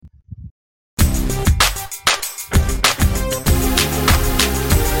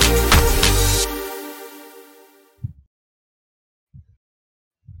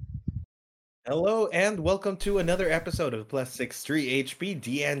Hello and welcome to another episode of Plus 63 HP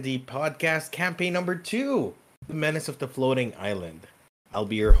D&D podcast campaign number 2, The Menace of the Floating Island. I'll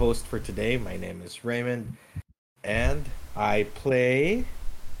be your host for today. My name is Raymond and I play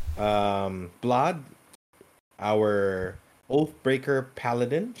Blaidd, our Oathbreaker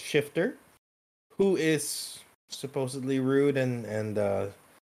Paladin Shifter, who is supposedly rude and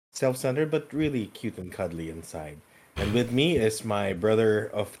self-centered but really cute and cuddly inside. And with me is my brother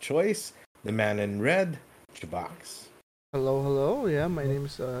of choice, the man in red, Chubax. Hello. Yeah, my name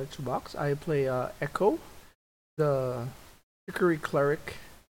is Chubax. I play Echo, the trickery cleric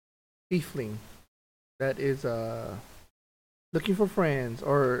tiefling that is looking for friends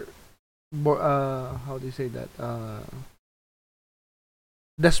or how do you say that?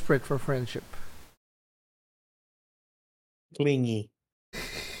 Desperate for friendship. Clingy.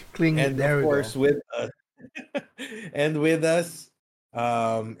 Clingy. And of There we go. course with us and with us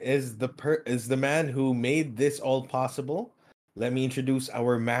is the man who made this all possible. Let me introduce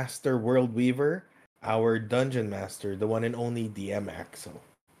our master world weaver, our dungeon master, the one and only DM Axl.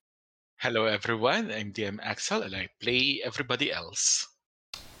 Hello everyone, I'm DM Axel and I play everybody else.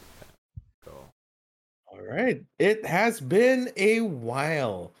 So, All right. It has been a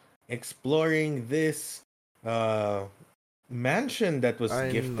while exploring this uh mansion that was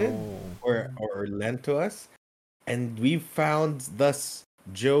I gifted know. or lent to us, and we've found thus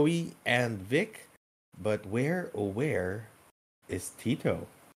Joey and Vic, but where is Tito?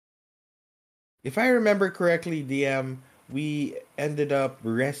 If I remember correctly, DM, we ended up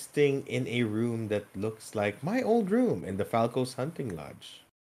resting in a room that looks like my old room in the Falco's hunting lodge.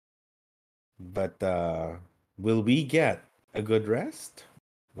 But will we get a good rest?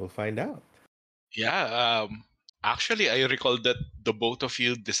 We'll find out. Yeah, actually I recall that the both of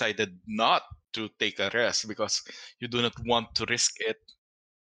you decided not to take a rest because you do not want to risk it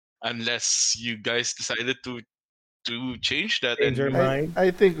unless you guys decided to change that Change our and mind. I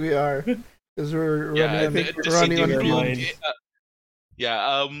think we are because we're yeah, I think we're the running changing on sitting our room fumes.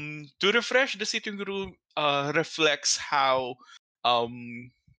 minds. to refresh the sitting room reflects how what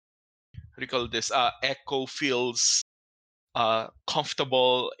do you call this Echo feels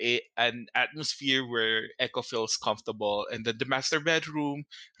comfortable, an atmosphere where Echo feels comfortable, and then the master bedroom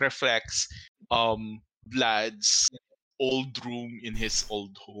reflects Vlad's old room in his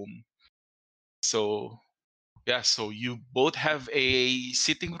old home. So yeah, so you both have a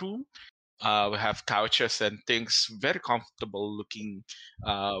sitting room. We have couches and things, very comfortable looking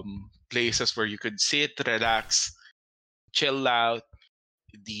places where you could sit, relax, chill out.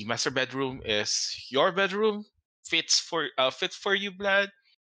 The master bedroom is your bedroom, fits for you, Vlad.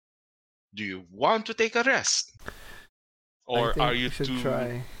 Do you want to take a rest, I or are think you we should too?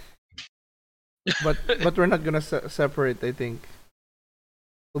 try, but we're not gonna separate. I think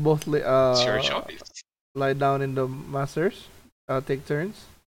we'll both It's your choice. lie down in the masters. Take turns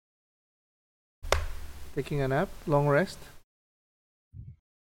taking a nap, long rest. I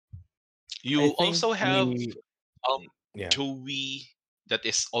You think also have we um yeah. Joey that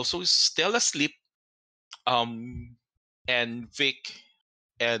is also still asleep. And Vic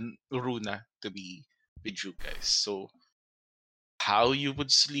and Runa to be with you guys. So how you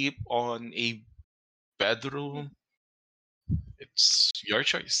would sleep on a bedroom? It's your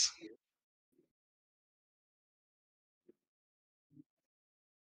choice.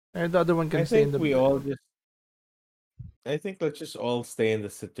 And the other one I can stay in think the we all just I think let's just all stay in the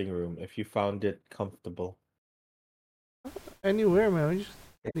sitting room if you found it comfortable. anywhere, man. We just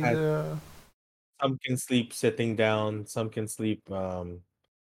It need has a. some can sleep sitting down, some can sleep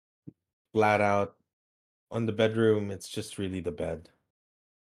flat out. On the bedroom, it's just really the bed.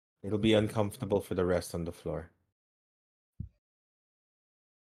 It'll be uncomfortable for the rest on the floor.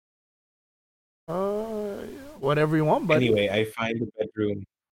 Uh, whatever you want, buddy. Anyway, I find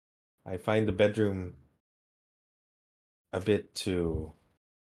the bedroom a bit too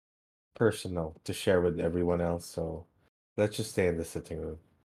personal to share with everyone else, so let's just stay in the sitting room.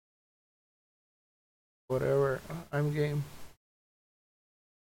 Whatever. I'm game.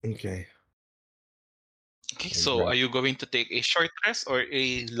 Okay. Okay, I'll so grab are you going to take a short rest or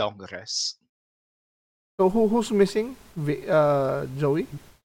a long rest? So who's missing? Joey,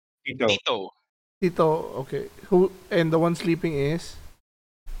 Tito. Tito, Tito. Okay. Who and the one sleeping is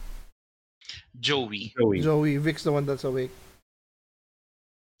Joey. Joey. Joey. Vic's the one that's awake.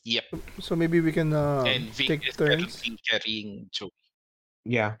 Yep. So maybe we can And Vic take is turns. currently carrying Joey.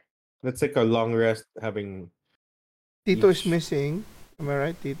 Yeah. Let's take a long rest having Tito is each. missing. Am I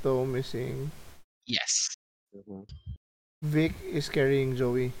right? Tito missing. Yes. Mhm. Vic is carrying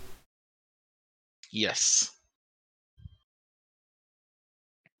Joey. Yes.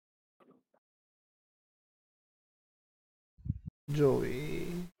 Joey.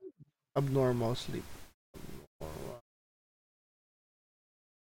 Abnormal sleep.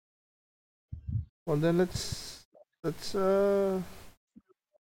 Well then let's take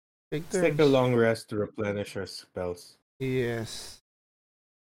Let's take a turns. long rest to replenish our spells. Yes.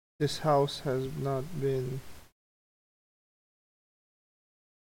 This house has not been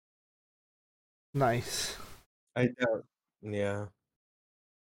nice. I doubt. Yeah.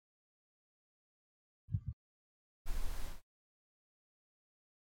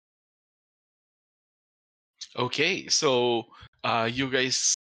 Okay, so you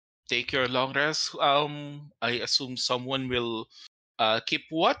guys take your long rest. I assume someone will keep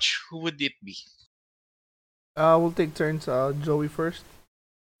watch. Who would it be? We'll take turns. Joey first.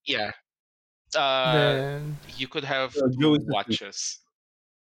 Yeah. Uh, Then you could have two Joey's asleep. watches.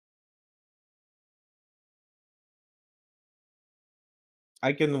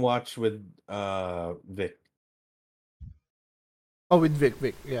 I can watch with Vic. with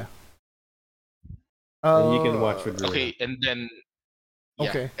Vic, yeah. And you can watch with Runa. Okay, and then yeah,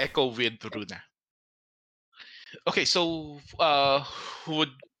 Okay. Echo with Runa. Okay, so who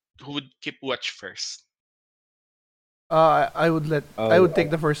would who would keep watch first? I would take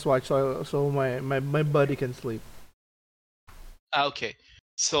Oh, the first watch so my buddy can sleep. Okay,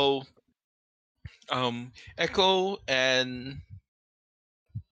 so Echo and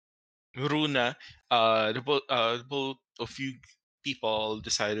Runa, the both of you people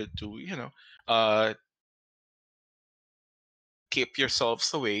decided to uh keep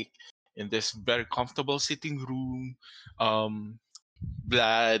yourselves awake in this very comfortable sitting room.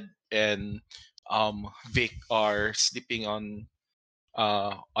 Blaidd and Vic are sleeping on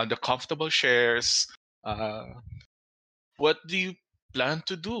the comfortable chairs. Uh, what do you plan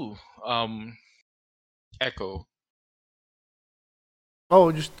to do, Echo?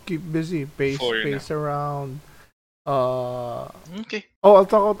 Oh, just keep busy, For now, pace around. Uh okay, I'll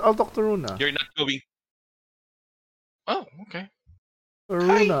talk to Runa. you're not going. Oh, okay. Hi.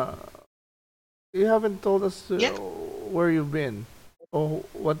 Runa, you haven't told us Yeah. where you've been. Oh,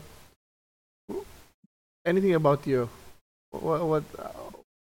 what anything about you? What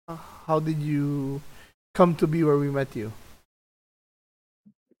how did you come to be where we met you?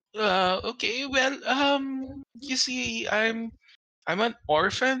 Okay. Well, you see, I'm an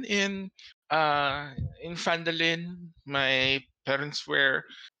orphan in Fandolin. My parents were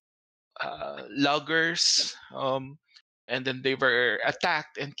loggers, and then they were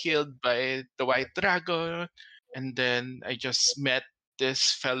attacked and killed by the White Dragon. And then I just met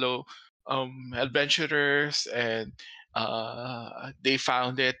this fellow adventurers, and they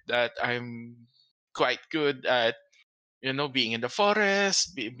found it that I'm quite good at being in the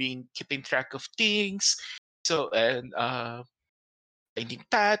forest, being keeping track of things. So and painting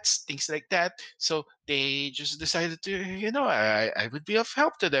paths, things like that. So they just decided to, I would be of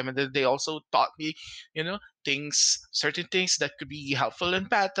help to them. And then they also taught me, certain things that could be helpful in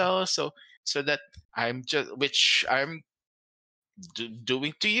battle. So that which I'm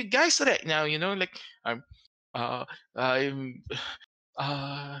doing to you guys right now, like I'm, uh, I'm,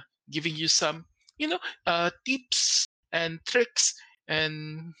 uh, giving you some, tips and tricks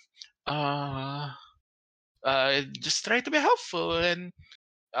and, uh, just try to be helpful and,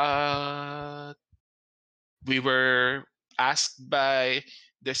 uh, we were asked by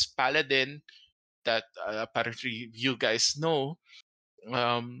this paladin that apparently you guys know,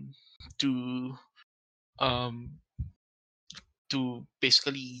 um, to um,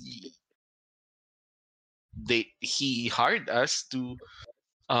 basically he hired us to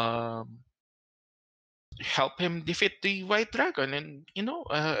um, help him defeat the white dragon, and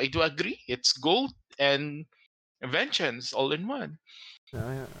I do agree it's gold and vengeance all in one.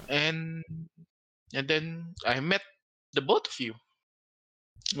 Yeah. and and then I met the both of you,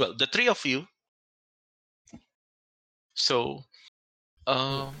 well, the three of you. So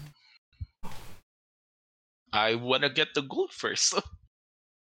um I want to get the gold first.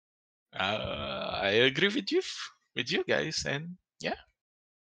 I agree with you guys, and yeah.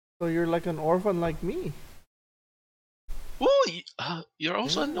 So you're like an orphan like me. Oh, you're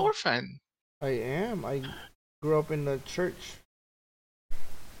also an Yeah, orphan. I am. I grew up in the church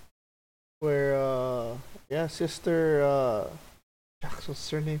where yeah, sister what's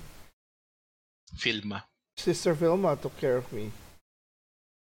her name? Filma. Sister Vilma took care of me.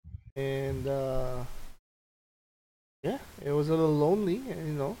 And yeah, it was a little lonely,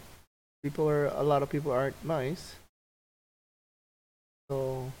 and a lot of people aren't nice.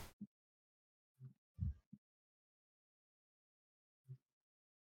 So,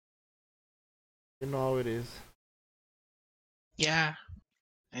 you know how it is. Yeah,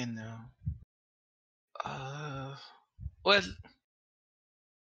 I know. Uh, well,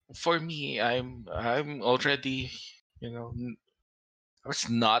 for me, I'm already, you know, I was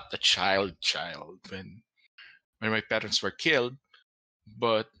not a child when my parents were killed,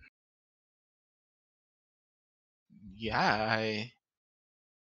 but yeah,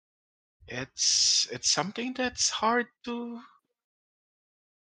 it's something that's hard to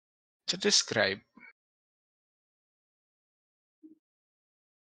describe.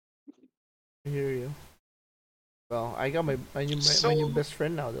 I hear you. Well, I got my new So best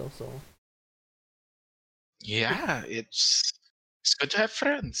friend now though, so yeah, it's good to have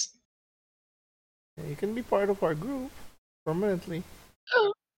friends. yeah, you can be part of our group permanently.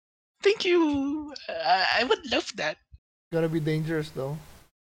 Oh, thank you. I would love that. Gotta be dangerous though.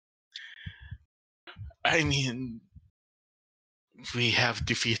 I mean, we have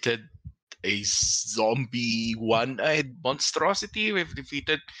defeated a zombie one-eyed monstrosity. We've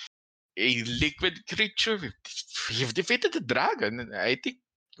defeated a liquid creature. We've defeated a dragon. And I think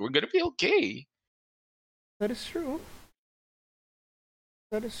we're gonna be okay. That is true.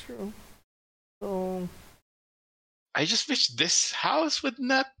 That is true. So I just wish this house would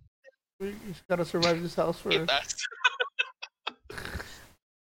not we just gotta survive this house hit first. us.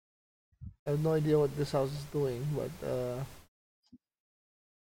 I have no idea what this house is doing, but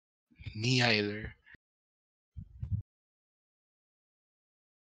Me either.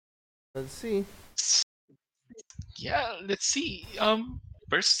 let's see. Yeah, let's see.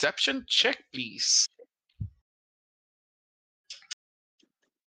 Perception check, please.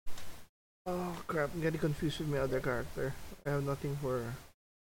 Oh crap! I'm getting confused with my other character. I have nothing for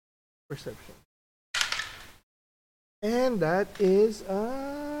perception, and that is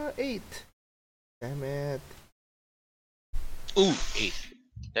 8. Damn it! Ooh, 8.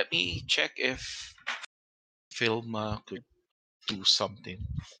 Let me check if Filma could do something.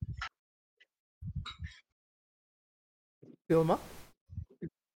 Filma,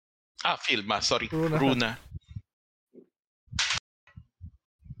 Filma, sorry. Runa. Runa.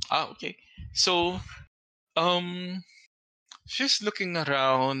 Okay. So, um, she's looking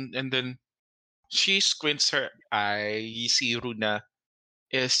around and then she squints her eye. You see Runa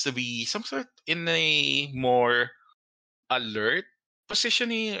is to be some sort in a more alert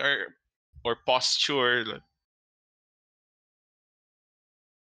positioning or posture.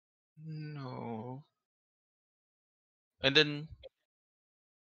 No. And then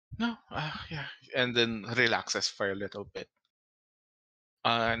no, yeah, and then relaxes for a little bit.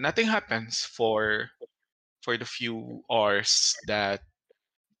 Nothing happens for the few hours that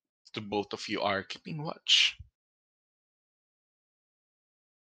the both of you are keeping watch.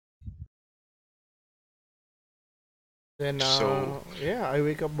 Then So yeah, I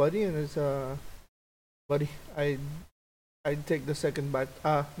wake up, buddy, and it's buddy, I'd take the second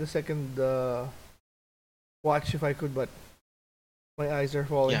the second watch if I could, but my eyes are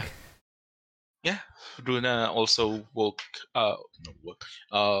falling. yeah, yeah. Runa also no, woke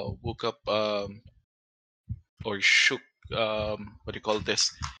up or shook what do you call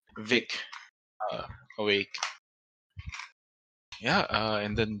this? Vic uh, awake. Yeah,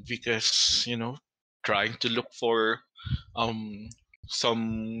 and then Vic is trying to look for um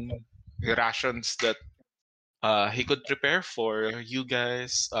some rations that he could prepare for you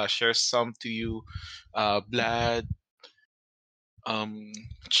guys. Share some to you. Blad um,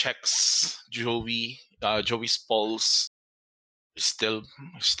 checks Joey's pulse. Still,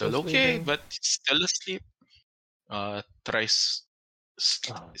 Still still okay, sleeping. but still asleep. Tries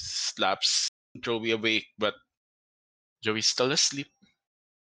slaps Joey awake, but Joey's still asleep.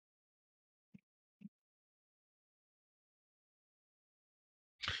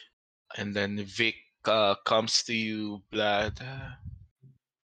 And then Vic comes to you, Blad.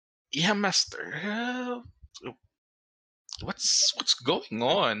 Yeah, Master. What's going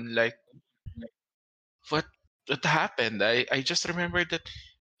on? Like, what what happened? I just remembered that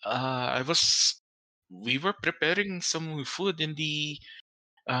I was we were preparing some food in the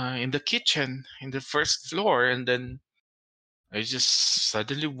kitchen in the first floor, and then I just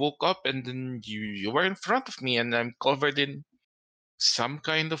suddenly woke up, and then you were in front of me, and I'm covered in some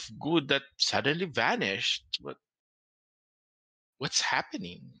kind of good that suddenly vanished. What's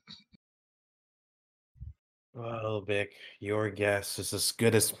happening? Well, Vic, your guess is as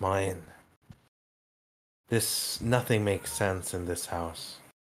good as mine. Nothing makes sense in this house.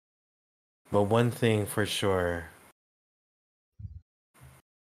 But one thing for sure,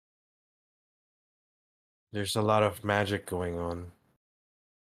 there's a lot of magic going on.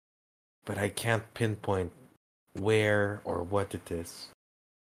 But I can't pinpoint where or what it is.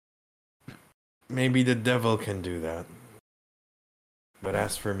 Maybe the devil can do that. But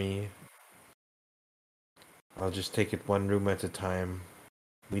as for me, I'll just take it one room at a time,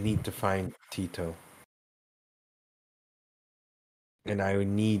 We need to find Tito. And I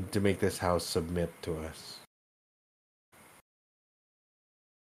need to make this house submit to us.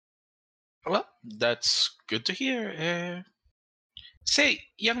 Well, that's good to hear. Say,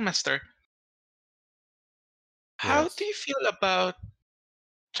 young master, how do Yes. you feel about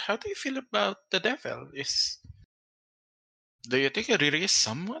how do you feel about the devil? Do you think he really is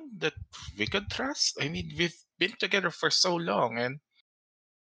someone that we could trust? I mean, we've been together for so long, and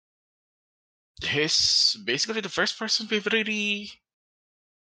he's basically the first person we've really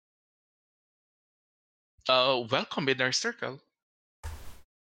welcomed in our circle.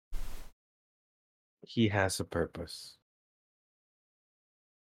 He has a purpose.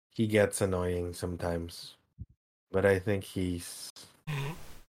 He gets annoying sometimes, but I think he's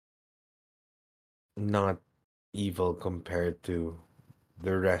not evil compared to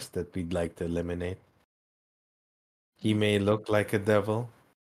the rest that we'd like to eliminate. He may look like a devil,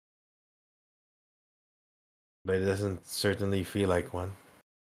 but it doesn't certainly feel like one.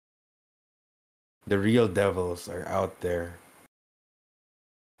 The real devils are out there,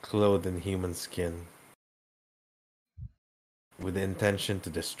 clothed in human skin, with the intention to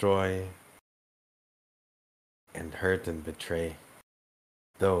destroy and hurt and betray.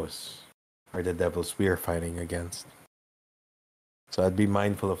 Those are the devils we're fighting against. So I'd be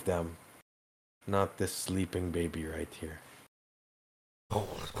mindful of them, not this sleeping baby right here.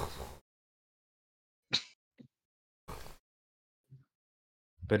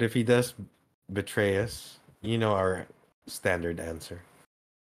 But if he does betray us, you know our standard answer.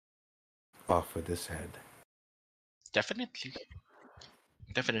 Off with his head. Definitely,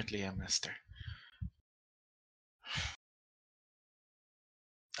 definitely, young master.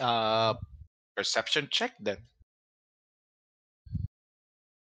 Uh, Perception check then.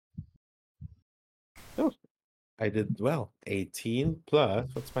 Oh, I did well. 18 plus,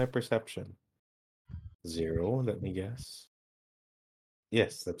 what's my perception? 0, let me guess.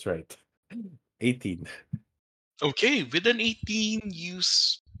 Yes, that's right. 18. Okay, with an 18,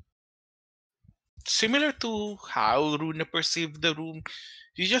 similar to how Runa perceived the room,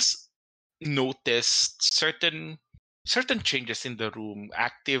 you just noticed certain changes in the room,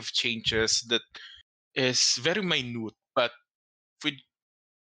 active changes that is very minute, but with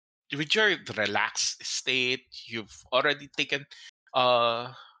with your relaxed state, you've already taken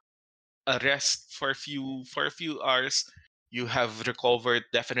uh, a rest for a few hours. You have recovered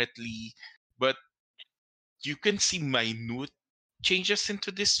definitely, but you can see minute changes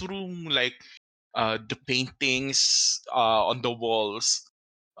into this room, like the paintings on the walls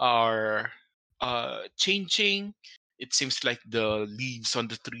are changing. It seems like the leaves on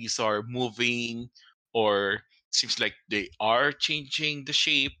the trees are moving, or it seems like they are changing the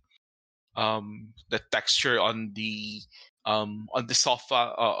shape. The texture on the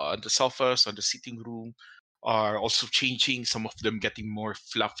sofa, on the sofas, on the sitting room are also changing. Some of them getting more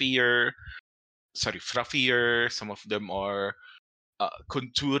fluffier. Sorry, fluffier. Some of them are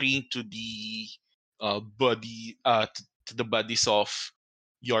contouring to the body to the bodies of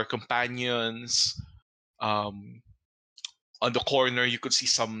your companions. Um, on the corner, you could see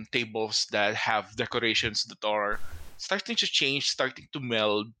some tables that have decorations that are starting to change, starting to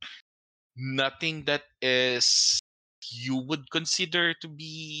meld. Nothing that is you would consider to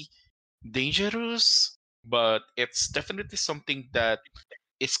be dangerous, but it's definitely something that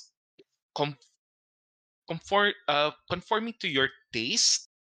is com- conforming to your taste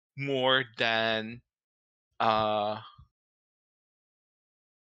more than uh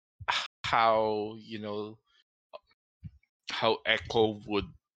how how Echo would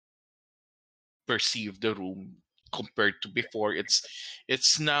perceive the room compared to before.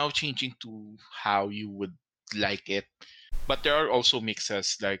 It's now changing to how you would like it, but there are also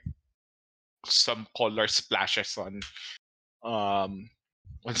mixes, like some color splashes um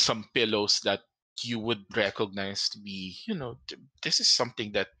on some pillows that you would recognize to be, this is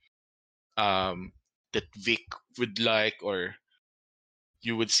something um that Vic would like, or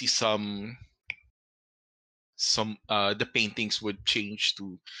you would see some the paintings would change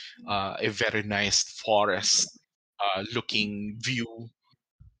to a very nice forest looking view.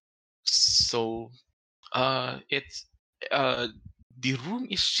 So it's uh the room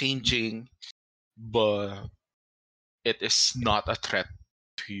is changing, but it is not a threat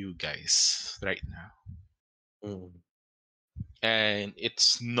to you guys right now, Mm. and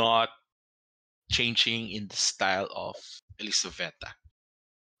it's not changing in the style of Elisaveta,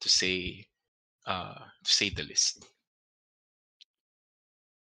 to say the least.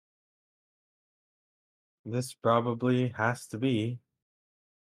 This probably has to be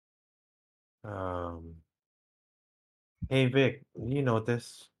um, Hey Vic, you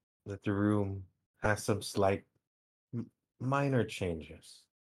notice that the room has some slight m- minor changes.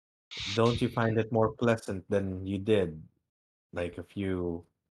 Don't you find it more pleasant than you did like a few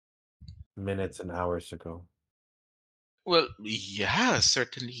minutes and hours ago? Well, yeah,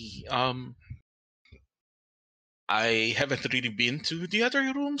 certainly. I haven't really been to the other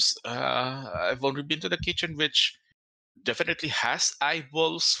rooms. I've only been to the kitchen, which definitely has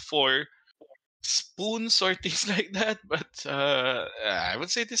eyeballs for spoons or things like that. But I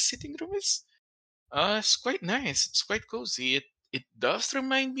would say this sitting room is it's quite nice. It's quite cozy. It does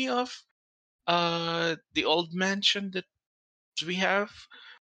remind me of the old mansion we have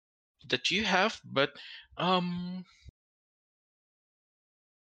that you have, but um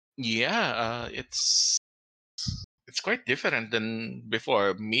yeah, it's quite different than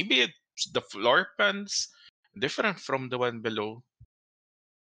before. Maybe it's the floor plans different from the one below.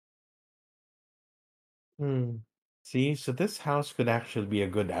 Hmm. See, so this house could actually be a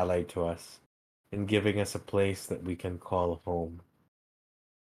good ally to us in giving us a place that we can call home.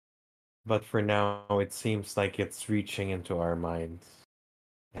 But for now, it seems like it's reaching into our minds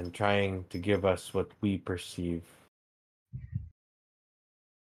and trying to give us what we perceive.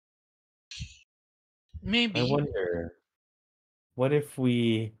 I Maybe. wonder, what if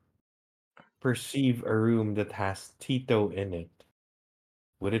we perceive a room that has Tito in it?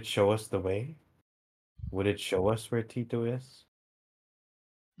 Would it show us the way? Would it show us where Tito is?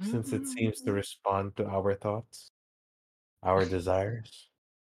 Since it seems to Mm, respond to our thoughts, our desires?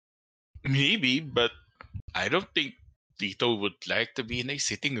 maybe, but I don't think Tito would like to be in a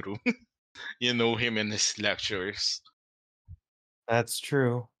sitting room. You know him in his lectures. That's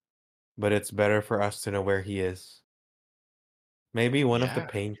true, but it's better for us to know where he is. Maybe one of the Yeah,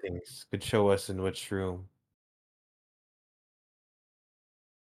 paintings could show us in which room.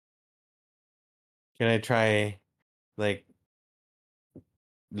 Can I try, like,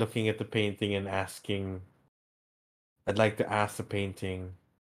 looking at the painting and asking? I'd like to ask the painting,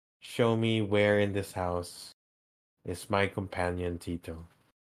 show me where in this house is my companion Tito.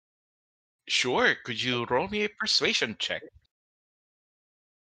 sure. Could you roll me a persuasion check?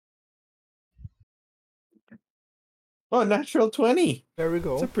 Oh, natural 20. There we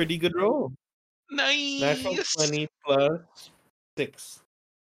It's a go. pretty good roll. Natural Nice. 20 plus 6.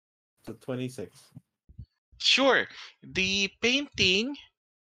 So 26. Sure. The painting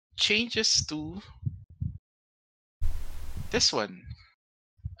changes to this one.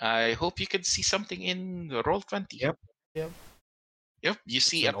 I hope you can see something in roll 20. Yep, Yep. Yep, you it's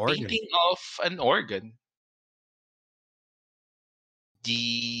see a an organ. painting of an organ.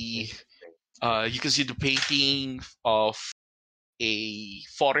 The Interesting. You can see the painting of a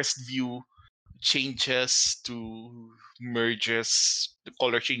forest view changes to merges the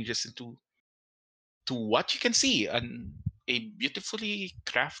color changes into to what you can see an a beautifully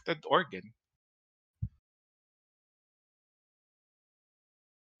crafted organ.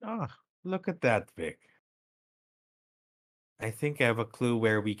 Ah, look at that, Vic. I think I have a clue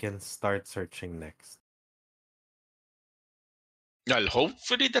where we can start searching next. Well,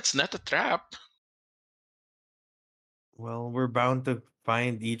 hopefully that's not a trap. Well, we're bound to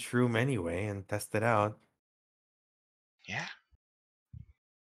find each room anyway and test it out. Yeah.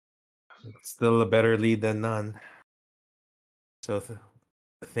 It's still a better lead than none. So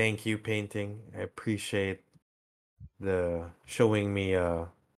thank you, painting. I appreciate the showing me an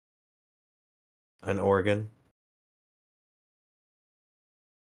organ.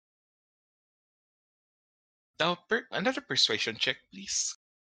 Now, another persuasion check, please.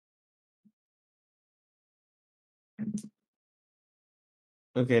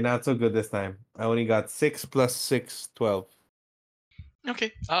 Okay, not so good this time. I only got 6 plus 6, 12.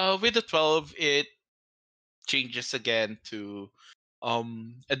 Okay. With the 12, it changes again to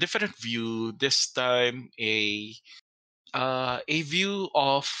a different view. This time, a view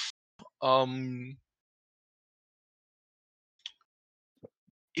of um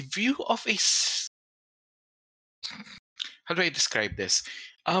a view of how do I describe this?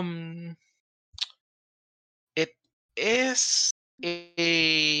 Um, it is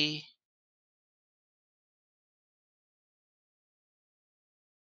a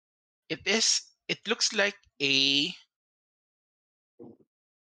it looks like a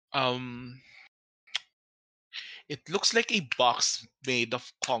um it looks like a box made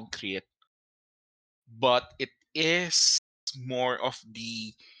of concrete, but it is more of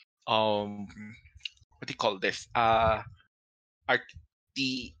the um what do you call this? Arch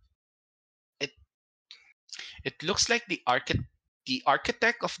the it it looks like the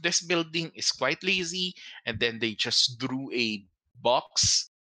architect of this building is quite lazy, and then they just drew a box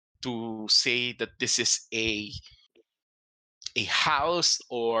to say that this is a a house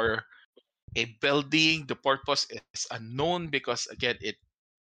or a building. The purpose is unknown because again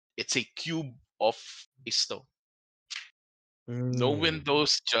it's a cube of a stone. No Mm.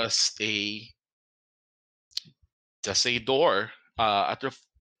 windows, just a door at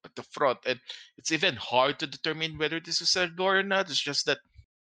the front, and it's even hard to determine whether this is a door or not. It's just that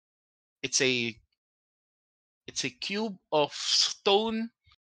it's a it's a cube of stone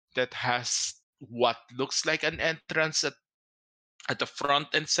that has what looks like an entrance at the front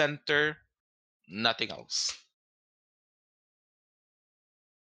and center. Nothing else.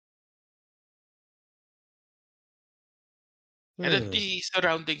 And then Hmm. the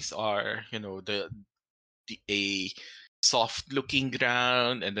surroundings are, a soft looking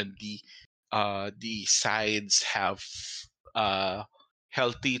ground, and then the sides have uh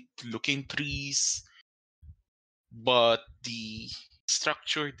healthy looking trees, but the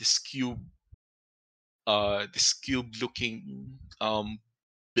structure, this cube looking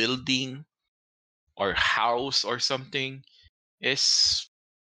building or house or something is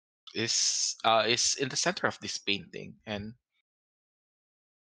is in the center of this painting, and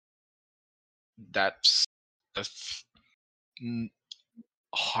that's that's n-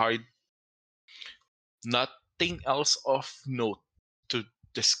 hard. Nothing else of note to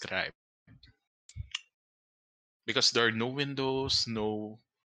describe because there are no windows, no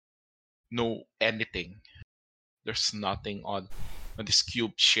anything. There's nothing on this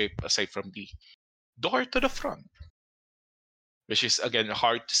cube shape aside from the door to the front, which is again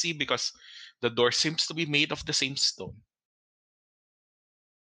hard to see because the door seems to be made of the same stone.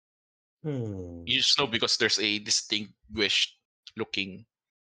 Hmm. You just know because there's a distinguished looking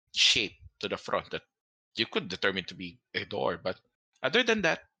shape to the front that you could determine to be a door, but other than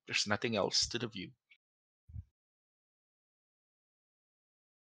that, there's nothing else to the view.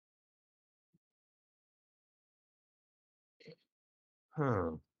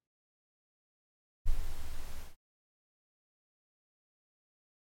 Huh.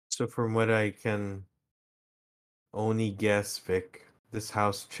 So from what I can only guess, Vic, this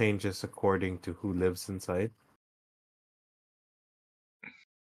house changes according to who lives inside.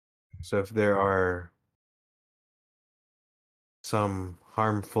 So if there are some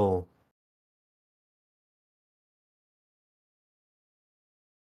harmful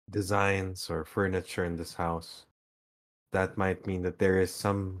designs or furniture in this house, that might mean that there is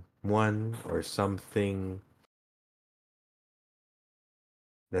someone or something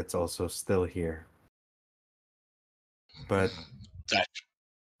that's also still here. But That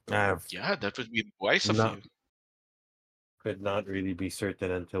I've Yeah, that would be wise of not you. could not really be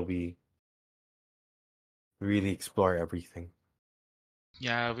certain until we really explore everything.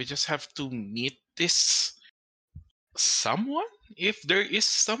 Yeah, we just have to meet this someone if there is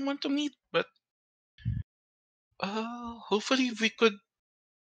someone to meet. But hopefully we could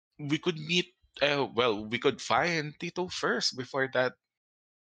meet. Well, we could find Tito first before that,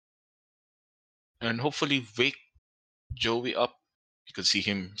 and hopefully wake Joey up. You could see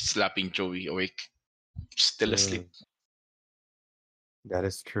him slapping Joey awake, still asleep. Mm, that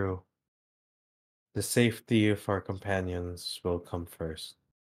is true. The safety of our companions will come first.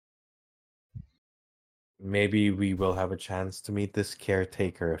 Maybe we will have a chance to meet this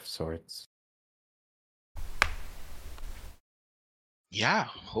caretaker of sorts. Yeah,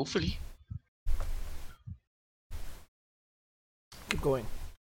 hopefully. Keep going.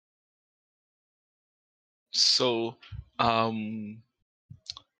 So, um,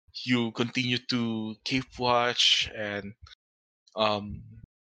 you continue to keep watch, and um,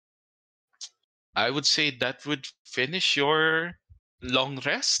 I would say that would finish your long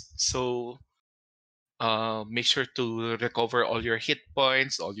rest. So, make sure to recover all your hit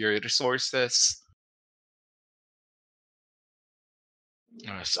points, all your resources,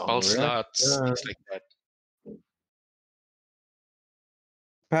 Long spell rest. slots, things like that.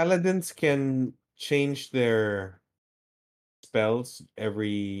 Paladins can change their spells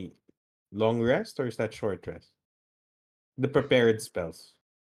every long rest, or is that short rest? The prepared spells.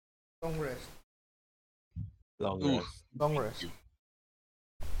 Long rest. Long Ooh, rest. Long thank rest. you.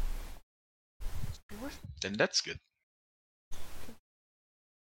 Then that's good.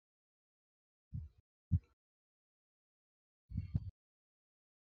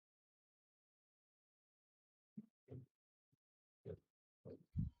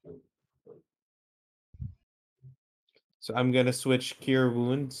 So I'm gonna switch Cure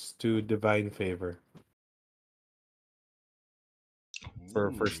Wounds to Divine Favor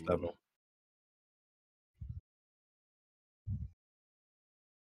for first Ooh, level.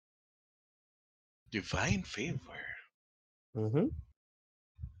 divine favor. Mm-hmm.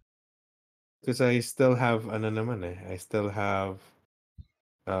 Because I still have ano naman eh. I still have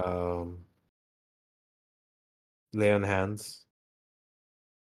um lay on hands.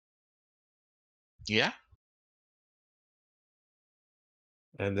 Yeah.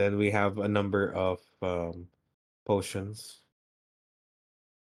 And then we have a number of potions.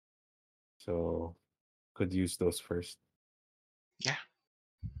 So could use those first. Yeah.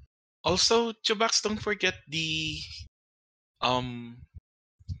 Also, Chubax, don't forget the um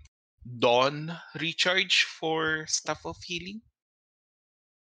dawn recharge for Staff of Healing.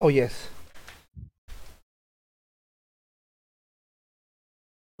 Oh yes.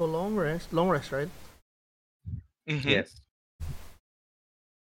 So long rest, right? Mm-hmm. Yes.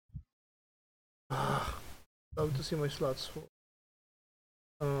 Love to see my slots full.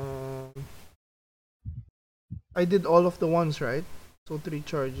 I did all of the ones, right? So 3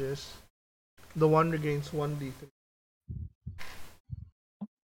 charges. The one regains 1d3.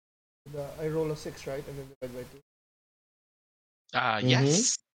 I roll a 6, right? And then divide by 2. Mm-hmm.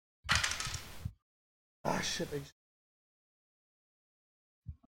 Yes. Ah, shit. I just.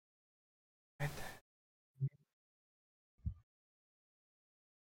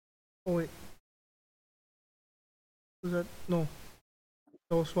 Oh, wait. Was that? No.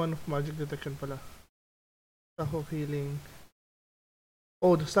 That was one of magic detection pala. Staff of healing.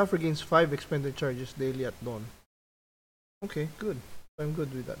 Oh, the staff regains 5 expended charges daily at dawn. Okay, good. I'm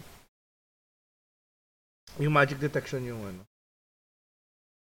good with that. Yung magic detection yung ano.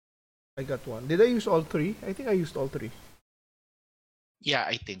 I got one. Did I use all 3? I think I used all 3. Yeah,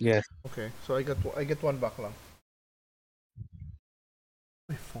 I think. Yes. Okay, so I get one back lang.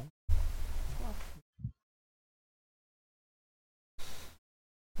 My phone.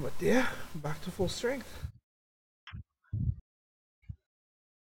 But yeah, back to full strength.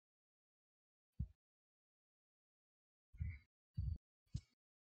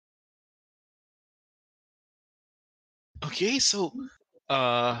 Okay, so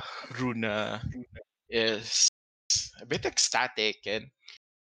Runa is a bit ecstatic, and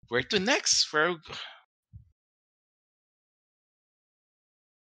where to next?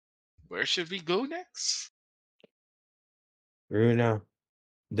 Where should we go next? Runa,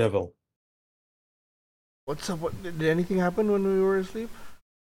 devil. What's up? Did anything happen when we were asleep?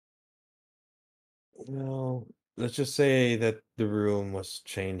 Well, let's just say that the room was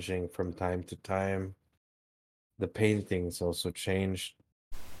changing from time to time. The paintings also changed.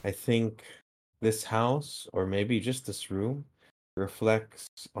 I think this house, or maybe just this room, reflects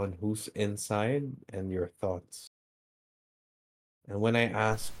on who's inside and your thoughts. And when I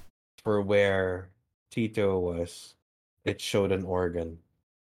asked for where Tito was, it showed an organ.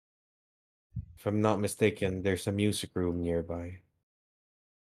 If I'm not mistaken, there's a music room nearby.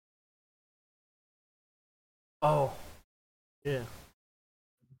 Oh, yeah.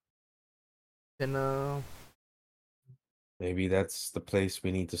 Then Maybe that's the place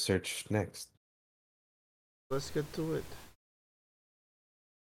we need to search next. let's get to it.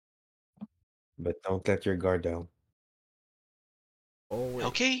 But don't let your guard down. Oh wait,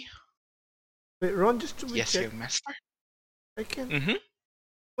 Okay. wait, Ron. Just to be Yes, check, your master. I can't. Mm-hmm.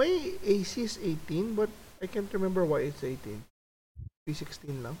 My AC is 18, but I can't remember why it's 18.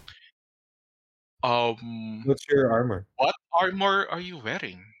 316 now. What's your armor? What armor are you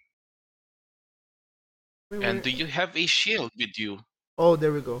wearing? Wait, And wait. do you have a shield with you? Oh,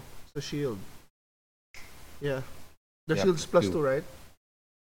 there we go. So shield. Yeah, the Yep, shield's plus 2, 2. right?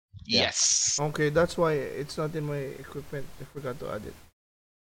 Yeah. Yes. Okay, that's why it's not in my equipment. I forgot to add it.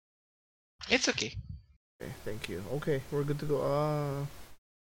 It's okay. Okay, thank you. Okay, we're good to go.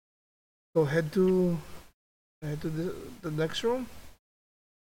 So head to the next room.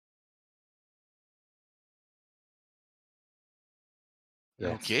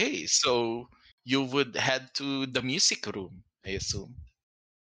 Yes. Okay, so you would head to the music room, I assume.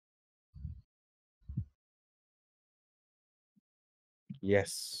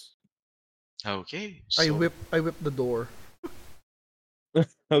 Yes. Okay, I so whip the door.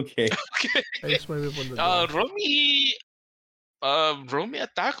 Okay. okay. I use my whip on the door. Roll me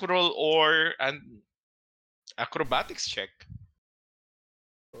attack roll or an acrobatics check.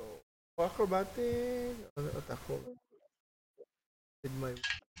 So, acrobatic, attack roll. With my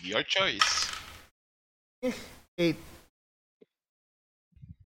Your choice. 8.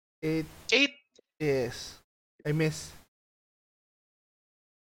 8. 8. Yes. I miss.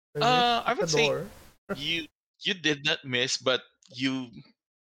 I miss. I It's a would say door. you you did not miss, but you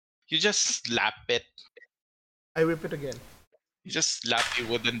just slap it. I whip it again. You just slap a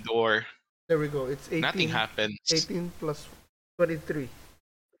wooden door. There we go. It's Nothing 18. happens. 18 plus 23.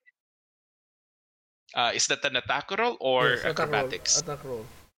 Is that an attack roll or Yes, attack roll. acrobatics? Attack roll.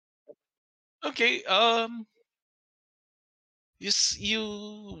 Okay.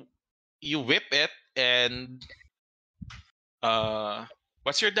 You whip it, and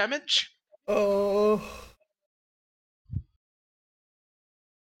what's your damage? Oh,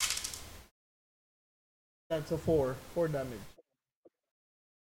 that's a 4. 4 damage.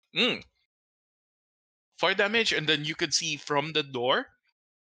 Mm, 4 damage, and then you could see from the door,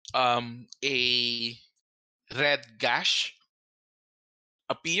 a red gash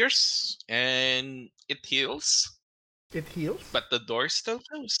appears, and it heals, It heals. but the door is still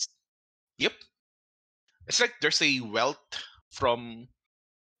closed. Yep, it's like there's a welt from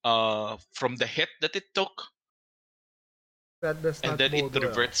the hit that it took, That does and not then it bode well.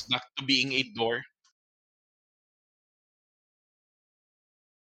 reverts back to being a door.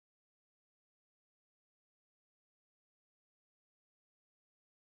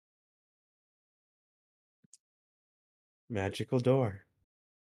 Magical door.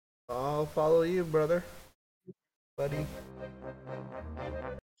 I'll follow you, brother, buddy.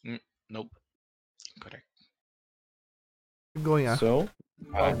 Mm, nope, correct. Keep going, ah. So,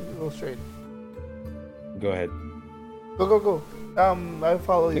 Go straight. go ahead. Go. I'll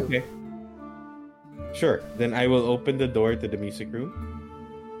follow you. Okay. Sure. Then I will open the door to the music room.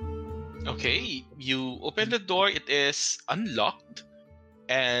 Okay, you open the door. It is unlocked,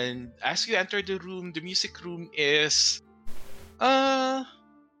 and as you enter the room, the music room is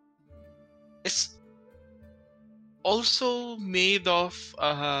it's also made of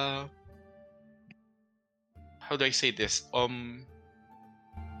how do I say this?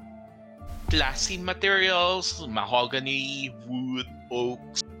 Classy materials, mahogany, wood,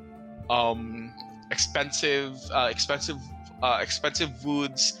 oaks, expensive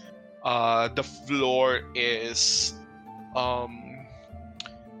woods. The floor is uh,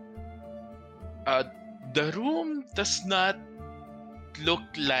 the room does not look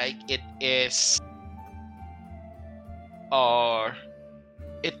like it is, or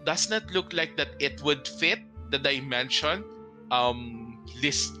it does not look like that it would fit the dimension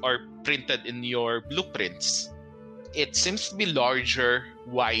list or printed in your blueprints. It seems to be larger,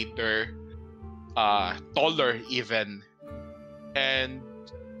 wider, taller even, and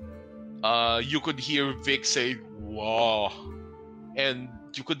you could hear Vic say "Wow," and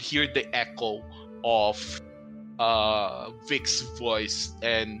you could hear the echo of Vic's voice,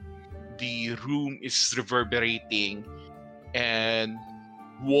 and the room is reverberating, and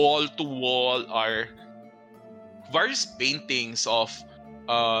wall to wall are various paintings of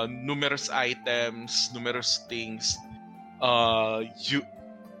numerous items, numerous things,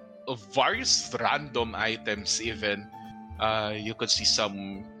 various random items even. You could see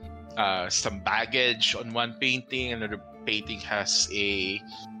some baggage on one painting. Another painting has a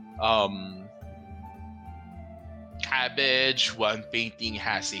cabbage. One painting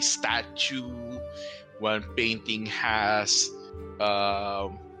has a statue. One painting has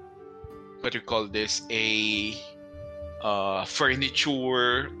what do you call this? A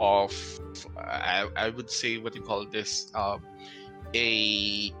furniture of I would say what do you call this?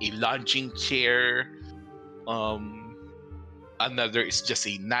 A lounging chair. Another is just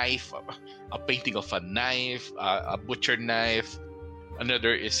a knife, a painting of a knife, a butcher knife.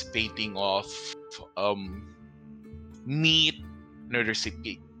 Another is painting of meat. Another is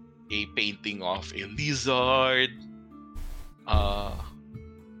a painting of a lizard.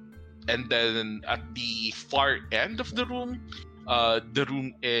 And then at the far end of the room, the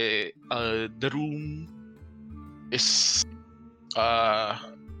room is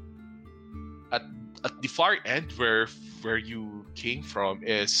at the far end where you came from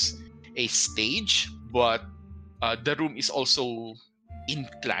is a stage, but the room is also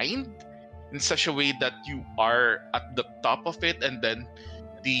inclined in such a way that you are at the top of it, and then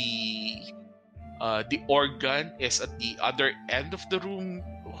the organ is at the other end of the room,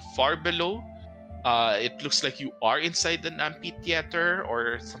 far below. It looks like you are inside an amphitheater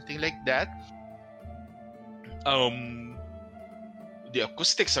or something like that. The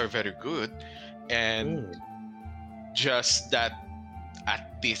acoustics are very good, and just that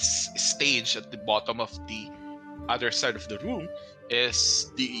at this stage at the bottom of the other side of the room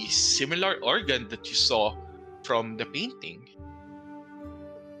is the similar organ that you saw from the painting.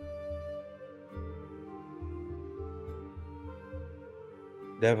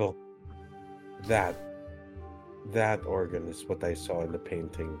 Devil. That organ is what I saw in the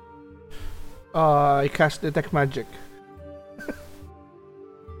painting. I cast detect magic.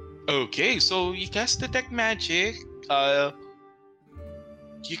 Okay, so you cast detect magic.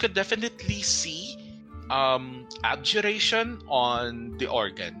 You could definitely see abjuration on the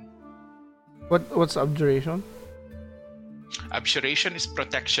organ. What's abjuration? Abjuration is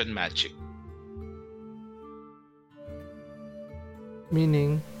protection magic.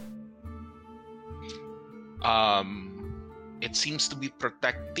 Meaning? It seems to be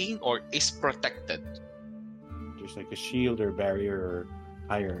protecting or is protected. There's like a shield or barrier or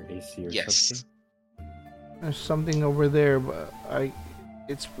higher AC or Yes. something. There's something over there, but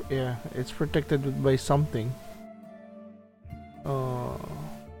it's protected by something.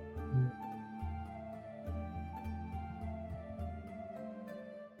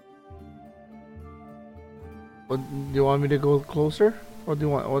 What do you want me to go closer? What do you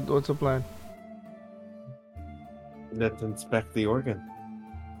want? What's the plan? Let's inspect the organ.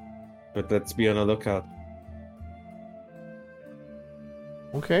 But let's be on the lookout.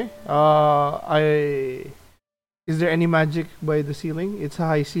 Okay. Is there any magic by the ceiling? It's a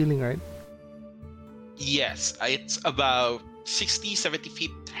high ceiling, right? Yes, it's about 60, 70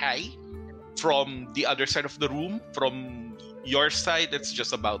 feet high from the other side of the room. From your side, it's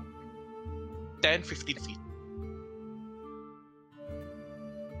just about 10, 15 feet.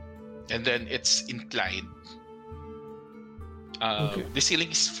 And then it's inclined. Okay. The ceiling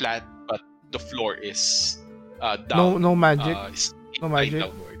is flat, but the floor is down. No magic. It's No magic.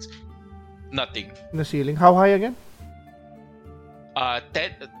 downwards. Nothing. In the ceiling. How high again?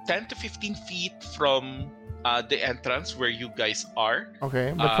 10 to 15 feet from the entrance where you guys are.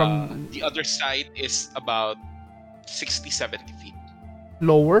 Okay, but from the other side is about 60, 70 feet.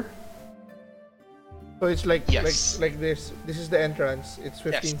 Lower. So it's like Yes. like this. This is the entrance. It's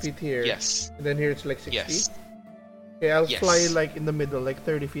 15 Yes. feet here. Yes. And then here it's like 60. Yes. Okay, I'll Yes. fly like in the middle, like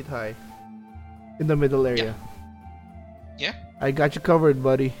 30 feet high. In the middle area. Yeah. I got you covered,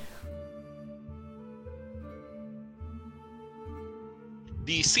 buddy.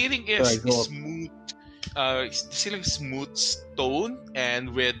 The ceiling is Sorry, go up. smooth. The ceiling is smooth stone and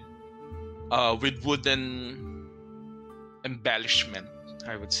with wooden embellishment,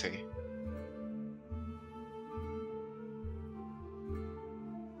 I would say.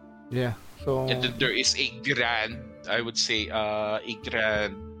 Yeah. So And then there is a grand, I would say, a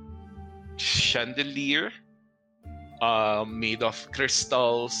grand chandelier, made of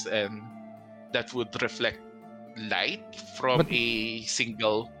crystals, and that would reflect light from But- a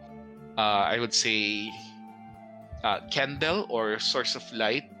single, I would say, candle or source of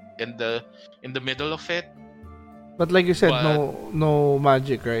light in the middle of it. but like you said, but- no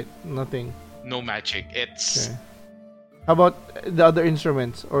magic, right? Nothing. No magic. It's Okay. How about the other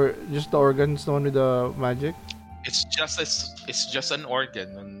instruments, or just the organs, the one with the magic? it's just an organ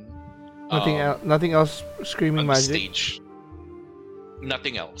and Nothing else screaming on the magic. stage.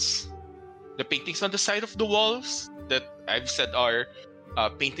 Nothing else. The paintings on the side of the walls that I've said are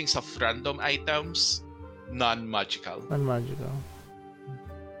paintings of random items, non-magical. Non-magical.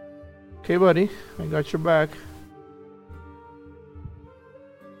 Okay, buddy. I got your back.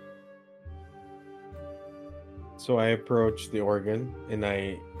 So I approach the organ and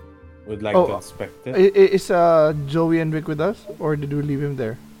I would like Oh, to inspect it. Is Joey and Vic with us, or did we leave him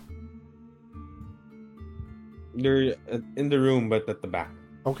there? They're in the room, but at the back.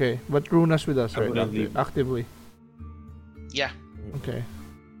 Okay, but Runa's with us, I right? wouldn't leave. Actively. Yeah, Okay.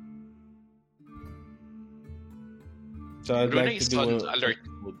 So I'd Runa like to is do on alert.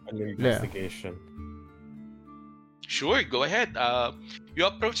 an investigation. Sure, go ahead. You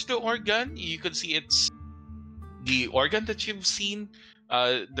approach the organ. You can see it's the organ that you've seen.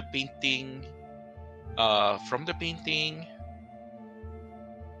 The painting. From the painting.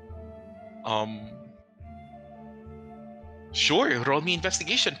 Sure. Roll me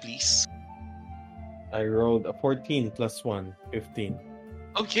investigation, please. I rolled a 14 plus 1, 15.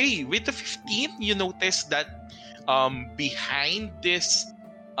 Okay, with the 15, you notice that behind this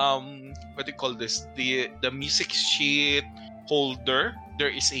what do you call this? The music sheet holder, there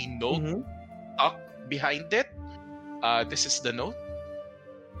is a note tucked behind it. This is the note.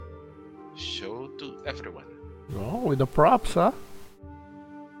 Show to everyone. Oh, with the props, huh?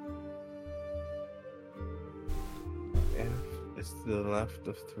 F is to the left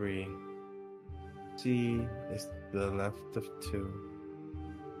of 3. C is to the left of 2.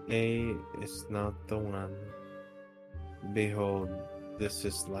 A is not the one. Behold, this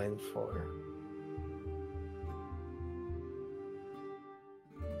is line 4.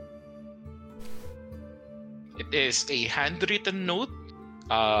 It is a handwritten note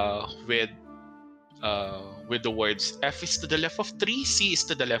with the words F is to the left of 3, C is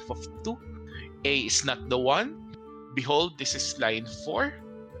to the left of 2, A is not the one. Behold, this is line 4.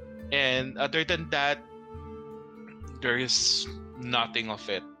 And other than that, there is nothing of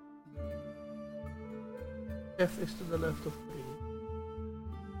it. F is to the left of 3.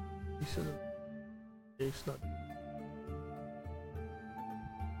 Is to the... A is not.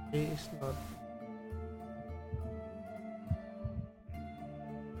 A is not.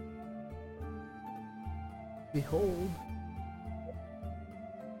 Behold.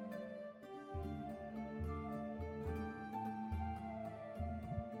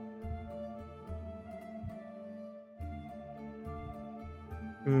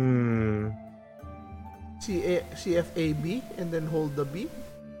 CFAB and then hold the B.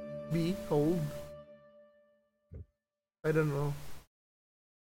 B, hold. I don't know.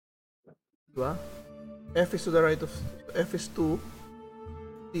 Diba? F is to the right of F is 2.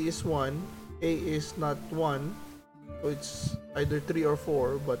 C is 1. A is not 1. So it's either 3 or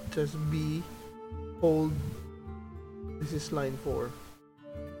 4, but just B, hold. This is line 4.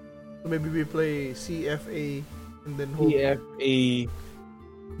 So maybe we play CFA and then hold. CFA.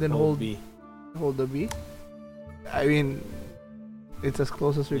 Then hold B. Hold the B. I mean, it's as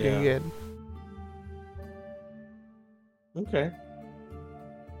close as we can get. Okay.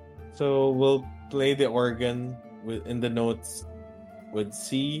 So we'll play the organ in the notes with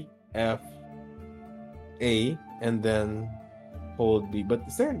C, F, A, and then hold B. But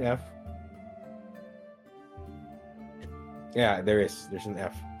is there an F? Yeah, there is. There's an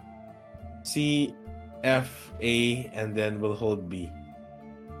F. C, F, A, and then we'll hold B.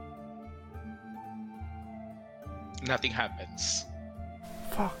 Nothing happens.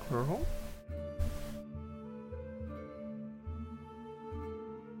 Fuck, bro.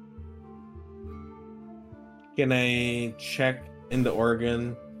 Can I check in the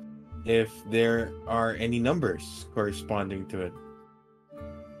organ if there are any numbers corresponding to it?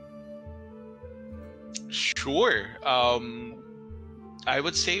 Sure. I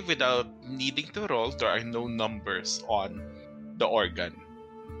would say without needing to roll, there are no numbers on the organ.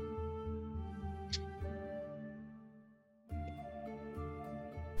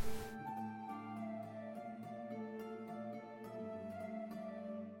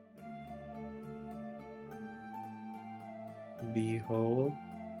 Behold,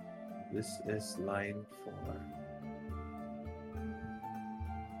 this is line 4.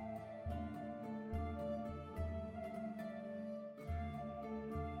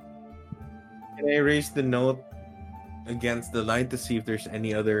 Can I erase the note against the line to see if there's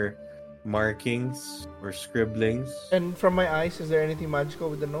any other markings or scribblings? And from my eyes, is there anything magical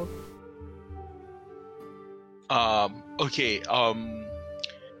with the note? Okay.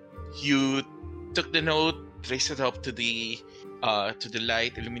 You took the note, traced it up to the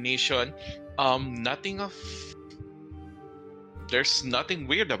light illumination. There's nothing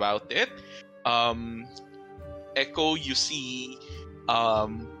weird about it. Echo, you see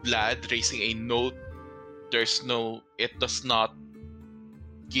Blaidd raising a note. It does not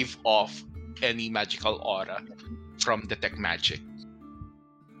give off any magical aura from detect magic.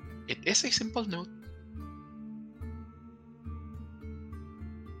 It is a simple note.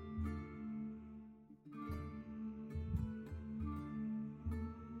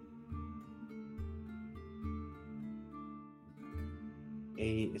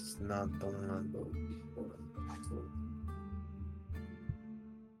 A is not the one.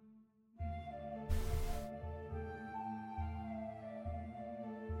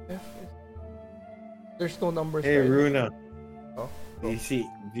 There's no numbers. Hey, right? Runa. Oh. Do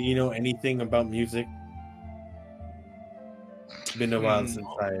you know anything about music? It's been a while since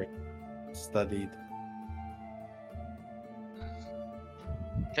I studied.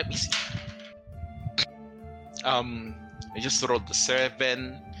 Let me see. I just rolled the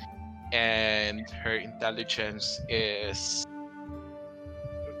 7, and her intelligence is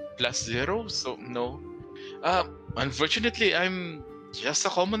 +0, so no. Unfortunately, I'm just a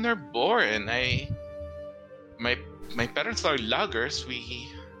commoner born. My parents are loggers. We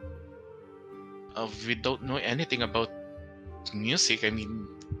don't know anything about music. I mean,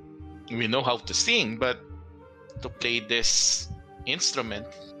 we know how to sing, but to play this instrument,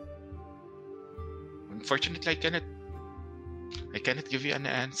 unfortunately, I cannot give you an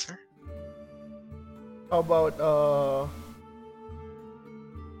answer. How about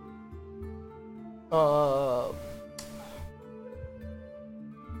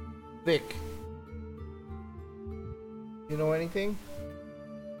Vic? You know anything?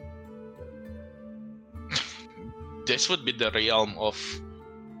 This would be the realm of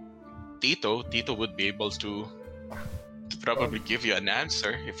Tito. Tito would be able to probably give you an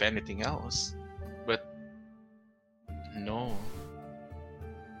answer, if anything else. But no.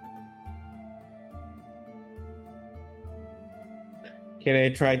 Can I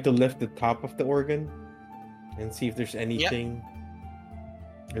try to lift the top of the organ and see if there's anything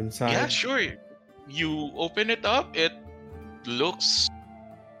inside? Yeah, sure. You open it up, it looks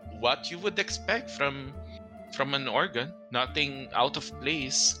what you would expect from an organ. Nothing out of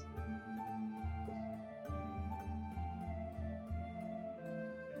place.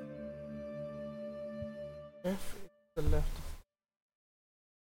 F is the left.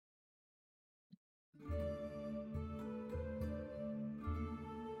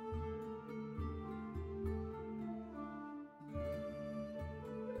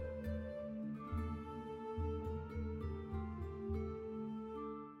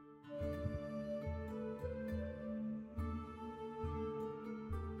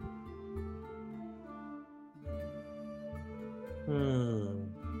 Hmm.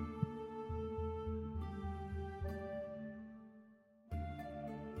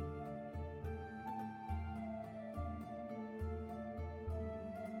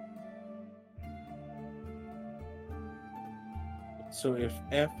 So if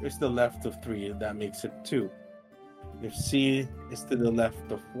F is the left of 3, that makes it 2. If C is to the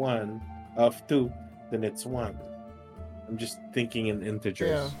left of 2, then it's 1. I'm just thinking in integers.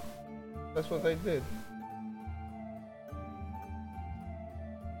 Yeah, that's what I did.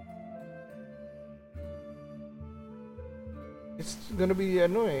 It's gonna be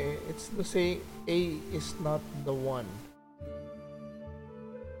annoying. It's the same. A is not the 1.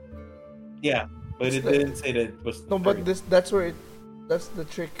 Yeah, but It's it the- didn't say that it was No, 3. but that's where it. That's the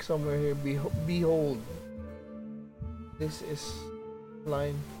trick somewhere here. Behold, this is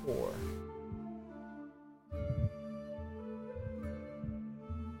line 4.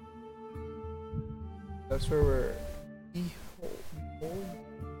 That's where we're. Behold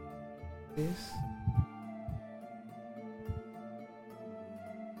this.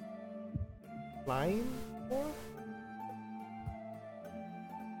 Line 4?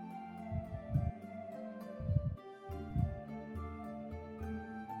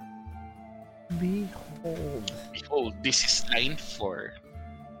 Behold. Behold, this is line 4.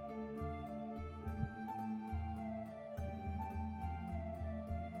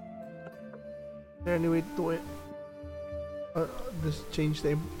 Is there any way to just change the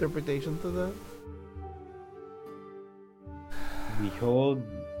interpretation to that? Behold,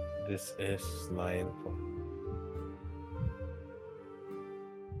 this is line 4.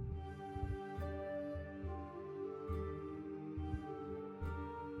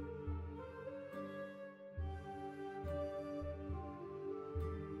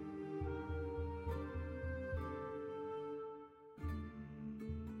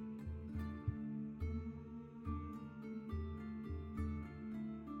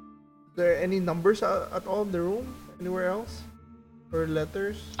 There any numbers at all in the room? Anywhere else? Or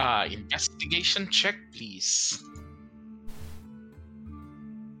letters? Investigation check, please.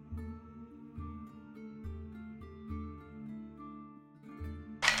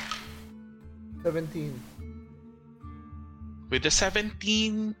 $17. With the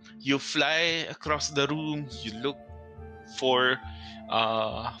 17, you fly across the room. You look for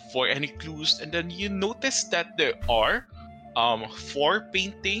any clues, and then you notice that there are 4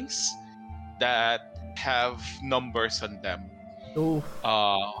 paintings that have numbers on them. Oh,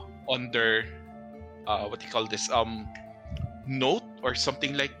 Under what do you call this? Note or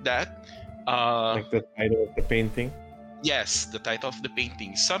something like that. Like the title of the painting. Yes, the title of the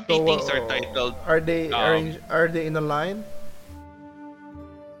painting. Some so paintings are titled. Are they arranged? Are they in a line?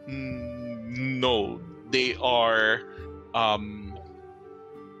 No, they are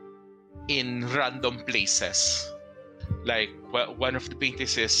in random places. Like one of the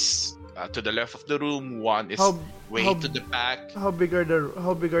paintings is to the left of the room. One is way to the back. How big are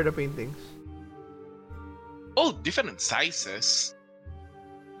the paintings? Oh, different sizes.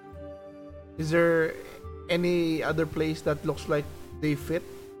 Is there any other place that looks like they fit?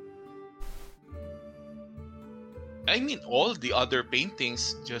 I mean, all the other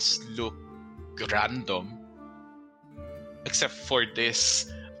paintings just look random, except for this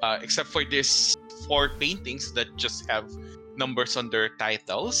 4 paintings that just have numbers on their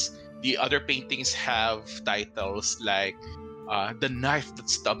titles. The other paintings have titles like "The Knife That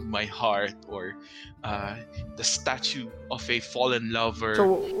Stabbed My Heart" or "The Statue of a Fallen Lover."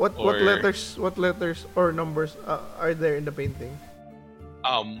 So what letters or numbers are there in the painting?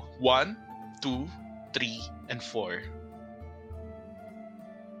 1, 2, 3, and 4.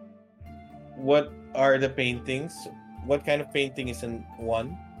 What are the paintings? What kind of painting is in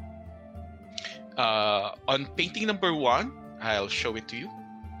 1? On painting number 1, I'll show it to you.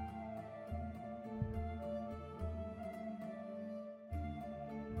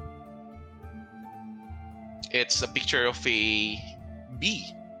 It's a picture of a bee.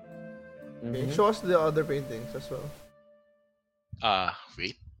 Okay, show us the other paintings as well.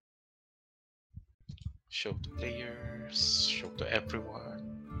 Wait. Show to players, show to everyone.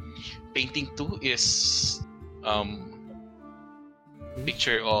 Painting 2 is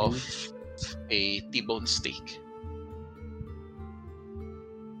picture of a T-bone steak.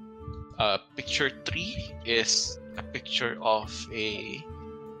 Picture 3 is a picture of a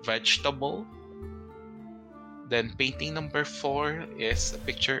vegetable. Then painting number 4 is a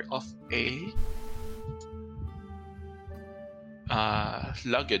picture of a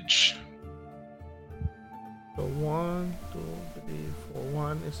luggage. So 1, 2, 3, 4.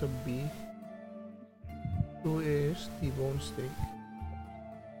 1 is a B. 2 is T-bone steak.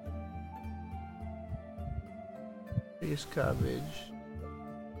 3 is cabbage.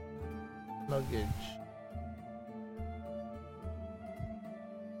 Luggage.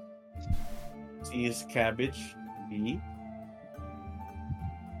 C is cabbage. B.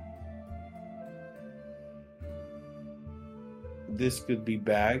 This could be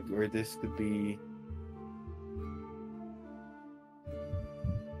bag, or this could be.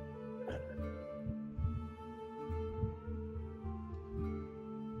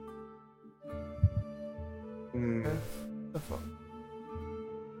 The fuck?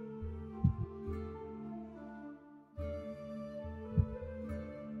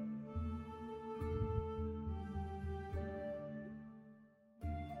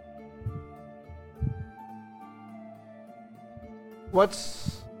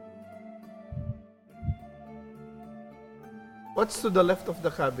 What's to the left of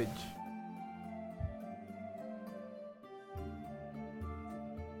the cabbage?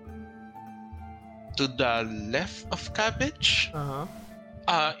 To the left of cabbage,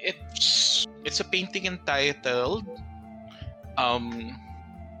 it's a painting entitled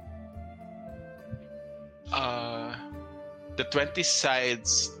 "The 20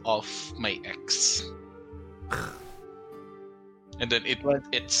 Sides of My Ex," and then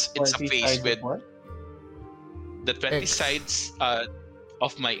it's a face with the 20 X. sides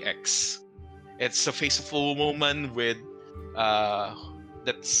of my ex. It's a face of a woman with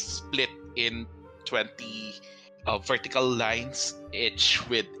that's split in 20 vertical lines, each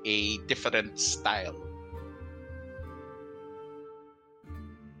with a different style.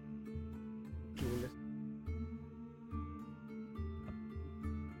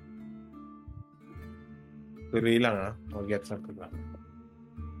 Tuloy lang I'll get something lang.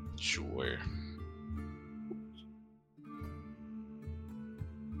 Sure.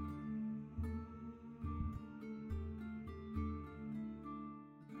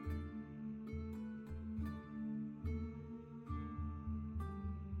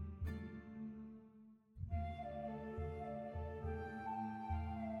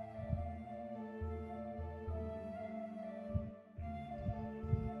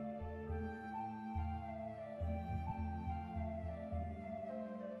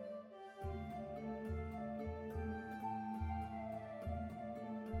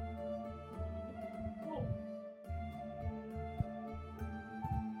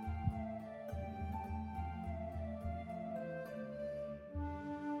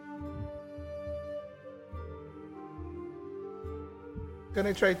 Can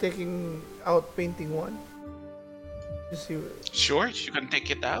I try taking out painting 1? Just see. Sure, you can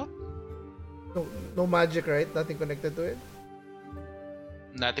take it out. No magic, right? Nothing connected to it.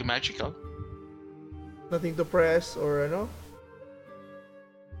 Nothing magical. Nothing to press or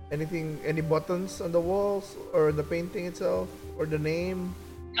anything. Any buttons on the walls or the painting itself or the name.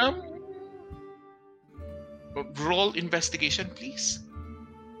 Roll investigation, please.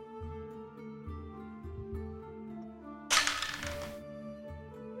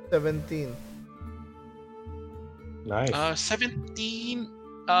 17. Nice. 17.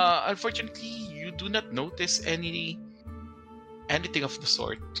 Unfortunately, you do not notice anything of the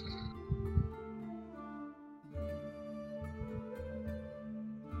sort.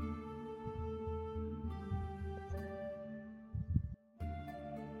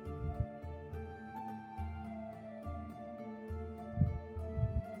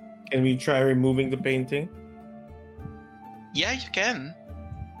 Can we try removing the painting? Yeah, you can.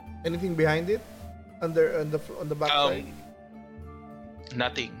 Anything behind it? On the back side?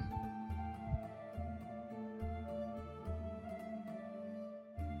 Nothing.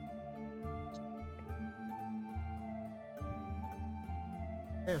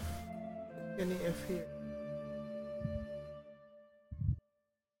 F. Any F here?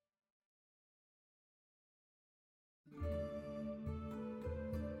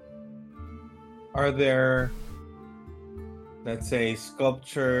 Are there, let's say,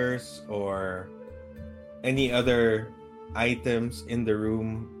 sculptures or any other items in the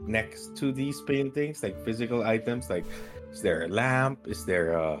room next to these paintings, like physical items? Like, is there a lamp? Is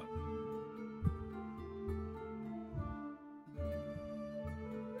there a...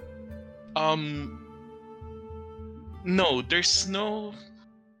 No, there's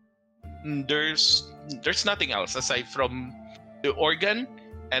nothing else aside from the organ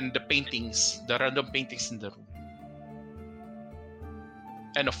and the paintings, the random paintings in the room.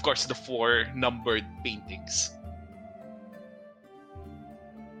 And of course, the 4 numbered paintings.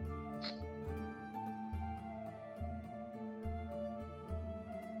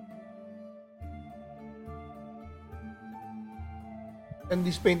 And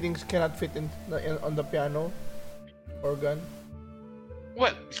these paintings cannot fit on the piano organ.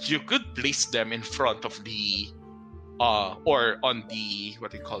 Well, you could place them in front of the or on the,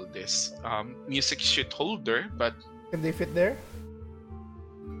 what do you call this, music sheet holder, but Can they fit there?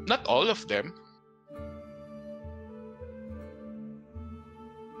 not all of them.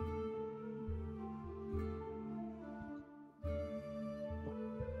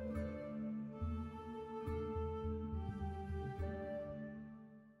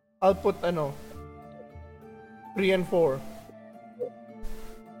 I'll put 3 and 4.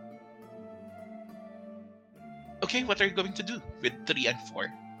 Okay, what are you going to do with 3 and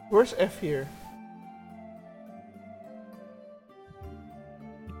 4? Where's F here?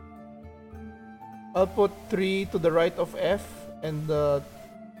 I'll put 3 to the right of F and 2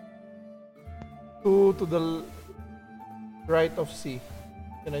 to the right of C.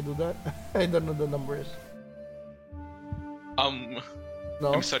 Can I do that? I don't know the numbers.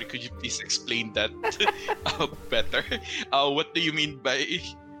 No? I'm sorry, could you please explain that better? What do you mean by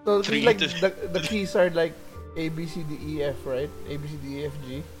So 3 like to... the keys are like A, B, C, D, E, F, right? A, B, C, D, E, F,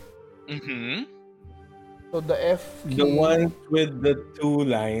 G. Mm-hmm. So the F key... The one with the 2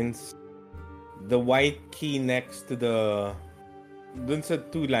 lines, the white key next to the... Dun sa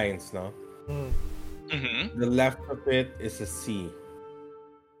 2 lines, no? Mm-hmm. The left of it is a C.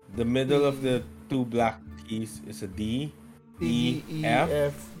 The middle of the 2 black keys is a D. C, E, D, E, F,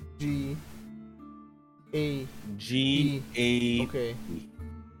 F, G, A, G, A, Okay. E.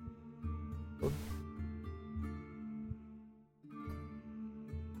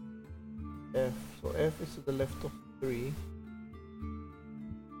 F. So F is to the left of 3.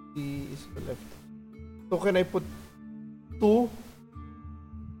 D is to the left. So can I put 2?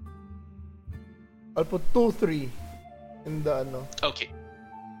 I'll put 2, 3 in the Okay.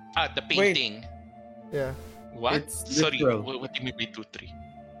 The painting. Yeah. What? It's Sorry, literal. what do you mean by 2, 3?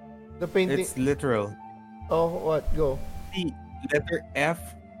 The painting. It's literal. Oh, what? Go. The letter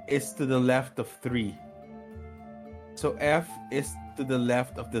F is to the left of 3. So F is to the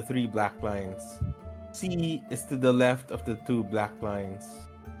left of the 3 black lines. C is to the left of the 2 black lines.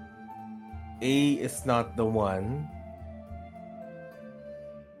 A is not the one.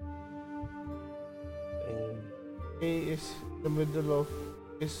 A is the middle of...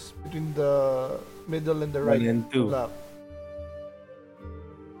 is between the middle and the right. 1 and 2. Black.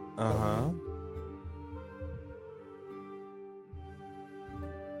 Uh-huh.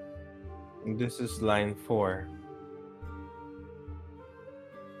 And this is line 4.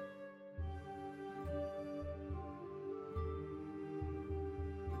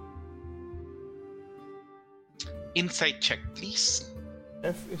 Insight check, please.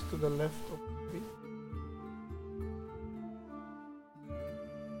 F is to the left of 3.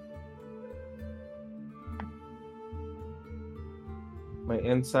 My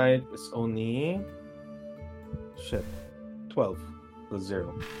insight is only 12 plus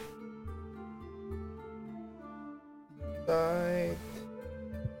 0. Right.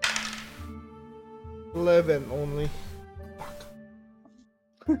 11 only.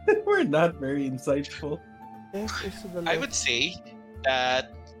 We're not very insightful. F is to the left. I would say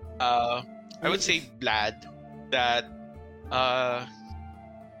that Blaidd, that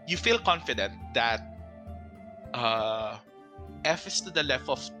you feel confident that F is to the left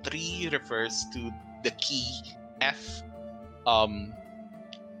of 3 refers to the key F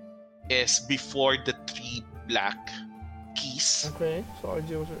is before the 3 black keys. Okay, so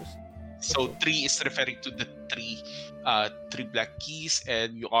RJ was... So 3 is referring to the 3 black keys,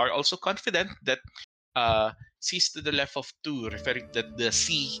 and you are also confident that C is to the left of 2, referring that the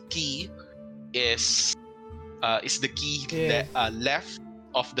C key is the key Yes. left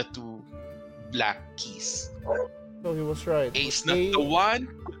of the 2 black keys. So he was right. A is not the one.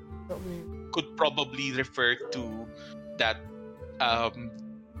 Tell me. Could probably refer to that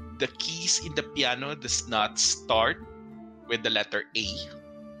the keys in the piano does not start with the letter A.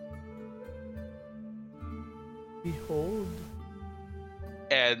 Behold.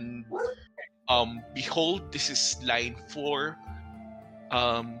 And behold, this is line 4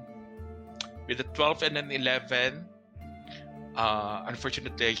 with a 12 and an 11.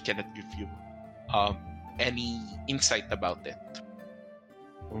 Unfortunately, I cannot give you any insight about it.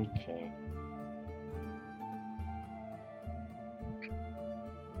 Okay.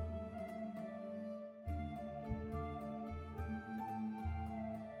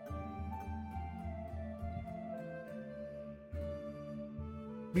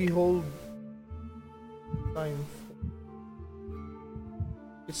 Behold line 4.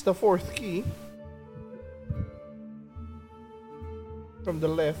 It's the fourth key from the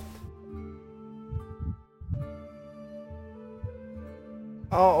left.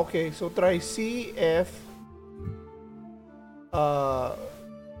 Oh, okay. So try C, F,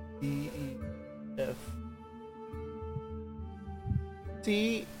 D, E, F.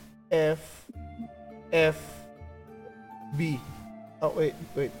 C, F, F, B. Oh, wait.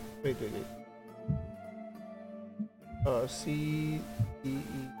 C, D,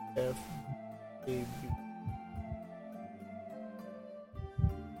 E, F, A, B.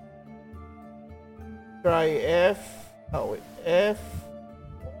 Try F. Oh, wait. F.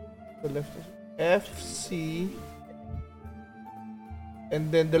 The left is F, C.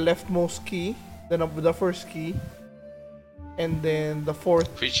 And then the leftmost key. Then the first key. And then the fourth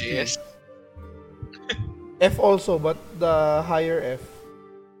Which key. is F also, but the higher F.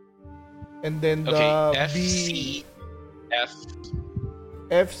 And then the F, B. C, F.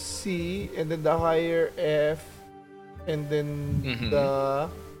 F, C, and then the higher F. And then the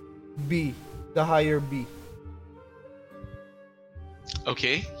B. The higher B.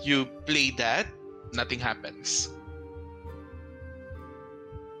 Okay, you play that, nothing happens.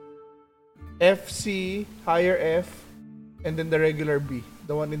 F, C, higher F, and then the regular B.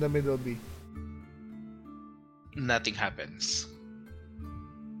 The one in the middle B. Nothing happens.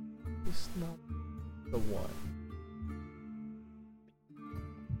 It's not the one.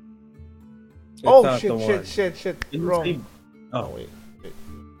 It's Oh, not the one. shit. Didn't Wrong. say- Oh, wait.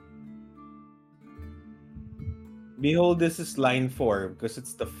 Behold, this is line 4 because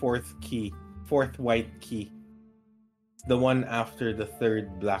it's the fourth white key. It's the one after the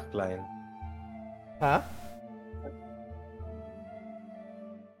third black line. Huh?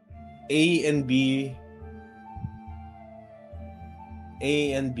 A and B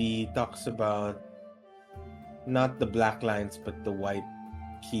talks about not the black lines but the white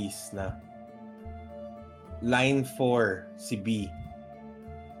keys na. Line 4, si B.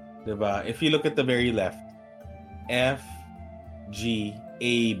 Diba? If you look at the very left, F, G,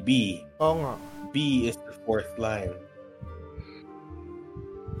 A, B. Oo nga. B is the fourth line.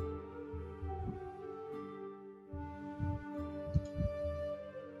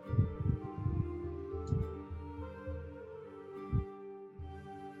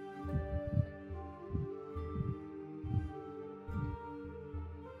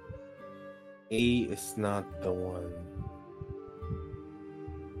 A is not the one.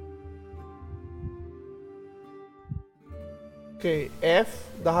 Okay, F,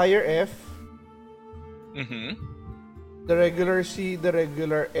 the higher F, the regular C, the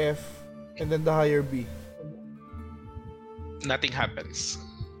regular F, and then the higher B. Nothing happens.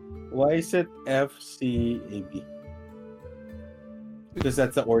 Why is it F, C, A, B? Because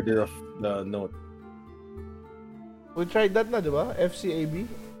that's the order of the note. We tried that na, di ba? F, C, A, B.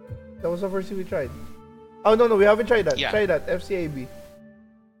 That was the first thing we tried. Oh, no, we haven't tried that. Yeah. Try that, F, C, A, B.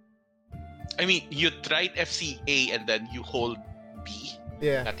 I mean, you tried FCA and then you hold B.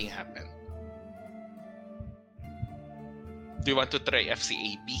 Yeah. Nothing happened. Do you want to try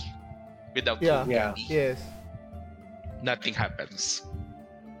FCAB without Yeah. holding Yeah. B? Yes. Nothing happens.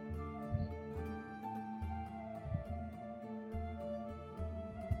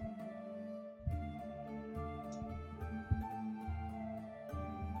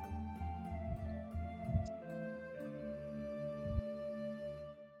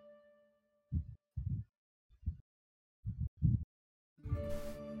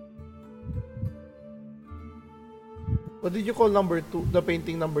 What did you call number 2? The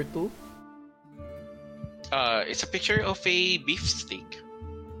painting number 2? It's a picture of a beef steak.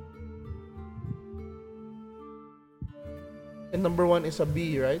 And number 1 is a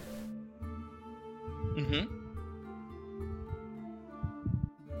B, right? Mm-hmm.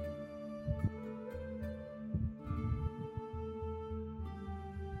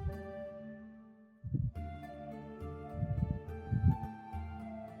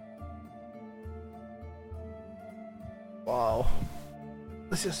 Wow.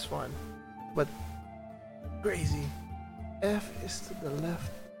 This is fun. But crazy. F is to the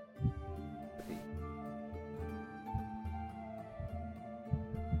left.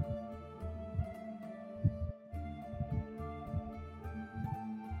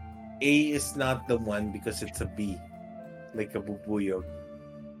 A is not the one because it's a B. Like a bubuyog.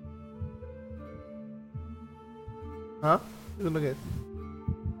 Huh? Yun again.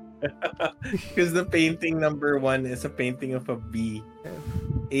 Because the painting number 1 is a painting of a B. F.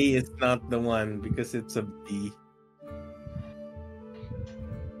 A is not the one because it's a B.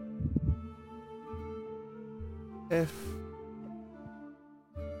 F.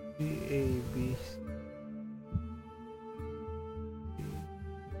 B.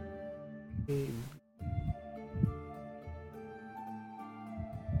 A.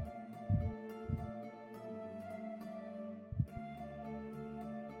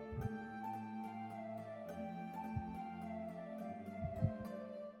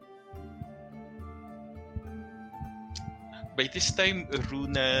 By this time,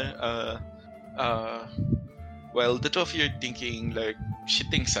 Runa, well, the two of you are thinking like she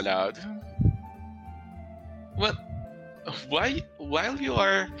thinks aloud. Well, while you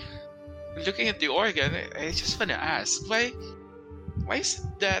are looking at the organ, I just want to ask why is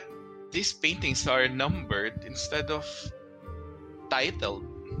it that these paintings are numbered instead of titled?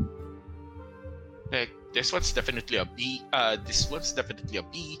 Like this one's definitely a B. This one's definitely a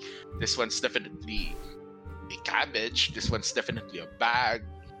B. This one's definitely a cabbage. This one's definitely a bag.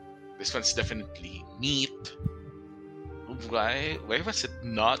 This one's definitely meat. Why was it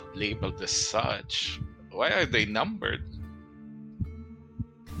not labeled as such? Why are they numbered?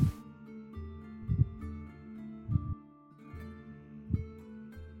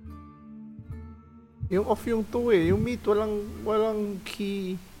 Yung off yung 2 eh. Yung meat, walang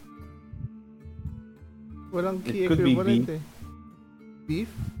key. Walang key It could be equivalent beef. eh. Beef?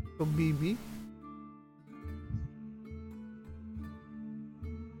 So BB?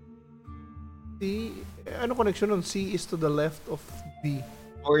 C, ano connection nun? C is to the left of B.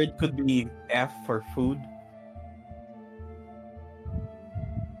 Or it could be F for food.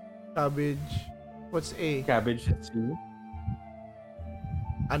 Cabbage. What's A? Cabbage at C.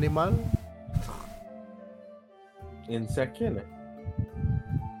 Animal? Insect yun eh.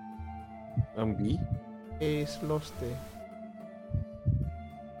 Ang B. A is lost eh.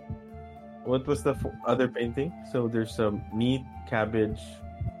 What was the other painting? So there's a meat, cabbage,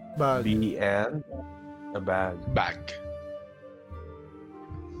 Bag. B, and a bag. Bag.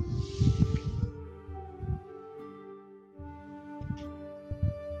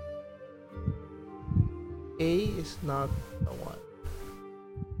 A is not the one.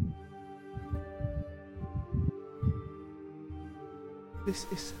 This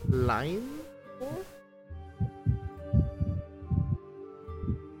is line 4?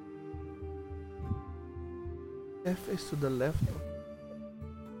 F is to the left of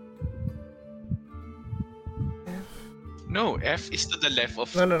F. No, F is to the left of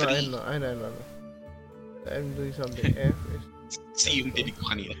No, three. I know. I'm doing something. F is... C yung dinig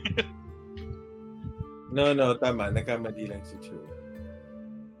ko kanina. No, tama. Nagkamali lang si Chu.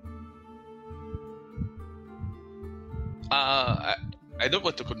 I don't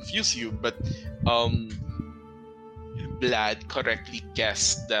want to confuse you, but Blaidd correctly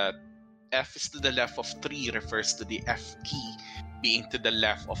guessed that F is to the left of 3 refers to the F key being to the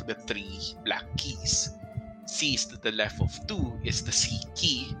left of the 3 black keys. C is to the left of 2 is the C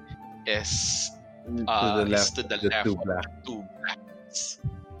key is to the left of the 2 black keys.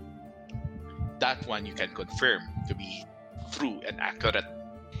 That one you can confirm to be true and accurate.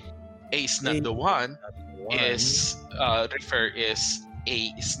 A is not the one. Is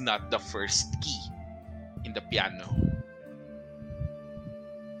A is not the first key in the piano.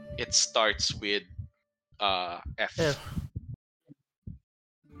 It starts with F.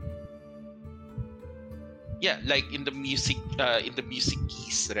 Yeah, like in the music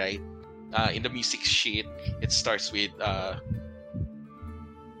keys, right? In the music sheet, it starts with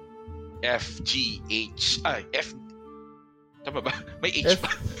F G H F. Tama ba? May H F, ba?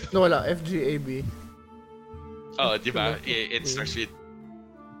 no, wala. F, G, A, B. Oh, di ba? It starts with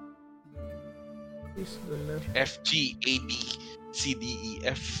Is the left. F G A B C D E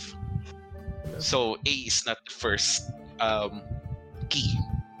F. So A is not the first key.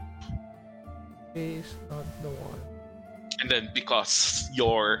 A is not the one. And then because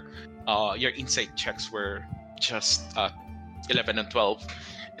your insight checks were just 11 and 12,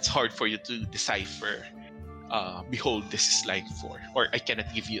 it's hard for you to decipher. Behold, this is line 4, or I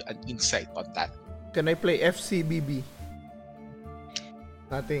cannot give you an insight on that. Can I play FCBB?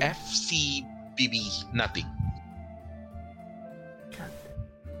 Nothing. FCBB, nothing. God.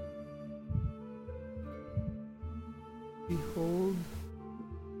 Behold,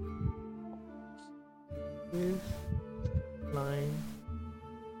 this line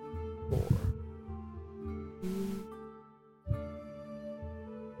 4.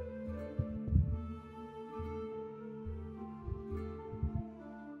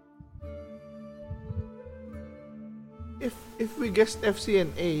 If we guessed FC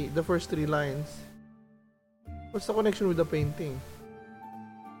and A, the first 3 lines, what's the connection with the painting?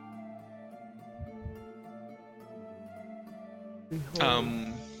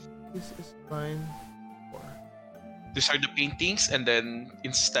 Behold, this is line 4. These are the paintings, and then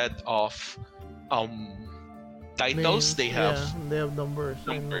instead of titles, Names, they have they have numbers.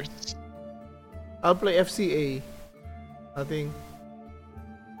 I know. numbers. I'll play FCA. Nothing.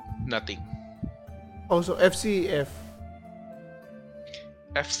 Nothing. Also FCF.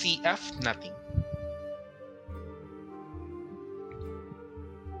 FCF, nothing.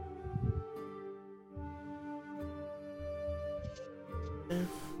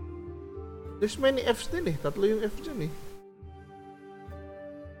 F. There's many Fs din eh. Tatlo yung F dyan eh.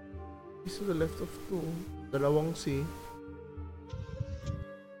 Is to the left of 2. Dalawang C.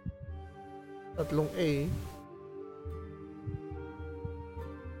 Tatlong A.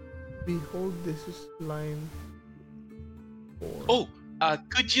 Behold, this is line 4. Oh,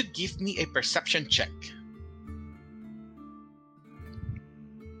 could you give me a perception check?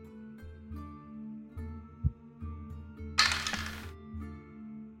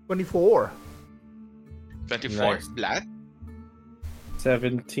 $24. 24. Nice. Blaidd?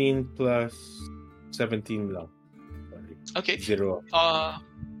 17 plus 17 lang. Sorry. Okay. 0.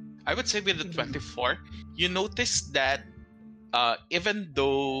 I would say with the 24, you notice that even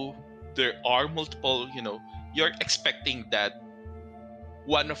though there are multiple, you're expecting that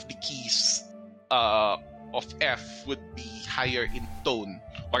one of the keys of F would be higher in tone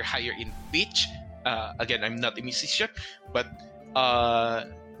or higher in pitch. Again, I'm not a musician, but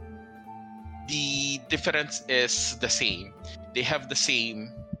the difference is the same. They have the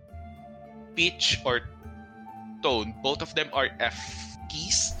same pitch or tone. Both of them are F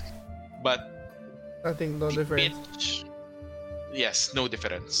keys, but I think no the difference. pitch, yes, no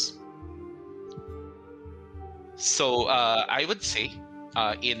difference. So I would say,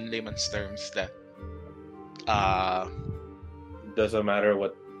 in layman's terms, that Doesn't matter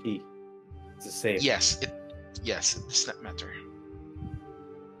what key. It's the same. yes, it does not matter.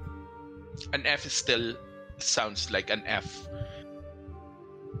 An F still sounds like an F.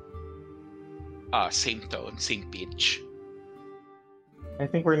 Same tone, same pitch. I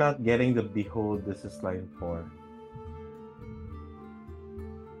think we're not getting the behold, this is line 4.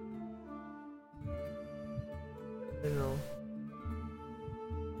 You know.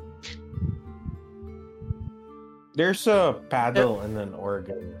 There's a paddle and an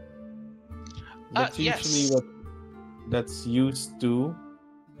organ. That's Yes. usually what that's used to.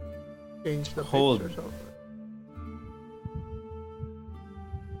 Change the Hold. pitch or something.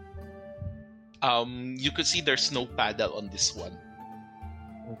 You could see there's no paddle on this one.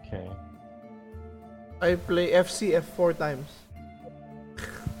 Okay. I play FCF 4 times.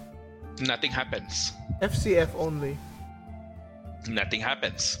 Nothing happens. FCF only. Nothing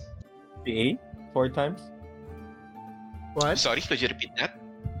happens. FCA 4 times. What? Sorry, could you repeat that?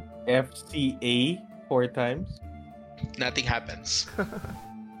 FCA 4 times. Nothing happens.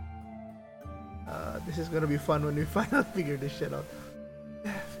 This is gonna be fun when we finally figure this shit out.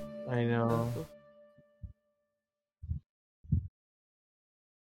 I know.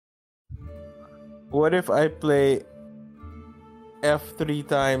 What if I play F3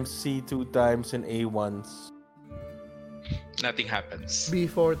 times, C2 times, and A once? Nothing happens. B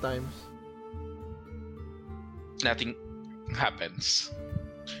 4 times. Nothing happens.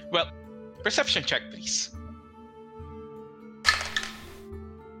 Well, perception check, please.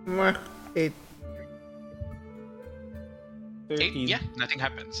 8. 13. 8, yeah, nothing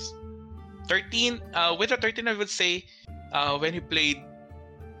happens. 13, with a 13, I would say, when you played,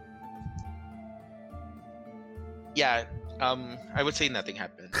 yeah, I would say nothing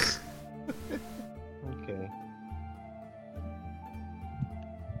happens. Okay.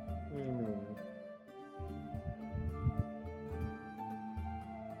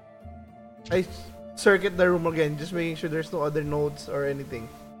 I circuit the room again, just making sure there's no other notes or anything.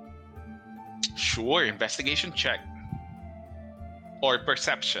 Sure, investigation check. Or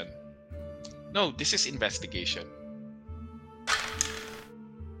perception. No, this is investigation.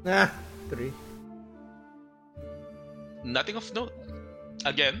 3. Nothing of note.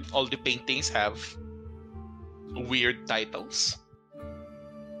 Again, all the paintings have weird titles.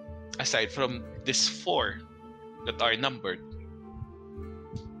 Aside from these 4 that are numbered.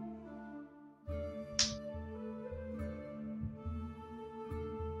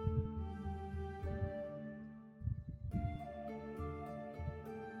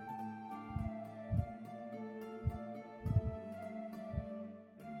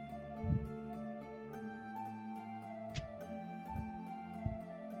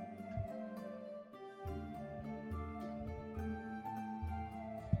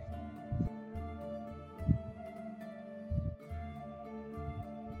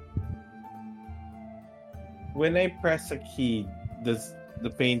 When I press a key, does the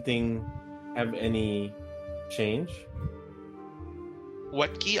painting have any change.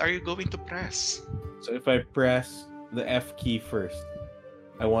 What key are you going to press? So if I press the F key first,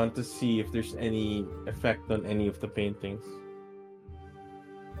 I want to see if there's any effect on any of the paintings.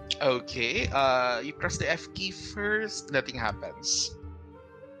 Okay, you press the F key first, nothing happens.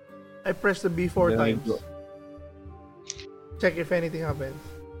 I press the B 4 Then I times. go- Check if anything happens.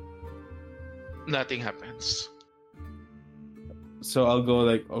 Nothing happens. So I'll go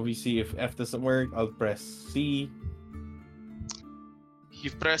like, obviously, if F doesn't work, I'll press C.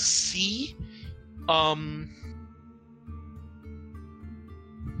 You press C.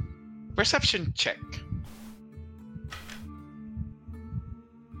 Perception check.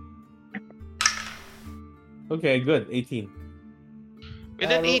 Okay, good. 18.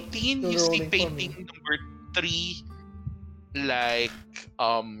 With an Ro- 18, do you the see rolling for me. painting number 3 like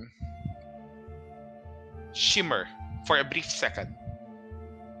shimmer for a brief second.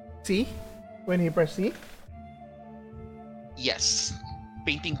 C? When he press C? Yes.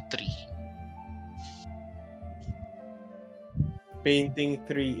 Painting 3. Painting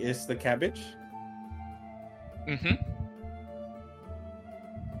 3 is the cabbage. Mm-hmm.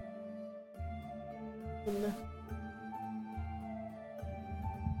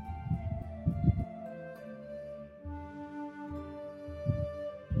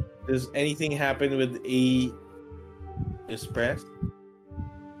 Does anything happen with A is pressed?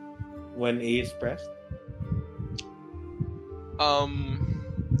 When A is pressed?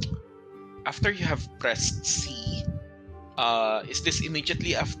 After you have pressed C, is this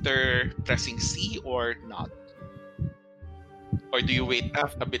immediately after pressing C or not? Or do you wait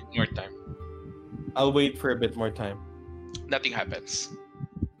a bit more time? I'll wait for a bit more time. Nothing happens.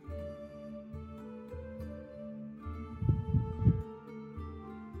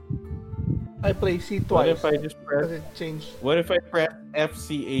 I play C What twice. if I just press? Does it change? What if I press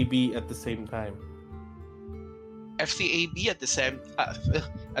FCAB at the same time? FCAB at the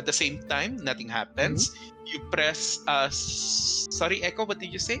same time, nothing happens. You press sorry, Echo, what did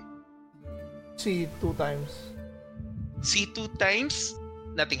you say? C 2 times. C 2 times,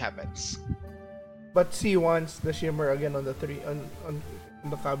 nothing happens. But C once the shimmer again on the on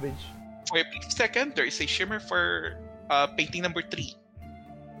the cabbage. For a brief second, there is a shimmer for painting number 3.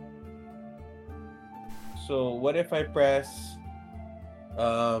 So what if I press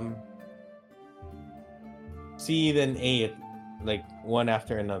C then A, like one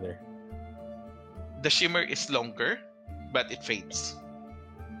after another? The shimmer is longer, but it fades.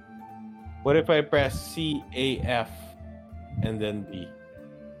 What if I press C A F and then B?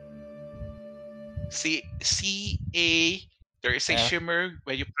 C A, there is a F. shimmer.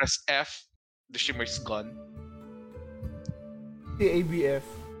 When you press F, the shimmer is gone. C A B F.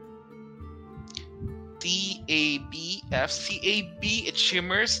 CABF. CAB, it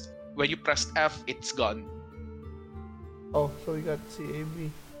shimmers. When you press F, it's gone. Oh, so we got C A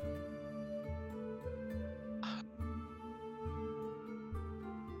B.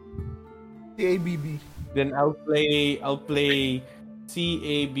 C A B B. Then I'll play CABBAGE.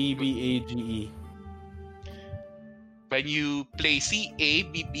 When you play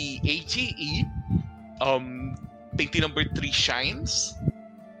CABBAGE, painting number 3 shines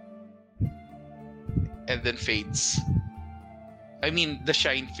and then fades. I mean, the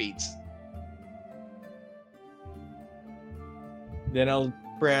shine fades. Then I'll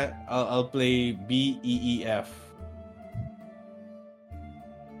play BEEF.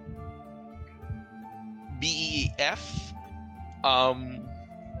 BEF.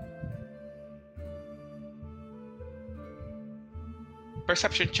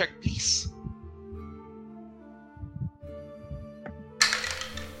 Perception check, please.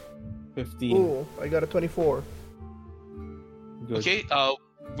 15. Oh, I got a 24. Good. Okay,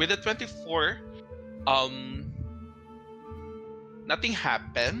 with a 24, nothing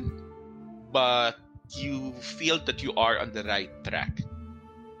happened, but you feel that you are on the right track.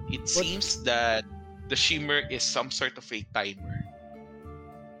 It seems that the shimmer is some sort of a timer.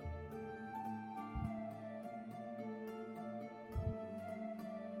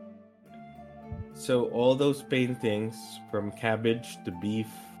 So all those paintings, from cabbage to beef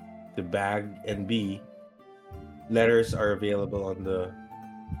to bag and bee, letters are available on the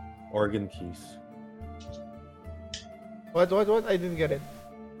organ keys. What? I didn't get it.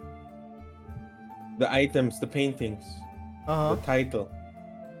 The items, the paintings, Uh-huh. the title.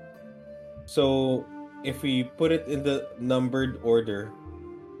 So if we put it in the numbered order,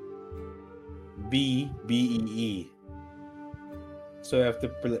 B, B, E, E. So I have to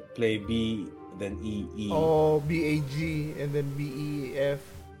play B, then E, E. Oh, B A G and then B E F.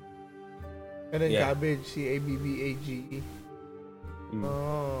 And then Yeah. cabbage, C A B B A G E. Mm.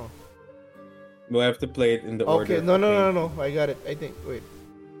 Oh. We have to play it in the order. Okay, no. I got it. I think. Wait.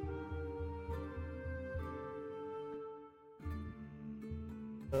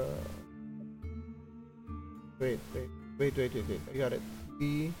 Wait. I got it.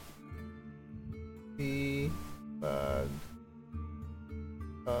 B, bag,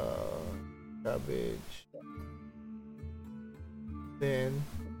 cabbage. Then.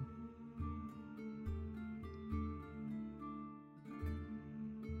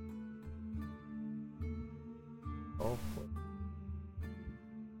 Oh.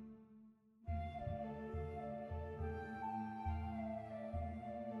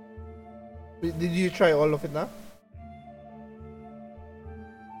 Did you try all of it now?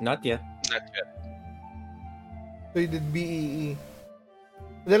 Not yet. Not yet. So you did BEE.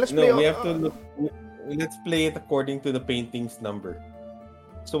 Then let's No, play. we have to look. Let's play it according to the painting's number.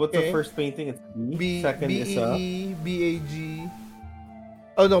 So what's the Okay. first painting? It's B. B, Second is BEE, BAG.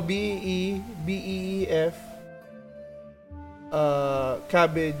 Oh no, BEE, BEEF.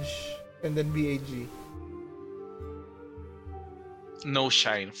 Cabbage, and then BAG. No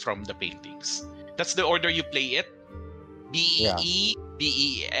shine from the paintings. That's the order you play it. BEE,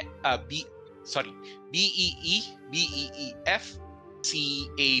 BEE, BEE, BEEF,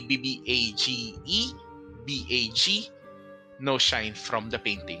 CABBAGE, BAG. No shine from the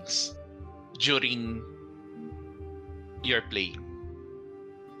paintings during your play.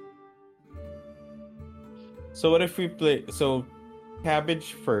 So what if we play? So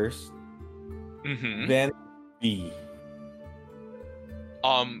cabbage first, Mm-hmm. then B.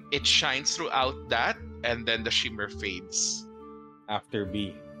 It shines throughout that, and then the shimmer fades After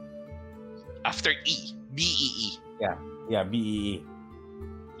B. after E, BEE. Yeah, B.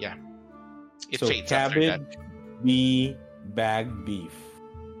 Yeah, it So fades after that. cabbage, B, bag, beef.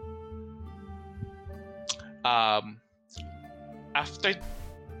 After,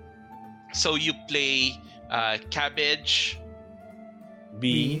 so you play cabbage,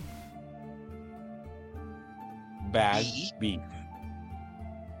 B, bag, B. beef.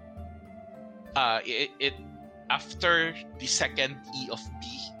 it after the second E of B,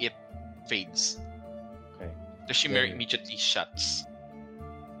 it fades. Okay. The shimmer Then- immediately shuts.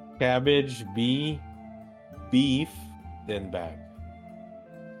 Cabbage, B, beef, then bag.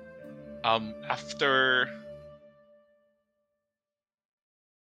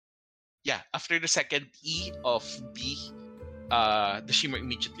 After the second E of B, the shimmer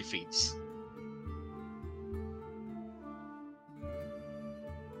immediately fades.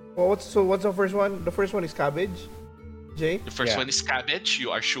 Well, what's the first one? The first one is cabbage. Jay. The first Yeah. one is cabbage.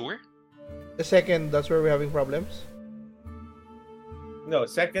 You are sure? The second, that's where we're having problems. No,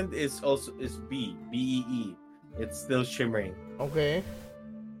 second is B, BEE. It's still shimmering. Okay.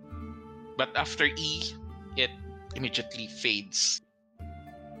 But after E, it immediately fades.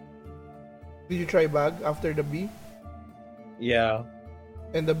 Did you try bag after the B? Yeah.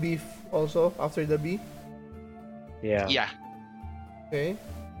 And the beef also after the B? Yeah. Yeah. Okay.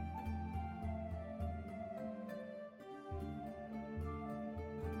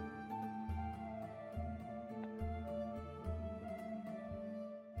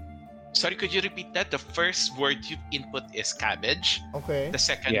 Sorry, could you repeat that? The first word you input is cabbage. Okay. The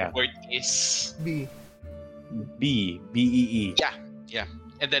second Yeah. word is B. B, BEE. yeah.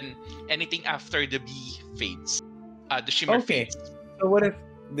 And then anything after the B fades. The shimmer Okay. fades. So what if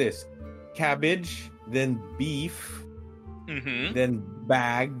this? Cabbage, then beef, Mm-hmm. then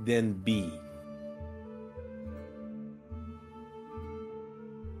bag, then B.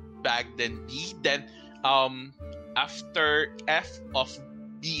 Bag, then B. Then after F of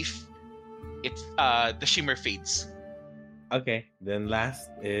beef, the shimmer fades. Okay. Then last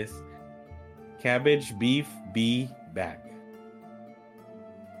is cabbage, beef, B, bag.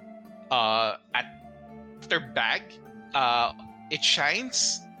 After bag, it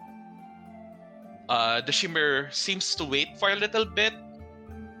shines. The shimmer seems to wait for a little bit,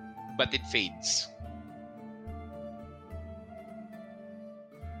 but it fades.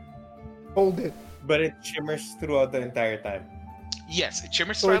 Hold it. But it shimmers throughout the entire time. Yes, it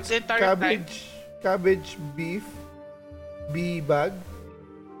shimmers So throughout it's the entire time. cabbage, beef, B bag.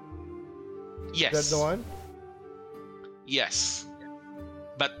 Yes. That's the one. Yes.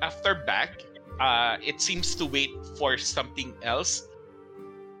 But after bag, it seems to wait for something else.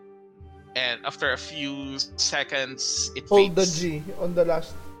 And after a few seconds, it Hold the fades. G on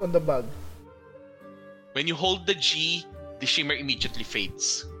the bag. When you hold the G, the shimmer immediately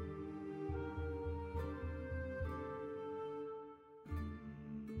fades.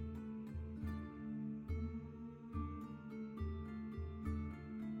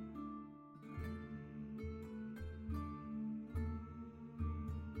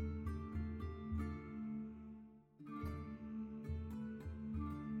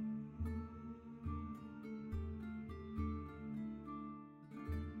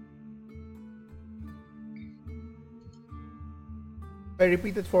 I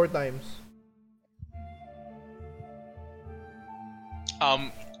repeat it 4 times.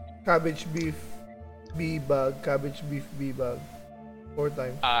 Cabbage, beef, bee bag. Cabbage, beef, bee bag. 4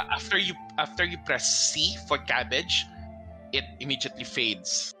 times. After you press C for cabbage, it immediately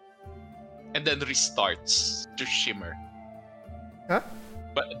fades and then restarts to shimmer. Huh?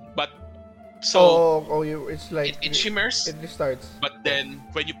 But so it's like it shimmers. It restarts. But then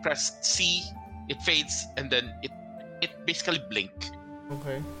when you press C, it fades and then it basically blink.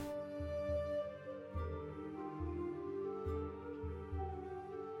 Okay.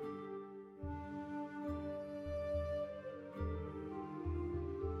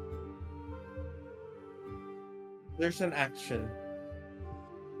 There's an action.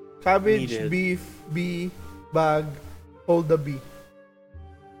 Cabbage, Needed. beef, bee, bag, hold the bee.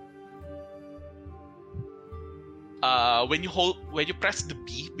 When you press the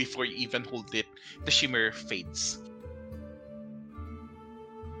B before you even hold it, the shimmer fades.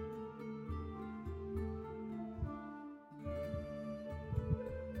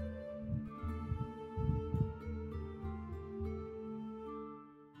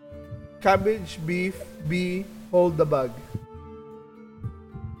 Cabbage, beef, bee, hold the bag.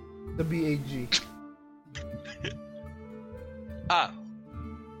 The BAG.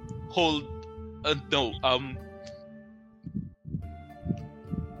 Hold. No.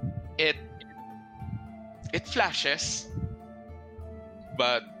 It flashes,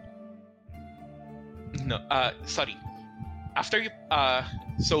 but no. Sorry. After you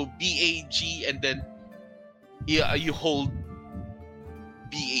so BAG and then you hold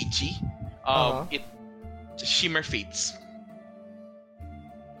BAG. It shimmer fades.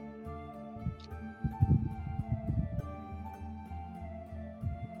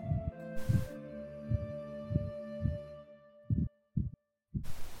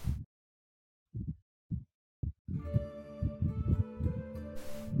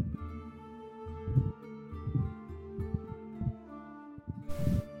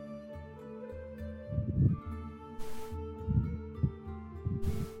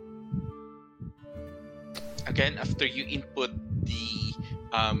 Again, after you input the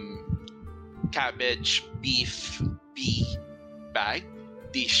cabbage, beef, bee bag,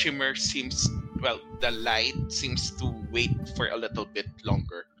 the shimmer the light seems to wait for a little bit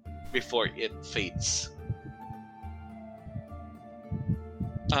longer before it fades.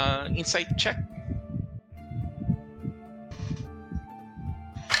 Insight check.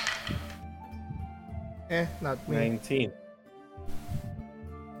 Not me. 19.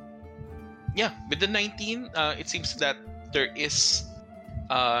 Yeah, with the 19, it seems that there is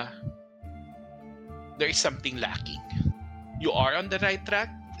something lacking. You are on the right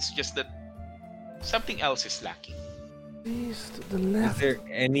track. It's just that something else is lacking. Please to the Is left. there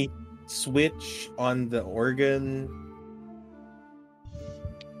any switch on the organ?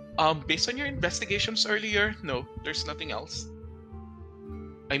 Based on your investigations earlier, no, there's nothing else.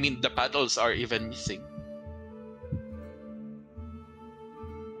 I mean, the paddles are even missing.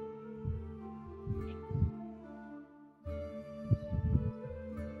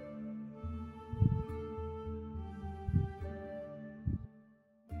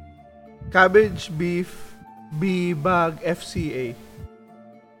 Cabbage, beef, bee, bag, FCA.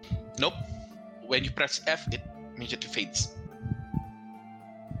 Nope. When you press F, it immediately fades.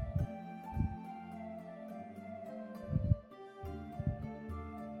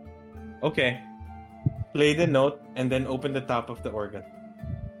 Okay. Play the note and then open the top of the organ.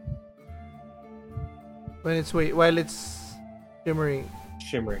 While it's shimmering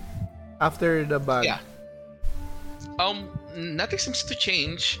Shimmering. after the bag. Yeah. Nothing seems to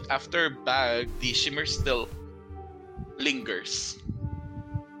change after bag. The shimmer still lingers.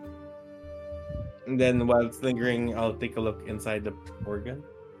 And then while it's lingering, I'll take a look inside the organ.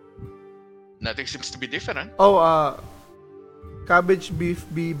 Nothing seems to be different. Cabbage, beef,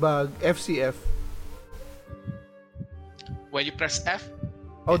 bee, bag, FCF. When you press F,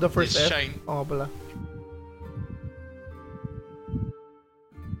 The first is F. shine. Pala.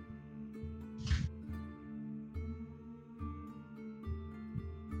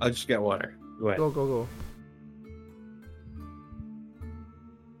 I'll just get water. Go ahead. Go.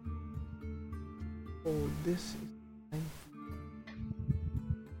 Oh, this is...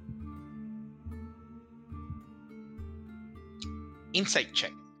 Insight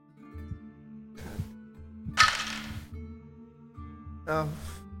check.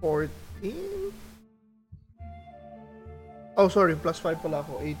 14? Oh, sorry. Plus 5 pala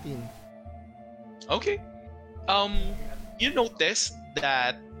ako. 18. Okay. You notice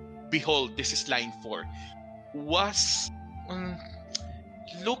that, behold, this is line 4.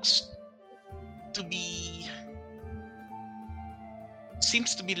 Looks to be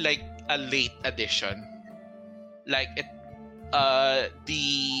seems to be like a late addition. Like it,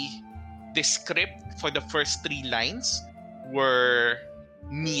 the script for the first 3 lines were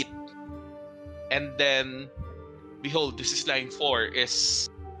neat, and then behold, this is line 4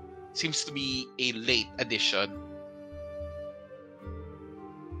 seems to be a late addition.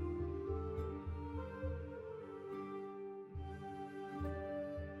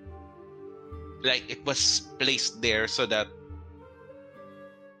 Like it was placed there so that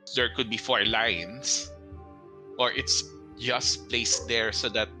there could be 4 lines, or it's just placed there so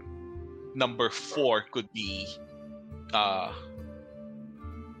that number 4 could be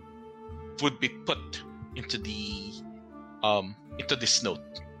would be put into this note.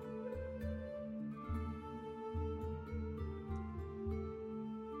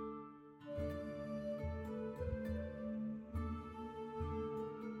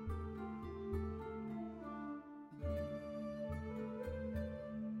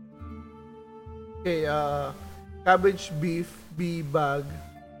 Okay, cabbage, beef, bee, bag.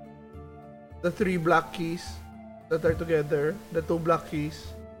 The 3 black keys that are together. The 2 black keys.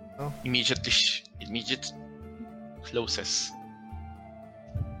 Oh. Immediate closes.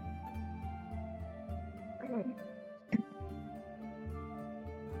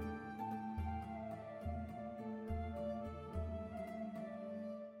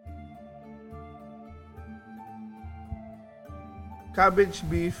 Cabbage,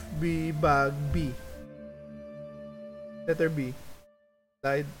 beef, bee, bag, B. Letter B.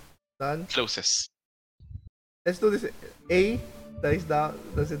 Died. Done. Closes. Let's do this. A. Dies down.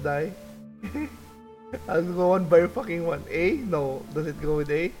 Does it die? I'll go one by fucking one. A? No. Does it go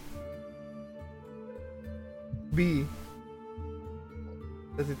with A? B.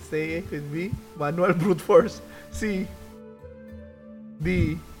 Does it stay with B? Manual brute force. C.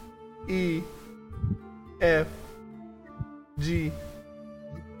 D. E. F. G.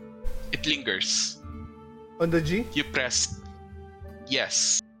 It lingers. On the G? You press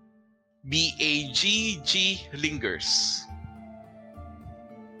yes. BAG, G lingers.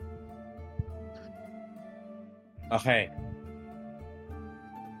 Okay.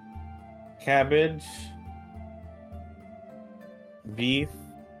 Cabbage, beef,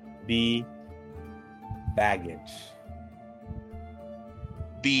 bee, baggage.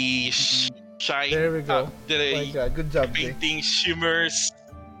 The shine. There we go. The My God, good job, Jay. painting shimmers,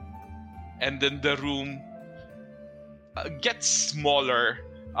 and then the room gets smaller.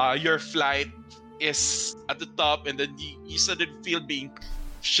 Your flight is at the top, and then you suddenly feel being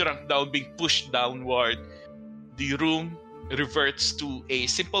shrunk down, being pushed downward. The room reverts to a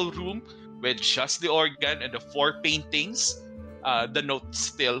simple room with just the organ and the 4 paintings. The note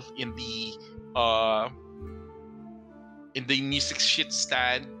still in the music sheet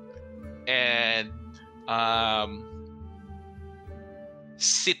stand, and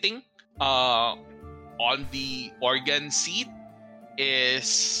sitting on the organ seat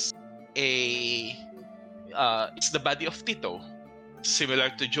is it's the body of Tito. Similar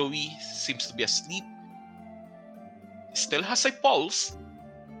to Joey, seems to be asleep. Still has a pulse,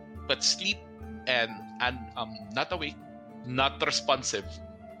 but sleep and not awake, not responsive.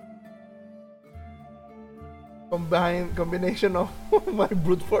 Combination of my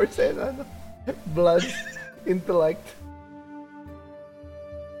brute force and blood, intellect.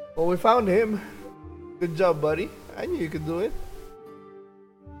 Well, we found him. Good job, buddy. I knew you could do it.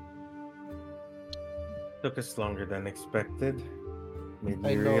 Took us longer than expected. Made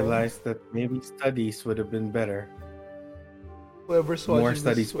I me know. realize that maybe studies would have been better. Whoever's More watching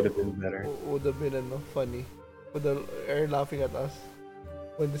studies this would have been better. would have been funny. Would are laughing at us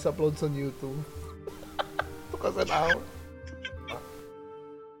when this uploads on YouTube. Took us an hour.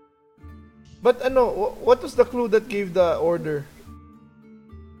 But what was the clue that gave the order?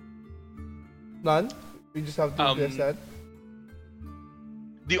 None? We just have to guess that.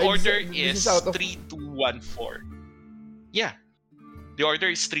 The order this is is out of- 3214. Yeah. The order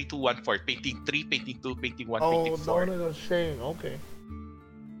is 3214. Painting 3, painting 2, painting 1, painting 4. No, shame. Okay.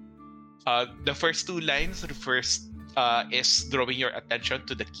 The first 2 lines is drawing your attention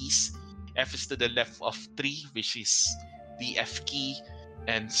to the keys. F is to the left of 3, which is the F key,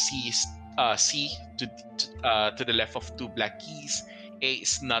 and C is C to the left of 2 black keys. A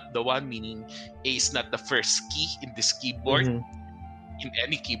is not the one, meaning A is not the first key in this keyboard, in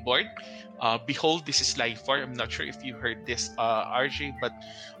any keyboard. Behold, this is line 4. I'm not sure if you heard this, RJ, but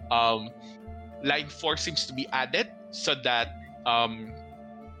line 4 seems to be added so that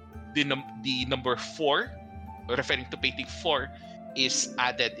the number 4, referring to painting 4, is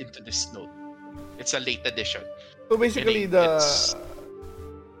added into this note. It's a late addition. So basically, Meaning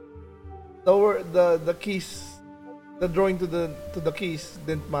the keys The drawing to the keys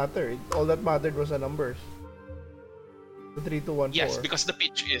didn't matter. All that mattered was the numbers. The 3, 2, 1, 4. Yes, because the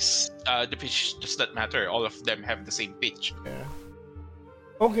pitch does not matter. All of them have the same pitch. Yeah.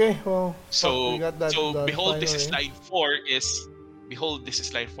 Okay, well, So we got that done behold, this is finally. line 4 is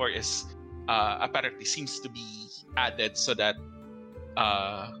apparently seems to be added so that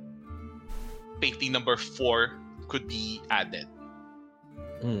painting number 4 could be added.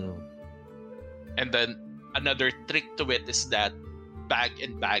 And then another trick to it is that bag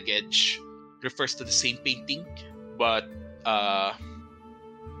and baggage refers to the same painting, but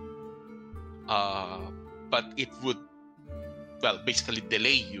it would basically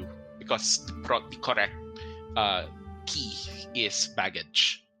delay you because the correct key is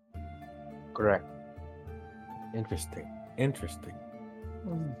baggage. Correct. Interesting.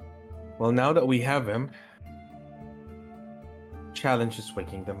 Well, now that we have him, challenge is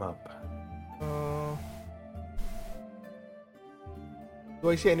waking them up. Do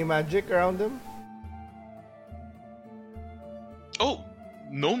I see any magic around them? Oh,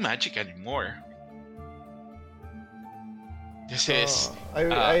 no magic anymore. This is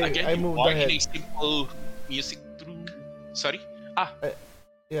again, I you moved are ahead. in a simple music through. Sorry.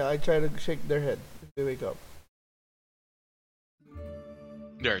 Yeah, I try to shake their head if they wake up.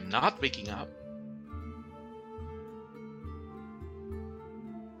 They're not waking up.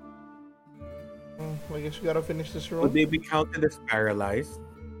 I guess we gotta finish this room. Would they be counted as paralyzed?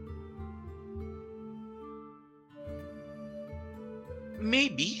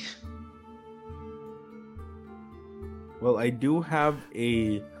 Maybe. Well, I do have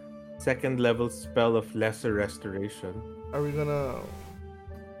a second level spell of lesser restoration. Are we gonna?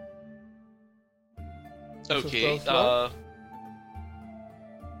 Okay.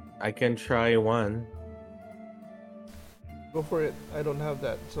 I can try one. Go for it. I don't have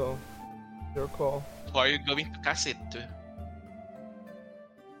that, so your call. Who are you going to cast it to?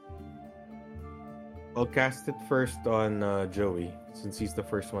 I'll cast it first on Joey, since he's the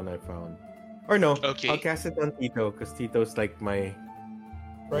first one I found. Or no, Okay. I'll cast it on Tito, because Tito's like my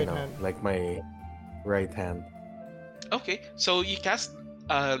Right hand. like my right hand. Okay, so you cast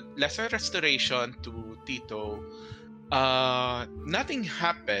lesser restoration to Tito. Nothing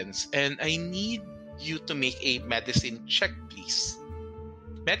happens, and I need you to make a medicine check, please.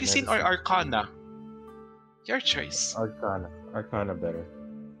 Medicine or Arcana? Your choice. Arcana better.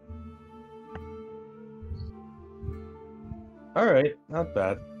 Alright, not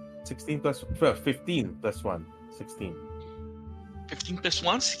bad. 15 plus 1. 16. 15 plus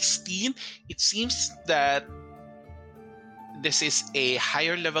 1, 16. It seems that this is a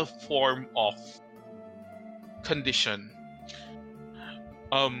higher level form of condition.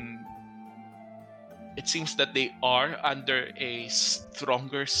 It seems that they are under a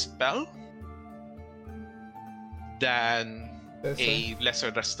stronger spell than a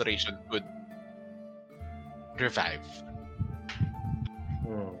lesser restoration could revive.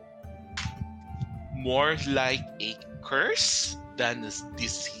 More like a curse than a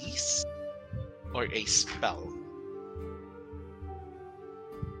disease or a spell.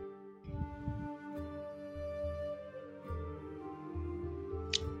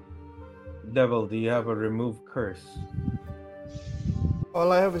 Devil, do you have a remove curse?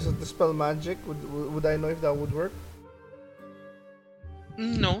 All I have is a dispel magic. Would I know if that would work?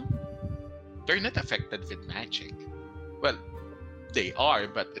 No, they're not affected with magic. Well, they are,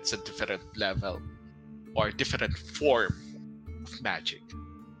 but it's a different level or different form of magic.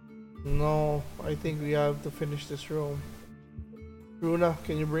 No, I think we have to finish this room. Runa,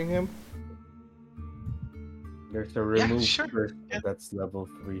 can you bring him? There's a remove sure. curse, Yeah. that's level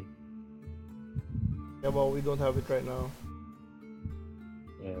 3. Yeah, but we don't have it right now.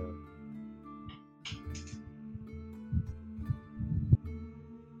 Yeah.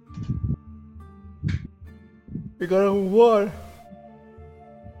 We gotta move on.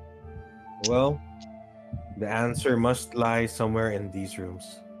 Well, the answer must lie somewhere in these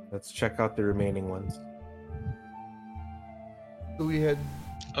rooms. Let's check out the remaining ones. Do we head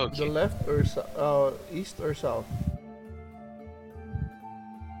to the left or east or south?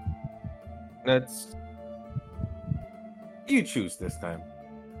 You choose this time.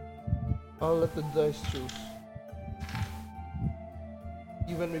 I'll let the dice choose.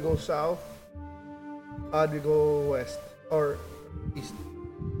 Even we go south, odd we go west or east.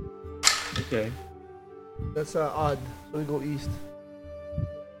 Okay. That's odd, so we go east.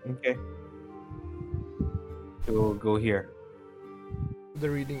 Okay. So we'll go here. The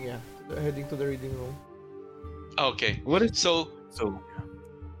reading, yeah. Heading to the reading room. Okay. What is so?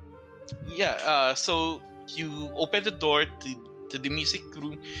 Yeah. So you open the door to to the music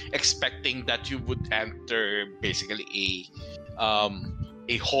room, expecting that you would enter basically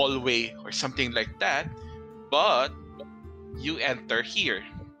a hallway or something like that, but you enter here.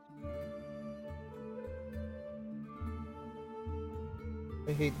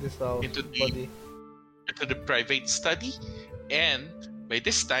 I hate this house. Into Buddy. the private study, and by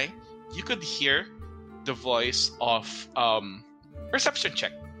this time you could hear the voice of perception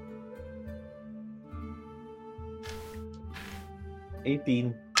check.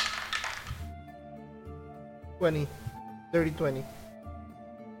 18. 20. 30, 20.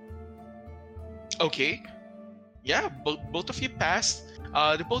 Okay. Yeah, both of you passed.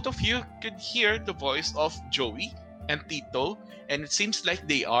 The both of you could hear the voice of Joey and Tito, and it seems like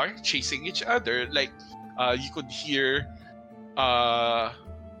they are chasing each other. Like, you could hear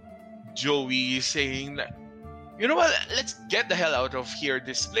Joey saying, like, "You know what? Let's get the hell out of here.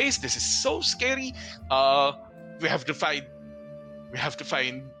 This place. This is so scary. We have to find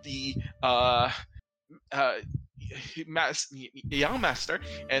the young master,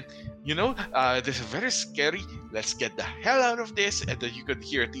 and this is very scary. Let's get the hell out of this." And then you could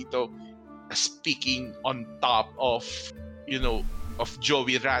hear Tito speaking on top of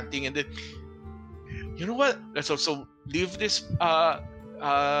Joey ranting, and then, "You know what? Let's also leave this.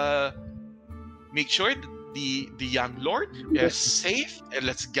 Make sure that the young lord is safe, and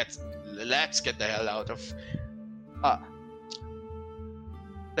let's get the hell out of.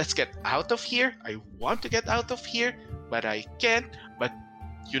 Let's get out of here. I want to get out of here, but I can't. But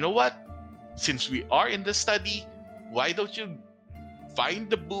you know what? Since we are in the study, why don't you find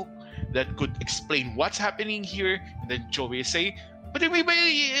the book that could explain what's happening here?" And then Joey say, "But if we buy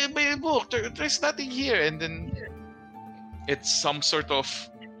a book, there's nothing here." And then it's some sort of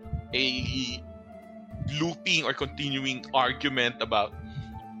a looping or continuing argument about,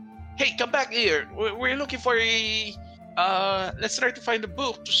 "Hey, come back here. We're looking for a... let's try to find a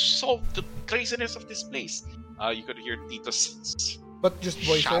book to solve the craziness of this place." You could hear Tito's But just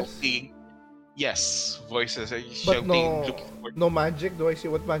voices? shouting. Yes, voices are But shouting. Looking for... no magic? Do I see?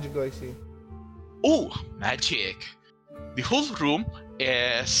 What magic do I see? Oh, magic! The whole room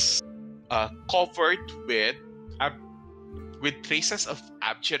is covered with traces of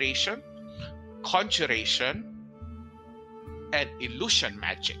abjuration, conjuration, and illusion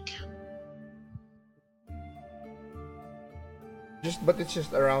magic. But it's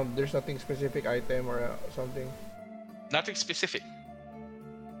just around. There's nothing specific item or something. Nothing specific.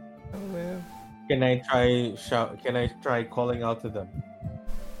 Oh man. Can I try calling out to them?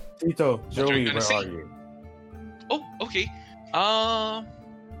 Tito, Joey, gonna where say? are you? Oh, okay.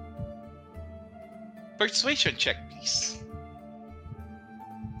 Persuasion check, please.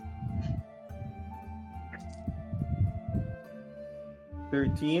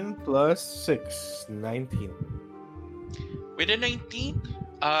 $13 plus 6, 19. With a 19,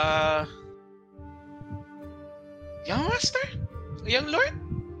 young master? Young lord?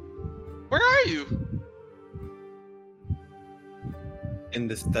 Where are you? In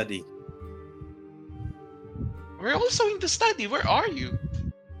the study. We're also in the study. Where are you?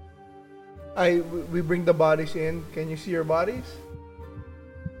 We bring the bodies in. Can you see your bodies?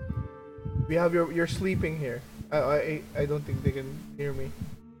 We have you're sleeping here. I don't think they can hear me.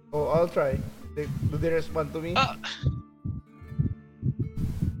 Oh, I'll try. Do they respond to me?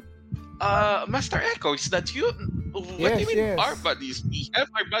 Master Echo, is that you? What do you mean, Yes. our bodies? We have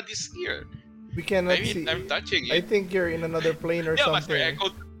our bodies here. We cannot I mean, see. I'm touching you. I think you're in another plane or Yeah, something. Master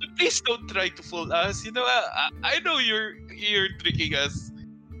Echo, please don't try to fool us. I know you're tricking us.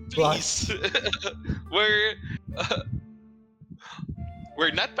 Please. We're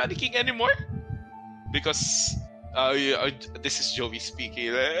not panicking anymore, because this is Joey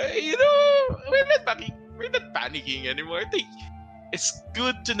speaking. We're not panicking anymore. I think it's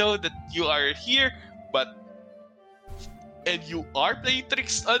good to know that you are here, and you are playing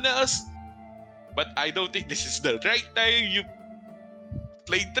tricks on us. But I don't think this is the right time you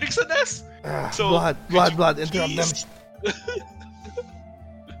play tricks on us. So blood. Interrupt them.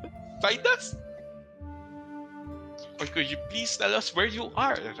 Find us? Or could you please tell us where you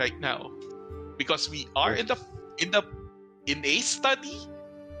are right now? Because we are in a study,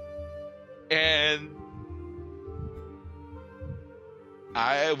 and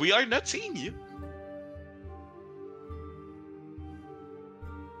we are not seeing you.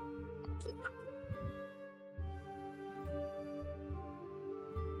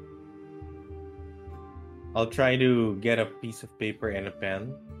 I'll try to get a piece of paper and a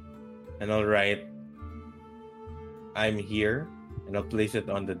pen, and I'll write, "I'm here," and I'll place it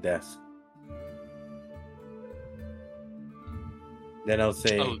on the desk. Then I'll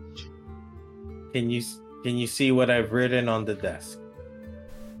say, Oh. Can Can you see what I've written on the desk?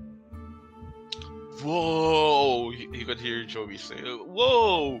 Whoa! You could hear Joey say,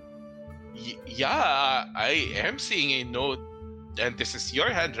 "Whoa! Yeah, I am seeing a note, and this is your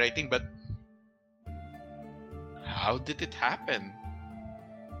handwriting, but how did it happen?"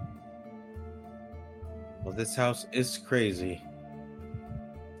 Well, this house is crazy.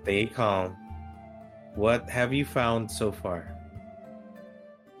 Stay calm. What have you found so far?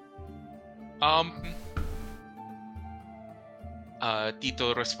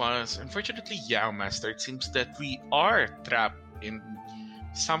 Tito responds, "Unfortunately, yeah, Master. It seems that we are trapped in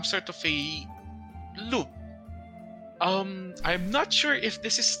some sort of a loop. I'm not sure if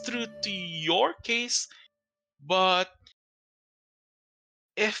this is true to your case, but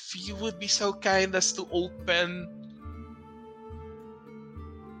if you would be so kind as to open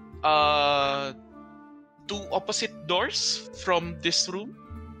two opposite doors from this room,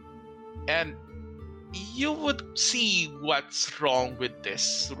 and you would see what's wrong with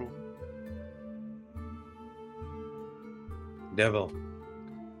this room." Devil,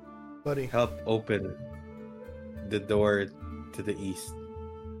 Buddy. help open the door to the east.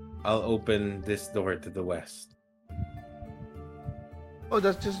 I'll open this door to the west. Oh,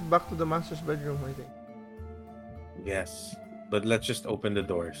 that's just back to the master's bedroom, I think. Yes, but let's just open the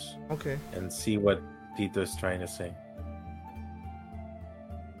doors Okay. and see what Tito's trying to say.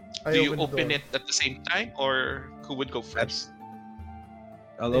 Do you the open door. it at the same time, or who would go first?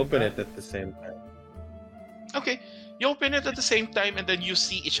 I'll Same open time? it at the same time. Okay, you open it at the same time, and then you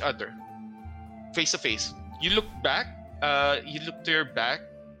see each other face to face. You look back. You look to your back.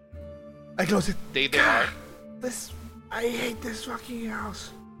 I close it. They are. I hate this fucking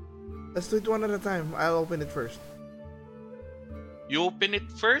house. Let's do it one at a time. I'll open it first. You open it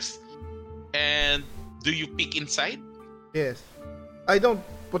first, and do you peek inside? Yes. I don't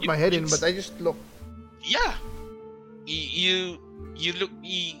put You- my head in, it's- but I just look. Yeah. You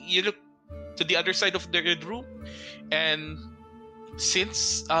look to the other side of the room, and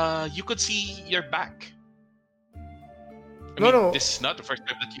since you could see your back. No. This is not the first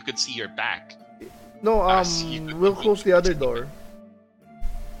time that you could see your back. No, As you could- we'll close the other door.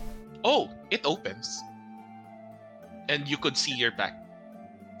 Oh, it opens, and you could see your back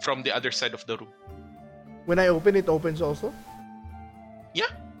from the other side of the room. When I open, it opens also.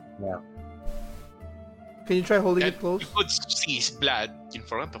 Yeah. Yeah. Can you try holding And it close? you could see his blood in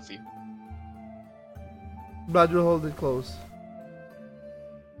front of you. Blood will hold it close.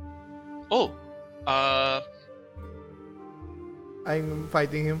 Oh, I'm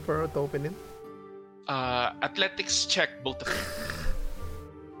fighting him to open it. athletics check, both of you.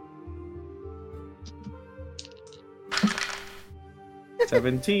 Yeah.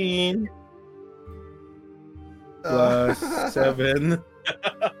 17 plus 7.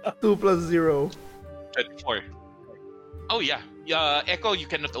 2 plus 0. 24. Oh yeah, Echo, you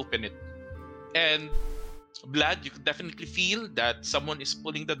cannot open it. And Blood, you could definitely feel that someone is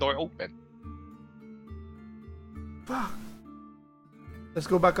pulling the door open. Fuck. Let's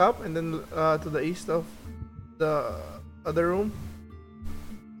go back up and then to the east of the other room.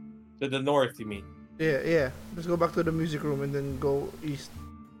 To the north, you mean? Yeah. Let's go back to the music room and then go east.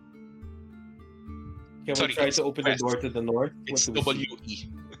 Can Sorry, we try it's to open the west. door to the north? It's What do we see? WE.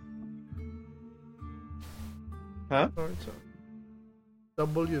 Huh? North, so.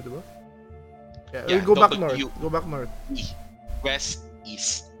 W, diba? Yeah, Yeah, we go back W. north. Go back north. West,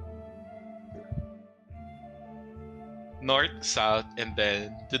 east. North, south, and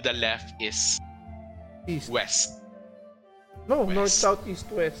then to the left is East. west. No, West. north, south, east,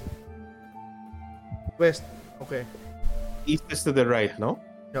 west. West. Okay. East is to the right, no?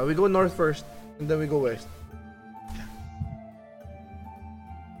 Yeah, we go north first and then we go west.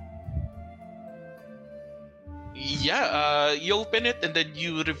 Yeah, you open it and then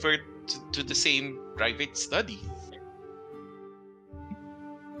you revert to the same private study.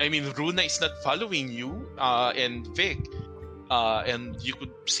 I mean, Runa is not following you, and Vic, and you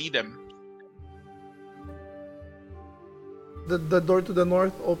could see them. The door to the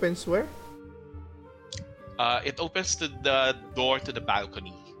north opens where? It opens to the door to the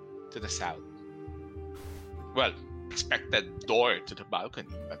balcony to the south. Well, expected door to the balcony,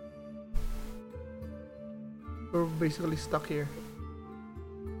 but We're basically stuck here.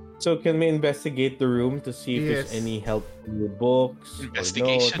 So can we investigate the room to see if Yes. there's any helpful books or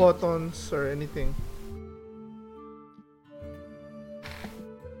Investigation. notes? Buttons or anything.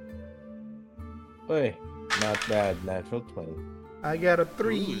 Oy, not bad. Natural 20. I got a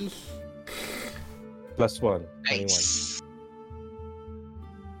 3. Plus 1. 21. nice.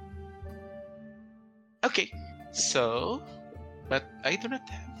 Okay, so, but I do not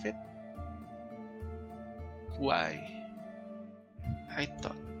have it. Why? I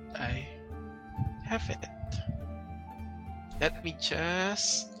thought I have it. Let me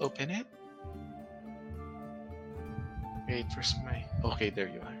just open it. Wait, where's my... Okay, there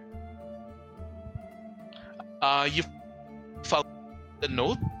you are. You found the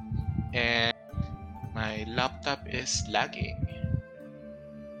note, and my laptop is lagging.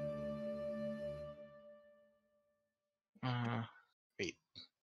 Wait.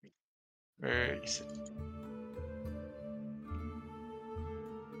 Where is it?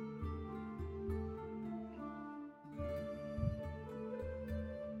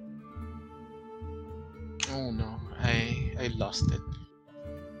 Oh no, I lost it.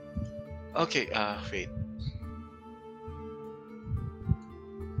 Okay, wait.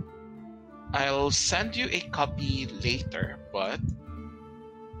 I'll send you a copy later, but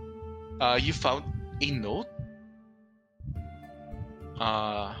you found a note?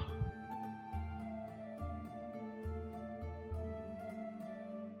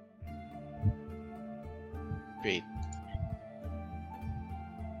 Wait.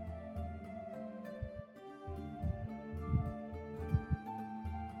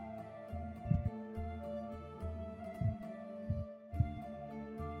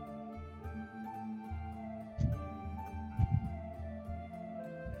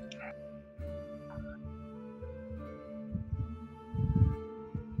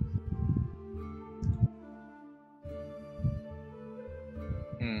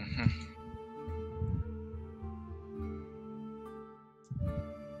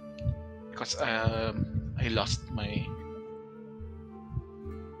 Because I lost my...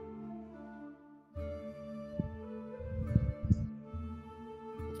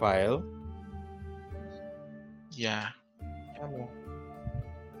 File. Yeah.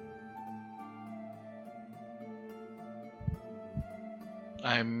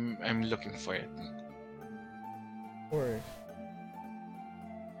 I'm looking for it. Where?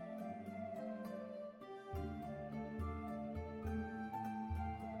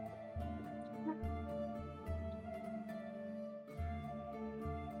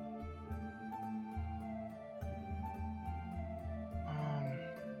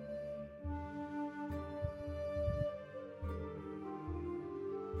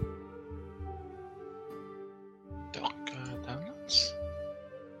 Downloads.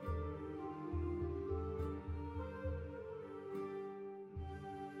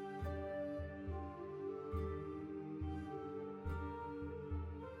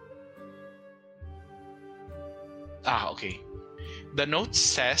 Okay. The note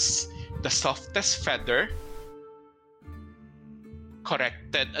says the softest feather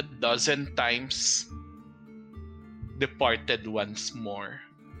corrected a dozen times, departed once more.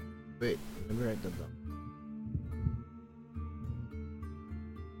 Wait, let me write that down.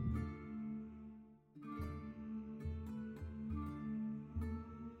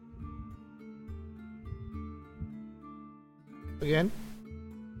 Again?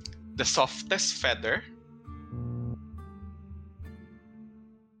 The softest feather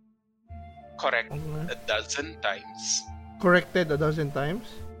corrected a dozen times, Corrected a dozen times?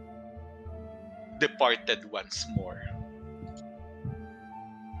 departed once more.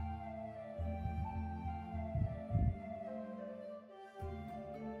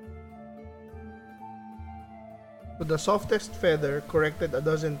 So the softest feather corrected a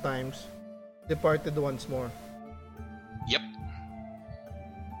dozen times, departed once more. Yep.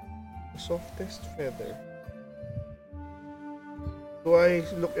 The softest feather. Do I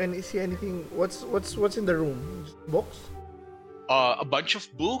look and see anything? What's in the room? Books? A bunch of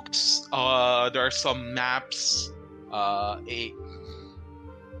books. There are some maps.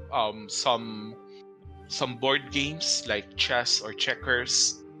 Some board games like chess or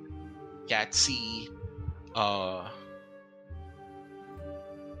checkers, Yahtzee.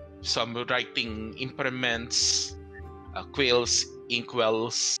 Some writing implements, quills,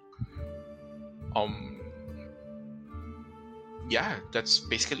 inkwells. Yeah, that's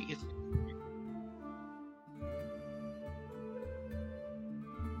basically it.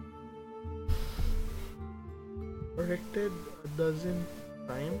 Corrected a dozen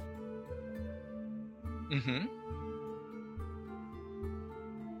times? Mm-hmm.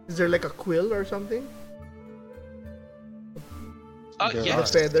 Is there like a quill or something?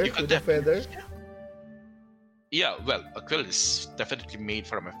 Yes, A feather? you could With a feather? Yeah, well, a quill is definitely made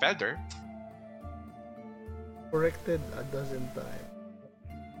from a feather. Corrected a dozen times.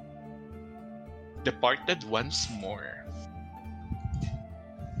 Departed once more.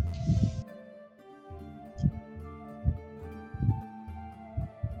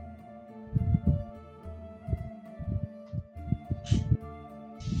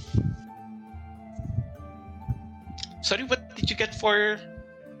 Sorry, what did you get for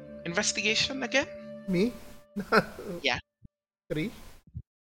investigation again? Me? Yeah. 3.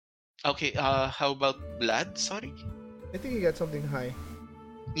 Okay, how about blood? Sorry. I think you got something high.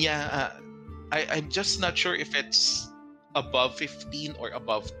 Yeah, I'm just not sure if it's above 15 or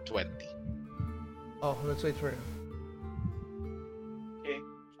above 20. Oh, let's wait for it. Okay.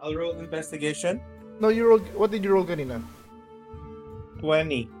 I'll roll investigation. No, you rolled. What did you roll kanina?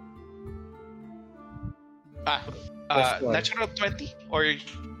 20. Plus 1. Natural 20 or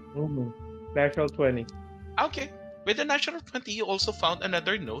Natural 20. okay. With the natural 20, you also found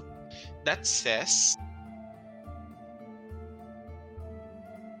another note that says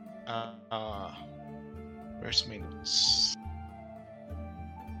where's my notes?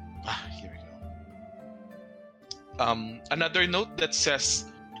 Here we go. Another note that says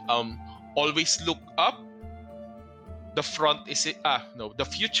always look up. The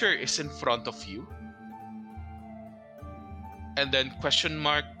future is in front of you. And then question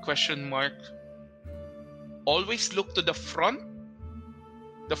mark. Always look to the front.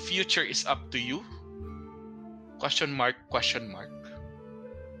 The future is up to you. Question mark.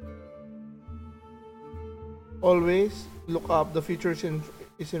 Always look up. The future is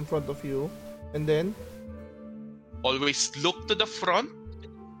in front of you, and then Always look to the front.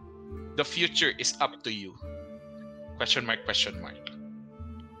 The future is up to you. Question mark.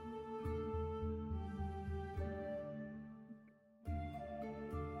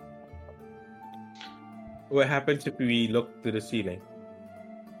 What happens if we look to the ceiling?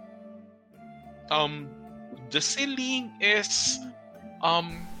 The ceiling is how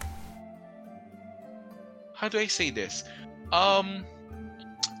do I say this? The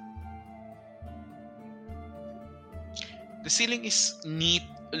ceiling is neat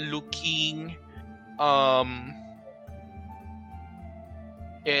looking.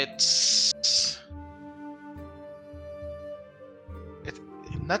 It's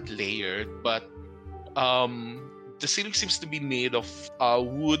not layered, but the ceiling seems to be made of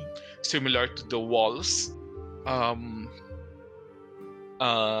wood similar to the walls.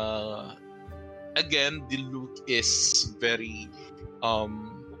 Again, the look is very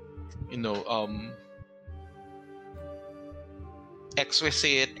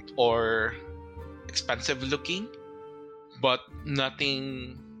exquisite or expensive looking, but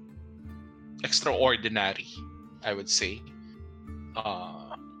nothing extraordinary, I would say,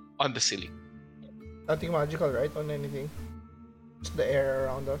 on the ceiling. nothing magical, right? On anything, just the air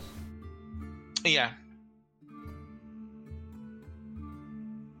around us. Yeah.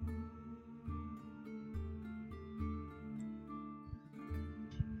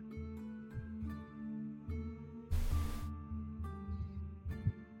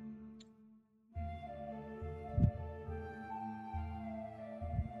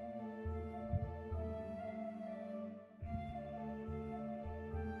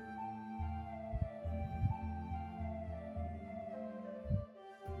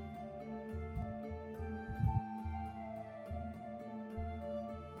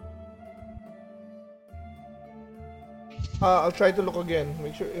 I'll try to look again.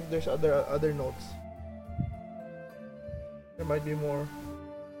 Make sure if there's other notes. There might be more.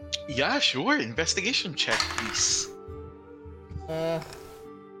 Yeah, sure. Investigation check, please.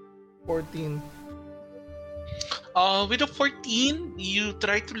 14. With a 14, you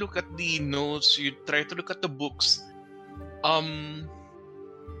try to look at the notes, you try to look at the books.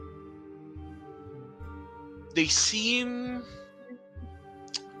 They seem...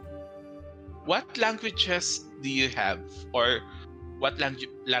 What languages do you have? Or what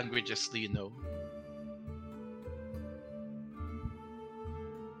languages do you know?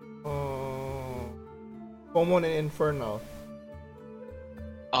 Common and Infernal.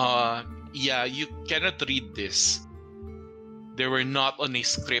 Yeah, you cannot read this. They were not on a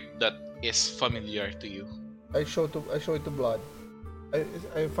script that is familiar to you. I show it to Blood.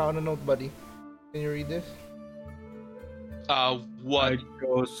 I found a note, buddy. Can you read this? What I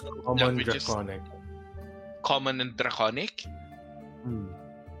chose Common languages? Draconic. Common and Draconic?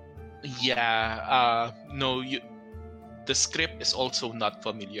 Yeah, no, the script is also not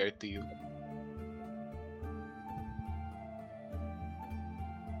familiar to you.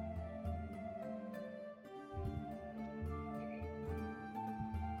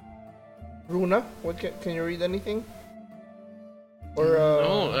 Runa, what can you read anything? Or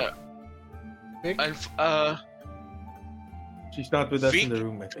No, Vic? She's not with us Vic, in the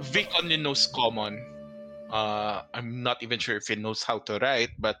room, I think. Vic only knows Common. I'm not even sure if he knows how to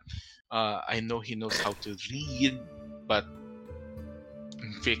write, but I know he knows how to read. But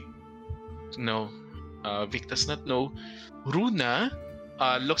Vic, no, Vic does not know. Runa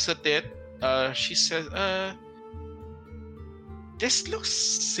looks at it. She says, This looks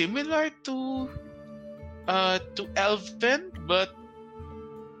similar to Elven, but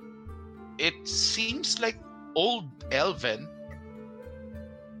it seems like old Elven.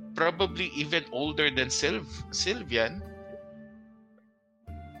 Probably even older than Sylvian.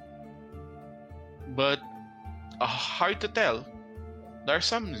 But hard to tell. There are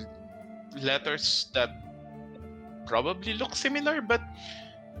some letters that probably look similar, but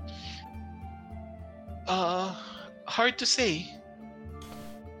hard to say.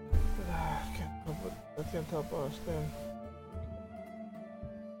 That can't help us then.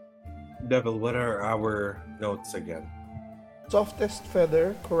 Devil, what are our notes again? Softest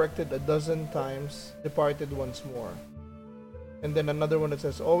feather, corrected a dozen times, departed once more. And then another one that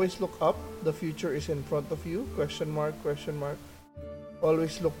says, always look up, the future is in front of you, question mark, question mark.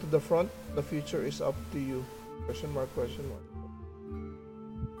 Always look to the front, the future is up to you, question mark, question mark.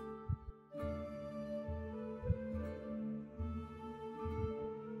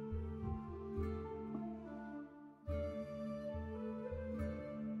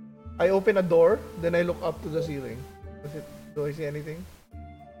 I open a door, then I look up to the ceiling. Do I see anything?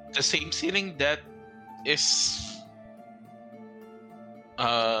 The same ceiling that is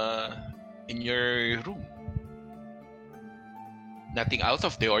in your room. Nothing out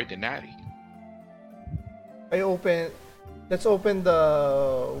of the ordinary. Let's open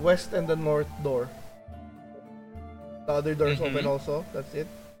the west and the north door. The other doors open also, that's it?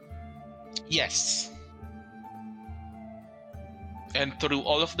 Yes. And through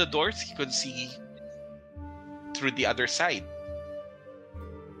all of the doors, you could see through the other side.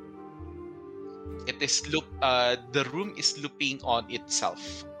 The room is looping on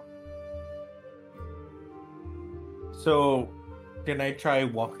itself. So, can I try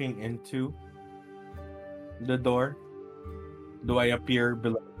walking into the door? Do I appear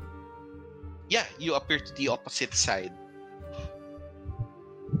below? Yeah, you appear to the opposite side.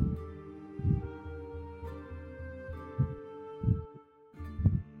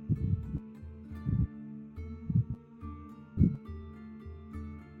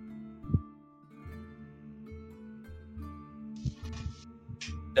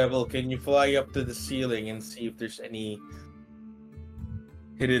 Devil, can you fly up to the ceiling and see if there's any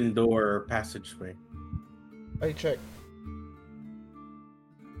hidden door or passageway? I check.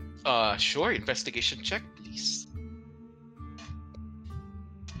 Sure. Investigation check, please.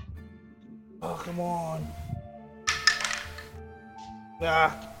 Oh, come on.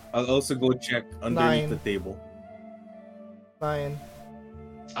 Ah, I'll also go check underneath 9. the table. 9.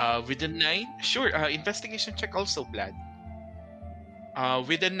 With a 9, sure. Investigation check also, Blaidd.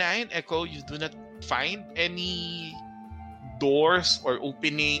 With a 9, Echo, you do not find any doors or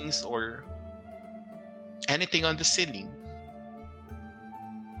openings or anything on the ceiling.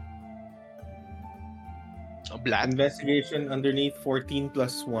 Blaidd. Investigation underneath 14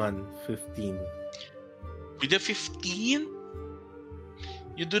 plus 1, 15. With a 15,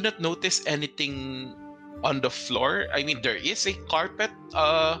 you do not notice anything on the floor. I mean, there is a carpet.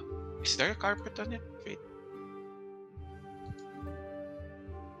 Is there a carpet on it? Wait.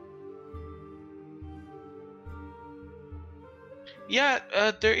 Yeah,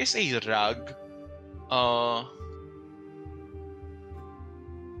 there is a rug. I'll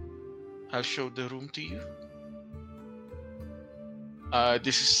show the room to you.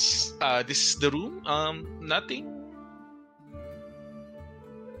 This is the room.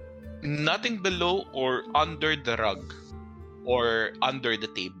 Nothing below or under the rug or under the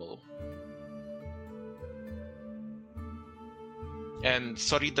table. And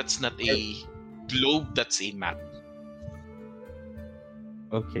sorry, that's not a globe, that's a map.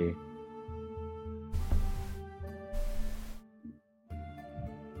 Okay.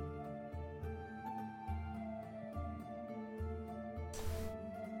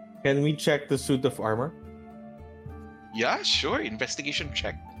 Can we check the suit of armor? Yeah, sure. Investigation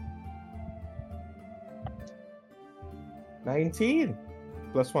check. 19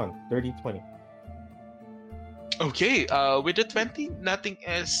 plus 1, 30, 20. Okay, with the 20, nothing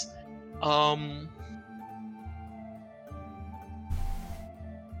is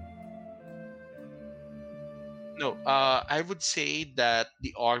no, I would say that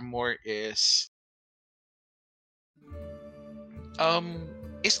the armor is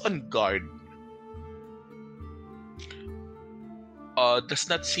on guard. Does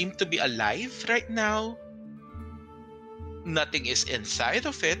not seem to be alive right now. Nothing is inside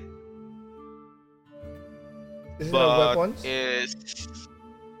of it. Is it have weapons? Is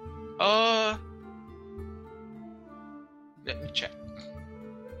let me check.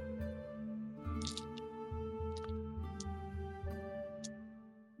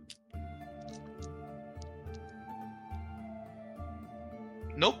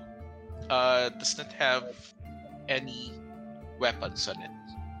 does not have any weapons on it.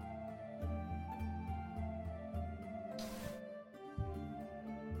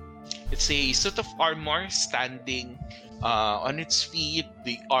 It's a suit of armor standing on its feet.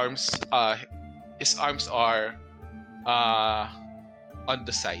 The arms, his arms are on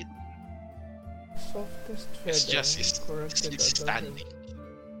the side. Softest feather. It's just corrected it's standing.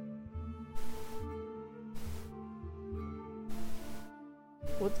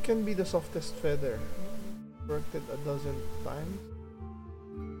 What can be the softest feather? Corrected a dozen times.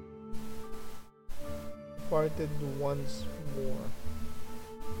 Parted once more.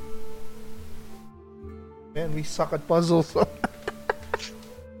 Man, we suck at puzzles. I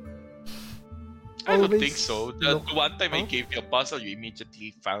don't Always think so. The look one time I up. gave you a puzzle, you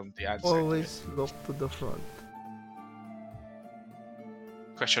immediately found the answer. Always look to the front.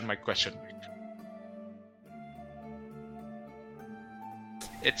 Question mark, question mark.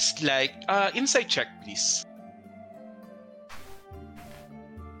 It's like insight check, please.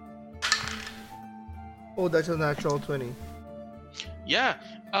 Oh, that's a natural 20. Yeah.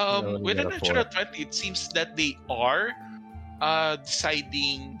 No, you With a got a natural 4. 20, it seems that they are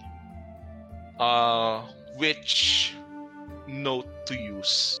deciding which note to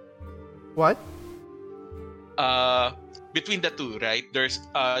use. What? Between the two, right? There's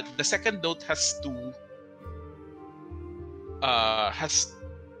the second note has two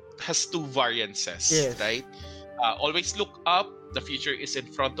variances, Yes. right? Always look up. The future is in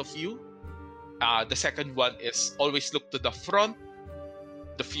front of you. The second one is always look to the front.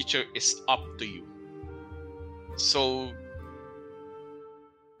 The future is up to you. So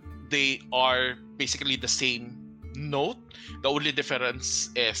they are basically the same note. The only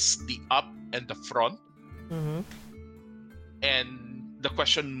difference is the up and the front. Mm-hmm. And the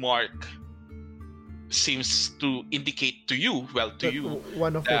question mark seems to indicate to you,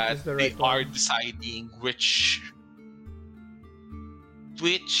 One of it that is the they right are one. deciding which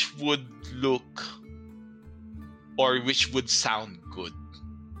would look or which would sound good.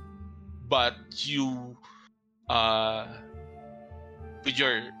 But you, with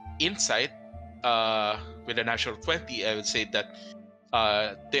your insight, with a natural 20, I would say that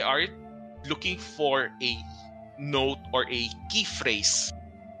they are looking for a note or a key phrase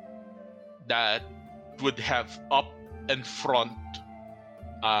that would have up and front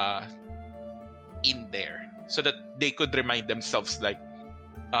in there, so that they could remind themselves like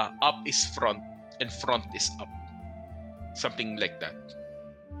up is front and front is up, something like that.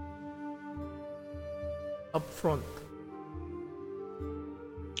 Up front.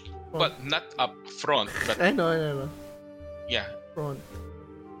 But not up front, but I know. yeah. Front.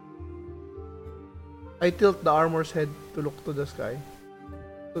 I tilt the armor's head to look to the sky.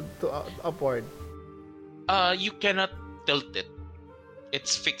 Upward. You cannot tilt it.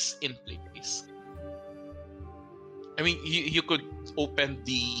 It's fixed in place. I mean, you could open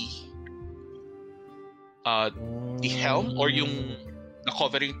the helm or the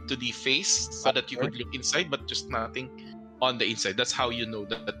covering to the face so that you could look inside, but just nothing on the inside. That's how you know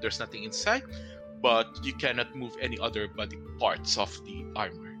that there's nothing inside, but you cannot move any other body parts of the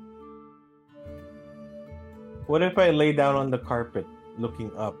armor. What if I lay down on the carpet, looking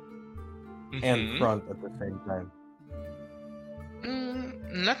up and Mhm. front at the same time?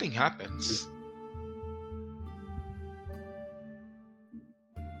 Nothing happens.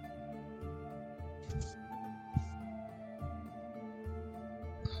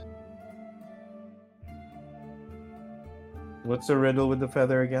 What's the riddle with the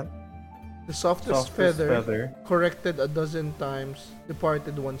feather again? The softest feather, corrected a dozen times,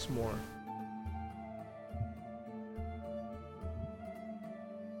 departed once more.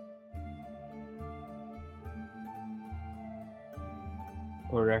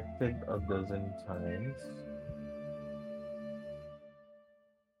 Corrected a dozen times.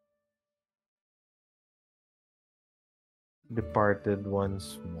 Departed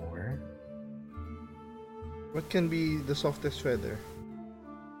once more. What can be the softest feather?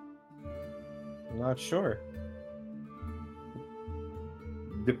 I'm not sure.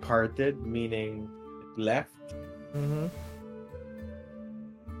 Departed meaning it left. Mm-hmm.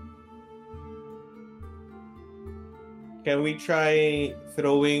 Can we try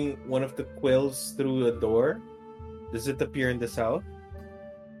throwing one of the quills through a door? Does it appear in the south?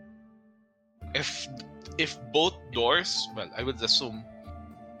 If both doors, well, I would assume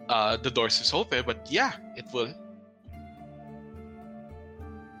the doors is open, but yeah, it will.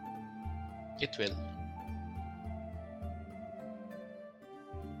 It will.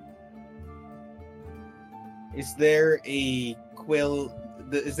 Is there a quill?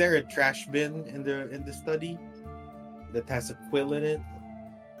 Is there a trash bin in the study that has a quill in it?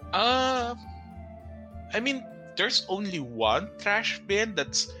 I mean, there's only one trash bin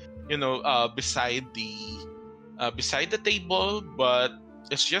that's beside the table, but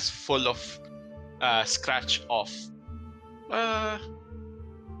it's just full of scratch off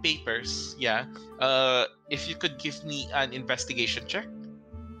papers. Yeah. If you could give me an investigation check,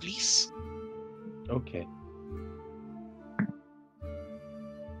 please. Okay.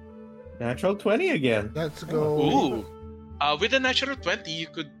 Natural 20 again. Let's go. Ooh. With a natural 20, you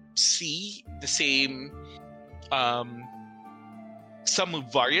could see the same some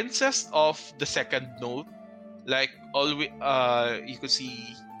variances of the second note. Like always you could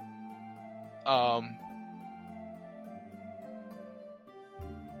see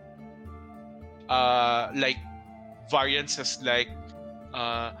like variances like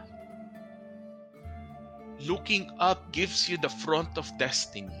looking up gives you the front of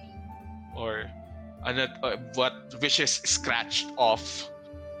destiny, or another which is scratched off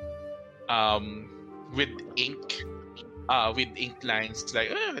with ink lines like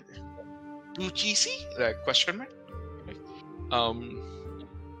too cheesy, like question mark.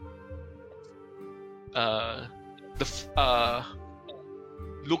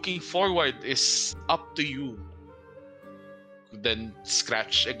 Looking forward is up to you, then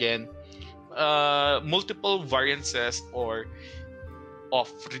scratch again. Multiple variances or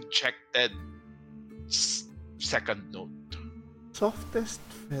of rejected second note. Softest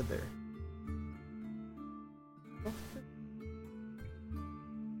feather.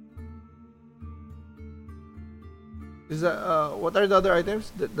 Is that what are the other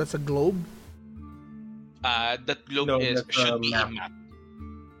items? That's a globe. That globe No, should be a map. map.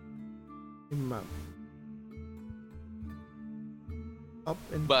 A map. Up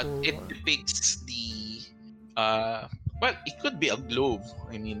and But forward. it depicts the well, it could be a globe.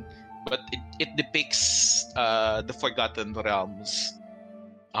 I mean, but it depicts the Forgotten Realms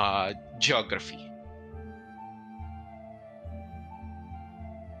geography.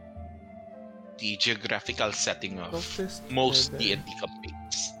 The geographical setting of Softest most feather. D&D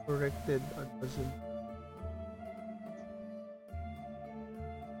campaigns. Corrected a dozen.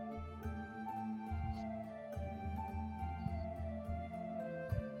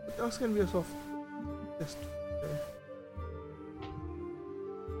 What else can be a softest feather?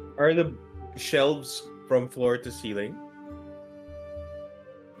 Are the shelves from floor to ceiling?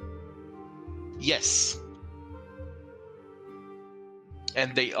 Yes.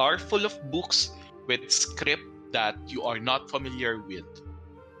 And they are full of books with script that you are not familiar with.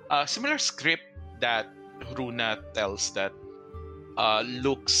 Similar script that Runa tells that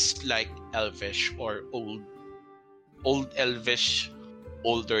looks like Elvish or old Elvish,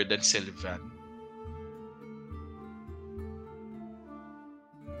 older than Sylvan.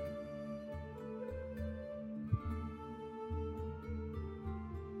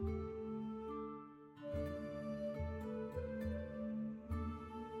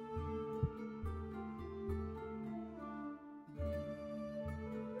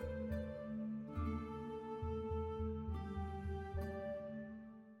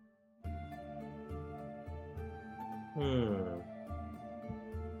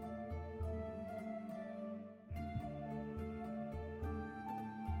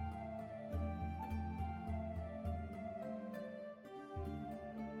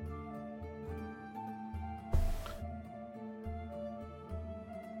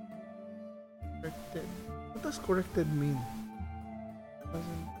 Corrected. What does corrected mean?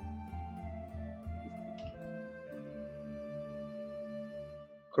 Doesn't.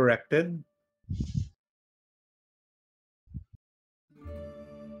 Corrected?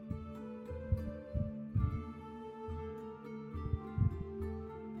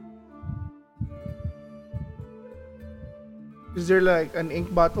 Is there like an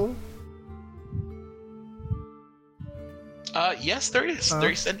ink bottle? Yes, there is. Huh?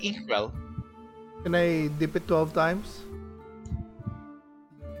 There is an inkwell. Can I dip it 12 times?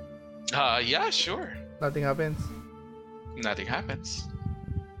 Yeah, sure. Nothing happens. Nothing happens.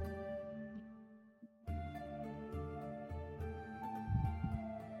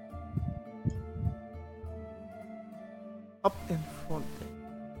 Up and front.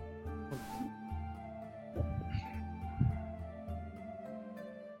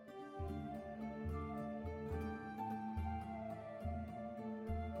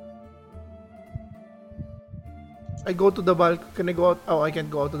 I go to the balcony. Can I go out? Oh, I can't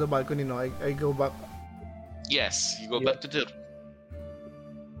go out to the balcony. No, I go back. Yes, you go Yeah. back to the.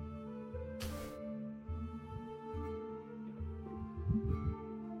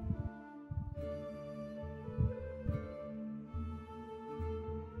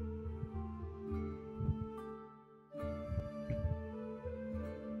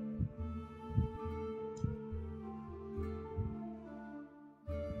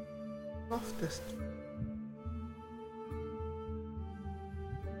 Softest.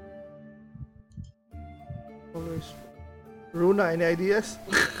 Always. Runa, any ideas?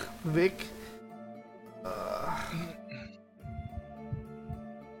 Vic?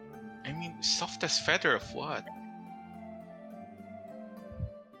 I mean, softest feather of what?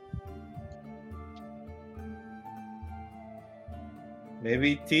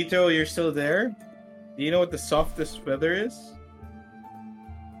 Maybe Tito, you're still there? Do you know what the softest feather is?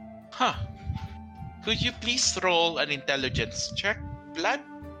 Huh. Could you please roll an intelligence check, Blaidd?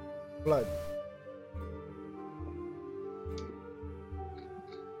 Blood.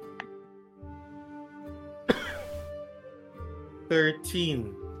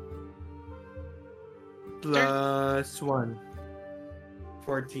 $13 plus 1.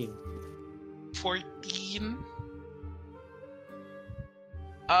 14. 14?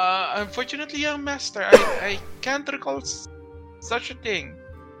 Unfortunately, young master, I can't recall such a thing.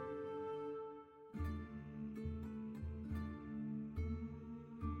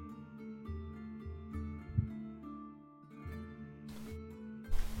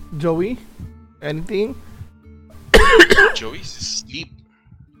 Joey? Anything? Joey's asleep.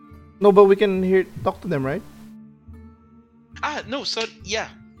 No, but we can talk to them, right? No, so, yeah.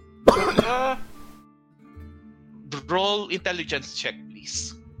 Roll intelligence check,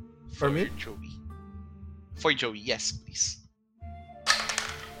 please. For me? Joey. For Joey, yes, please.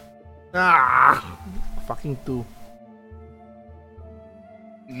 Fucking 2.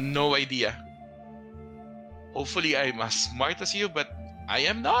 No idea. Hopefully I'm as smart as you, but I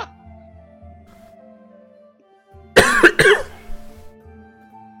am not.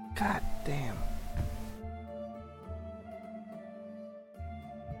 God damn.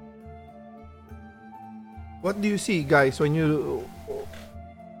 What do you see, guys, when you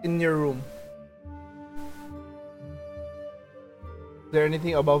in your room? Is there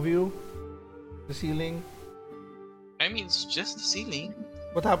anything above you? The ceiling? I mean, it's just the ceiling.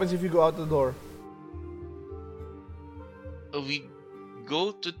 What happens if you go out the door? We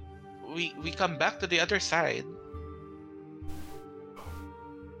come back to the other side.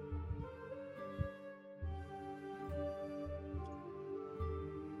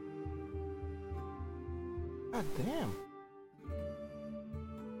 God damn.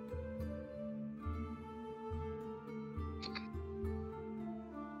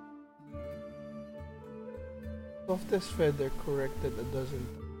 Softest feather corrected a dozen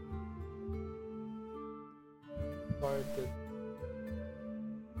started.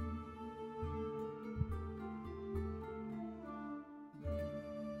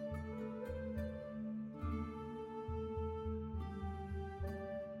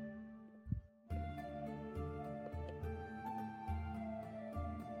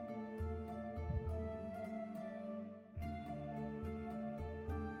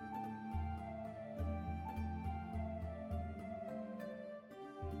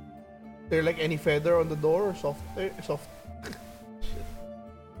 There like any feather on the door or soft? Shit.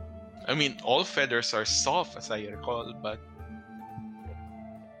 I mean, all feathers are soft, as I recall, but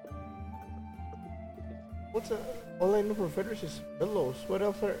all I know for feathers is pillows. What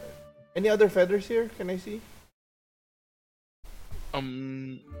else are any other feathers here? Can I see?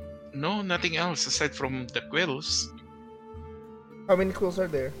 no, nothing else aside from the quills. How many quills are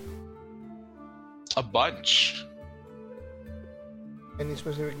there? A bunch. Any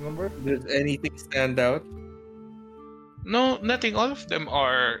specific number? Does anything stand out? No, nothing. All of them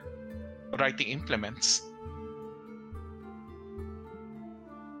are writing implements.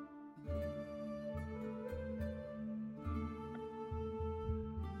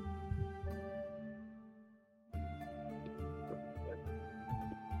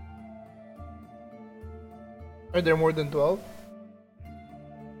 Are there more than 12?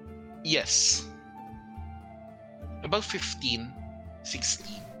 Yes. About 15,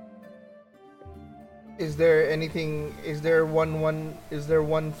 16. Is there anything? Is there one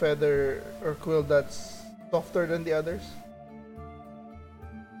feather or quill that's softer than the others?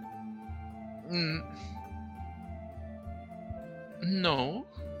 No.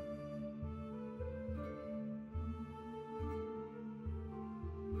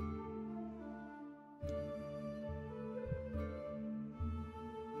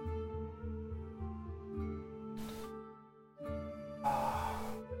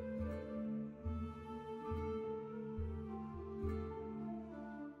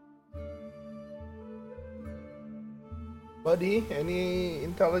 Buddy, any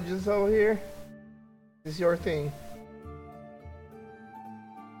intelligence over here? This is your thing.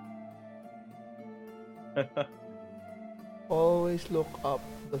 Always look up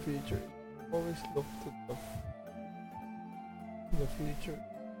the future. Always look to the future.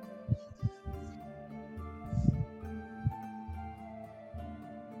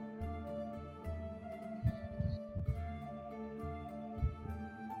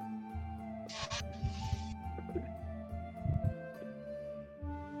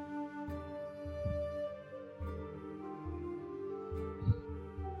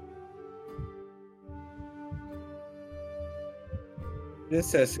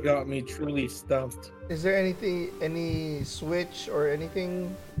 This has got me truly stumped. Is there any switch or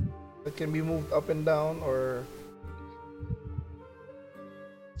anything that can be moved up and down, or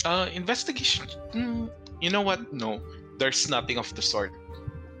Investigation. You know what? No, there's nothing of the sort.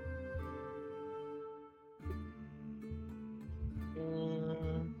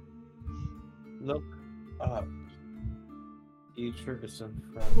 Look up. Future is in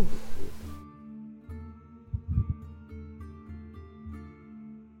front of you.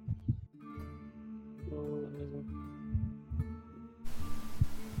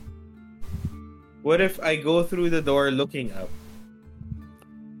 What if I go through the door looking up?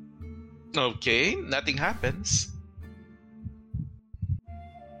 Okay, nothing happens.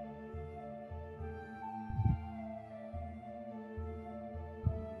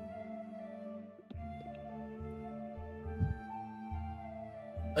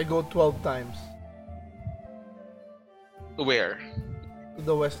 I go 12 times Where? to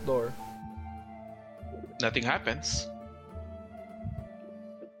the west door. Nothing happens.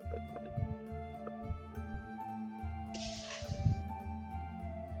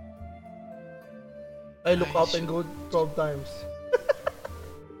 I look up and go 12 times.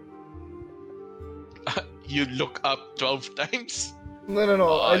 You look up 12 times?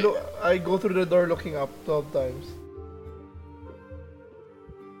 No. I go through the door looking up 12 times.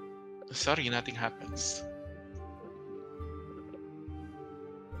 Sorry, nothing happens.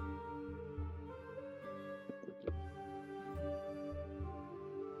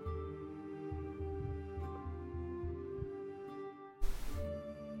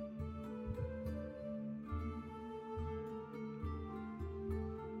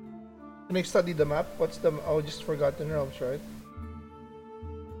 Can I study the map? What's the... Oh, just Forgotten Realms, right?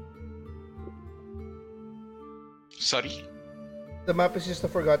 Sorry? The map is just the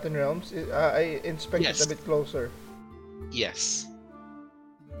Forgotten Realms. I inspect Yes. it a bit closer. Yes.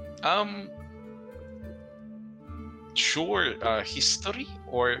 Sure, history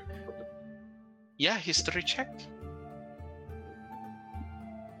or... Yeah, history check.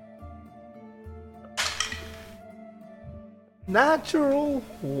 Natural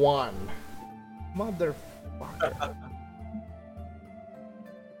 1. Motherfucker.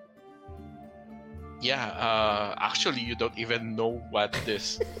 Yeah, actually you don't even know what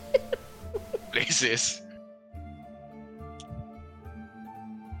this place is.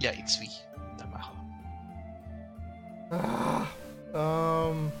 Yeah, it's we. Tama ako.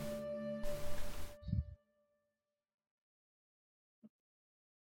 Um...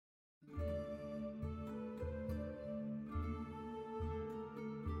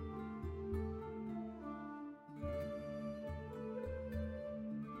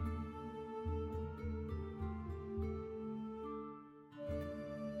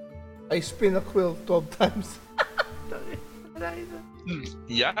 I spin a quill 12 times.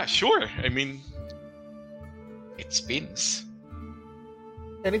 Yeah, sure. I mean, it spins.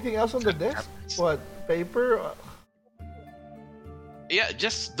 Anything else on the desk? What? Paper? Yeah,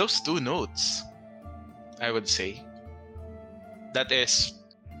 just those two notes, I would say. That is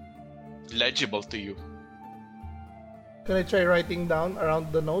legible to you. Can I try writing down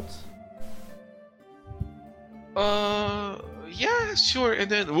around the notes? Yeah, sure. And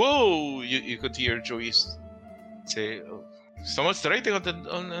then, whoa, you could hear Joey's say, oh, someone's writing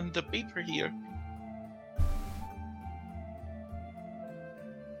on the paper here.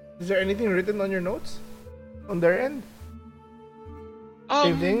 Is there anything written on your notes? On their end?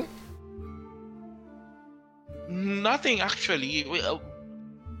 Same thing? Nothing actually.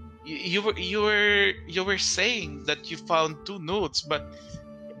 You were saying that you found two notes, but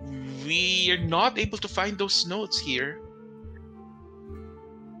we are not able to find those notes here.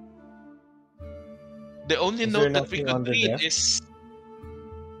 The only Is there note that we nothing on could the read desk? is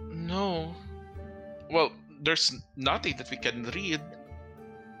no. Well, there's nothing that we can read.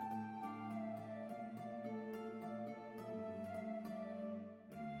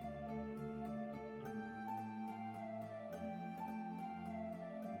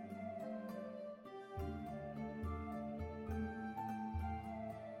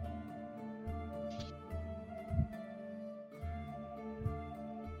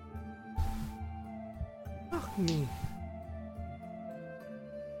 Fuck me.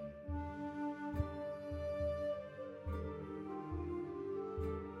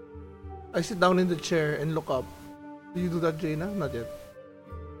 I sit down in the chair and look up. Do you do that, Jaina? Not yet.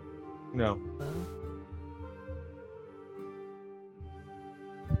 No.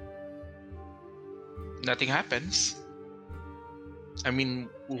 Nothing happens. I mean,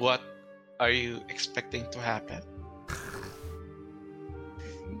 what are you expecting to happen?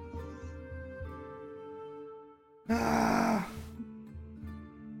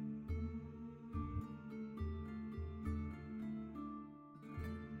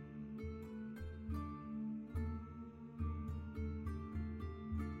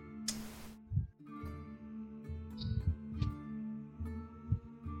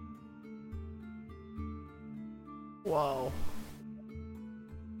 Wow.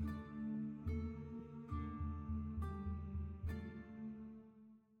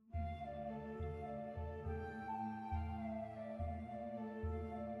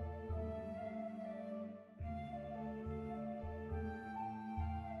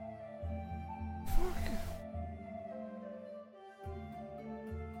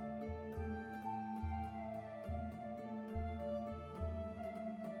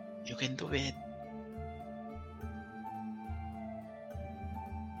 You can do it.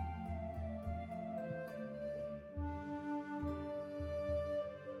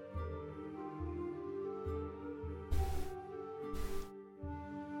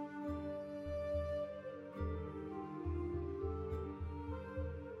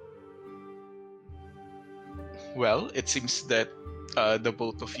 Well, it seems that the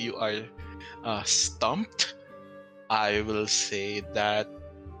both of you are stumped. I will say that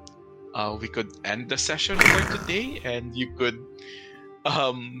we could end the session for today, and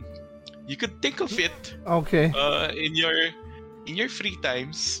um, you could think of it Okay. in your free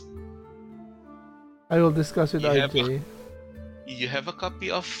times. I will discuss with You have RJ. you have a copy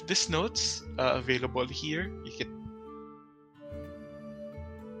of these notes available here. You can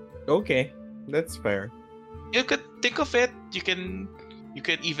Okay, that's fair. you could think of it. You can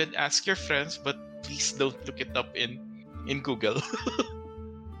even ask your friends, but please don't look it up in Google.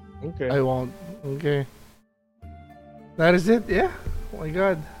 Okay. I won't. Okay. That is it. Yeah. Oh my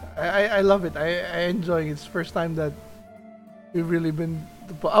god. I love it. I enjoy it. It's first time that we've really been.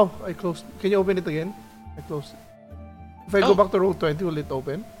 Oh, I closed. Can you open it again? I closed. If I go Oh. back to Roll20, will it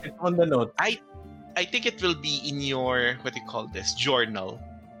open? It's on the note. I think it will be in your what do you call this journal.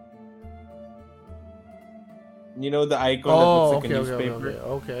 You know the icon that Oh, looks like okay, a okay, okay, newspaper?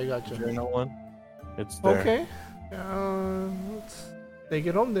 okay. Okay, I got you. Journal one? It's there. Okay. Let's take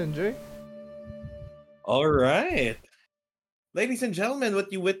it home then, Jay. All right. Ladies and gentlemen, what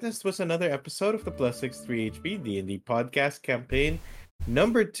you witnessed was another episode of the Plus 63 HP D&D podcast campaign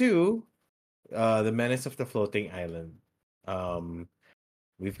number 2, The Menace of the Floating Island.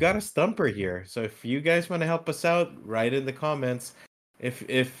 We've got a stumper here, so if you guys want to help us out, write in the comments. If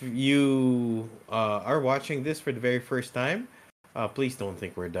you are watching this for the very first time, please don't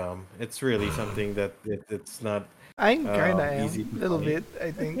think we're dumb. It's really something that it's not I'm kinda easy am. to A little find. bit,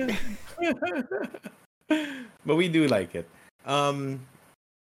 I think. But we do like it.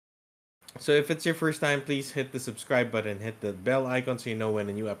 So if it's your first time, please hit the subscribe button, hit the bell icon so you know when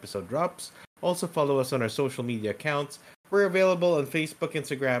a new episode drops. Also follow us on our social media accounts. We're available on Facebook,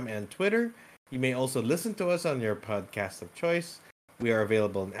 Instagram, and Twitter. You may also listen to us on your podcast of choice. We are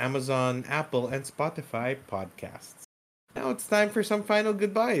available on Amazon, Apple, and Spotify podcasts. Now it's time for some final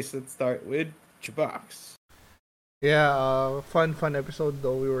goodbyes. Let's start with Chubax. Yeah, fun episode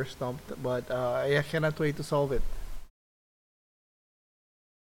though. We were stumped, but I cannot wait to solve it.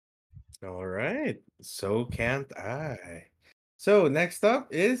 All right. So can't I. So next up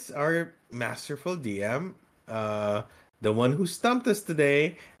is our masterful DM, the one who stumped us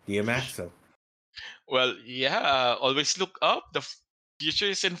today, DM Axl. Well, yeah, always look up. The future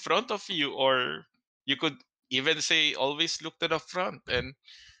is in front of you, or you could even say always look to the front, and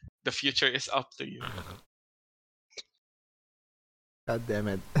the future is up to you. God damn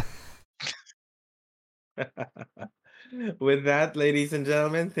it. With that, ladies and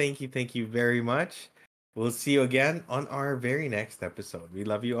gentlemen, thank you very much. We'll see you again on our very next episode. We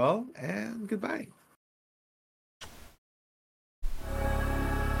love you all, and goodbye.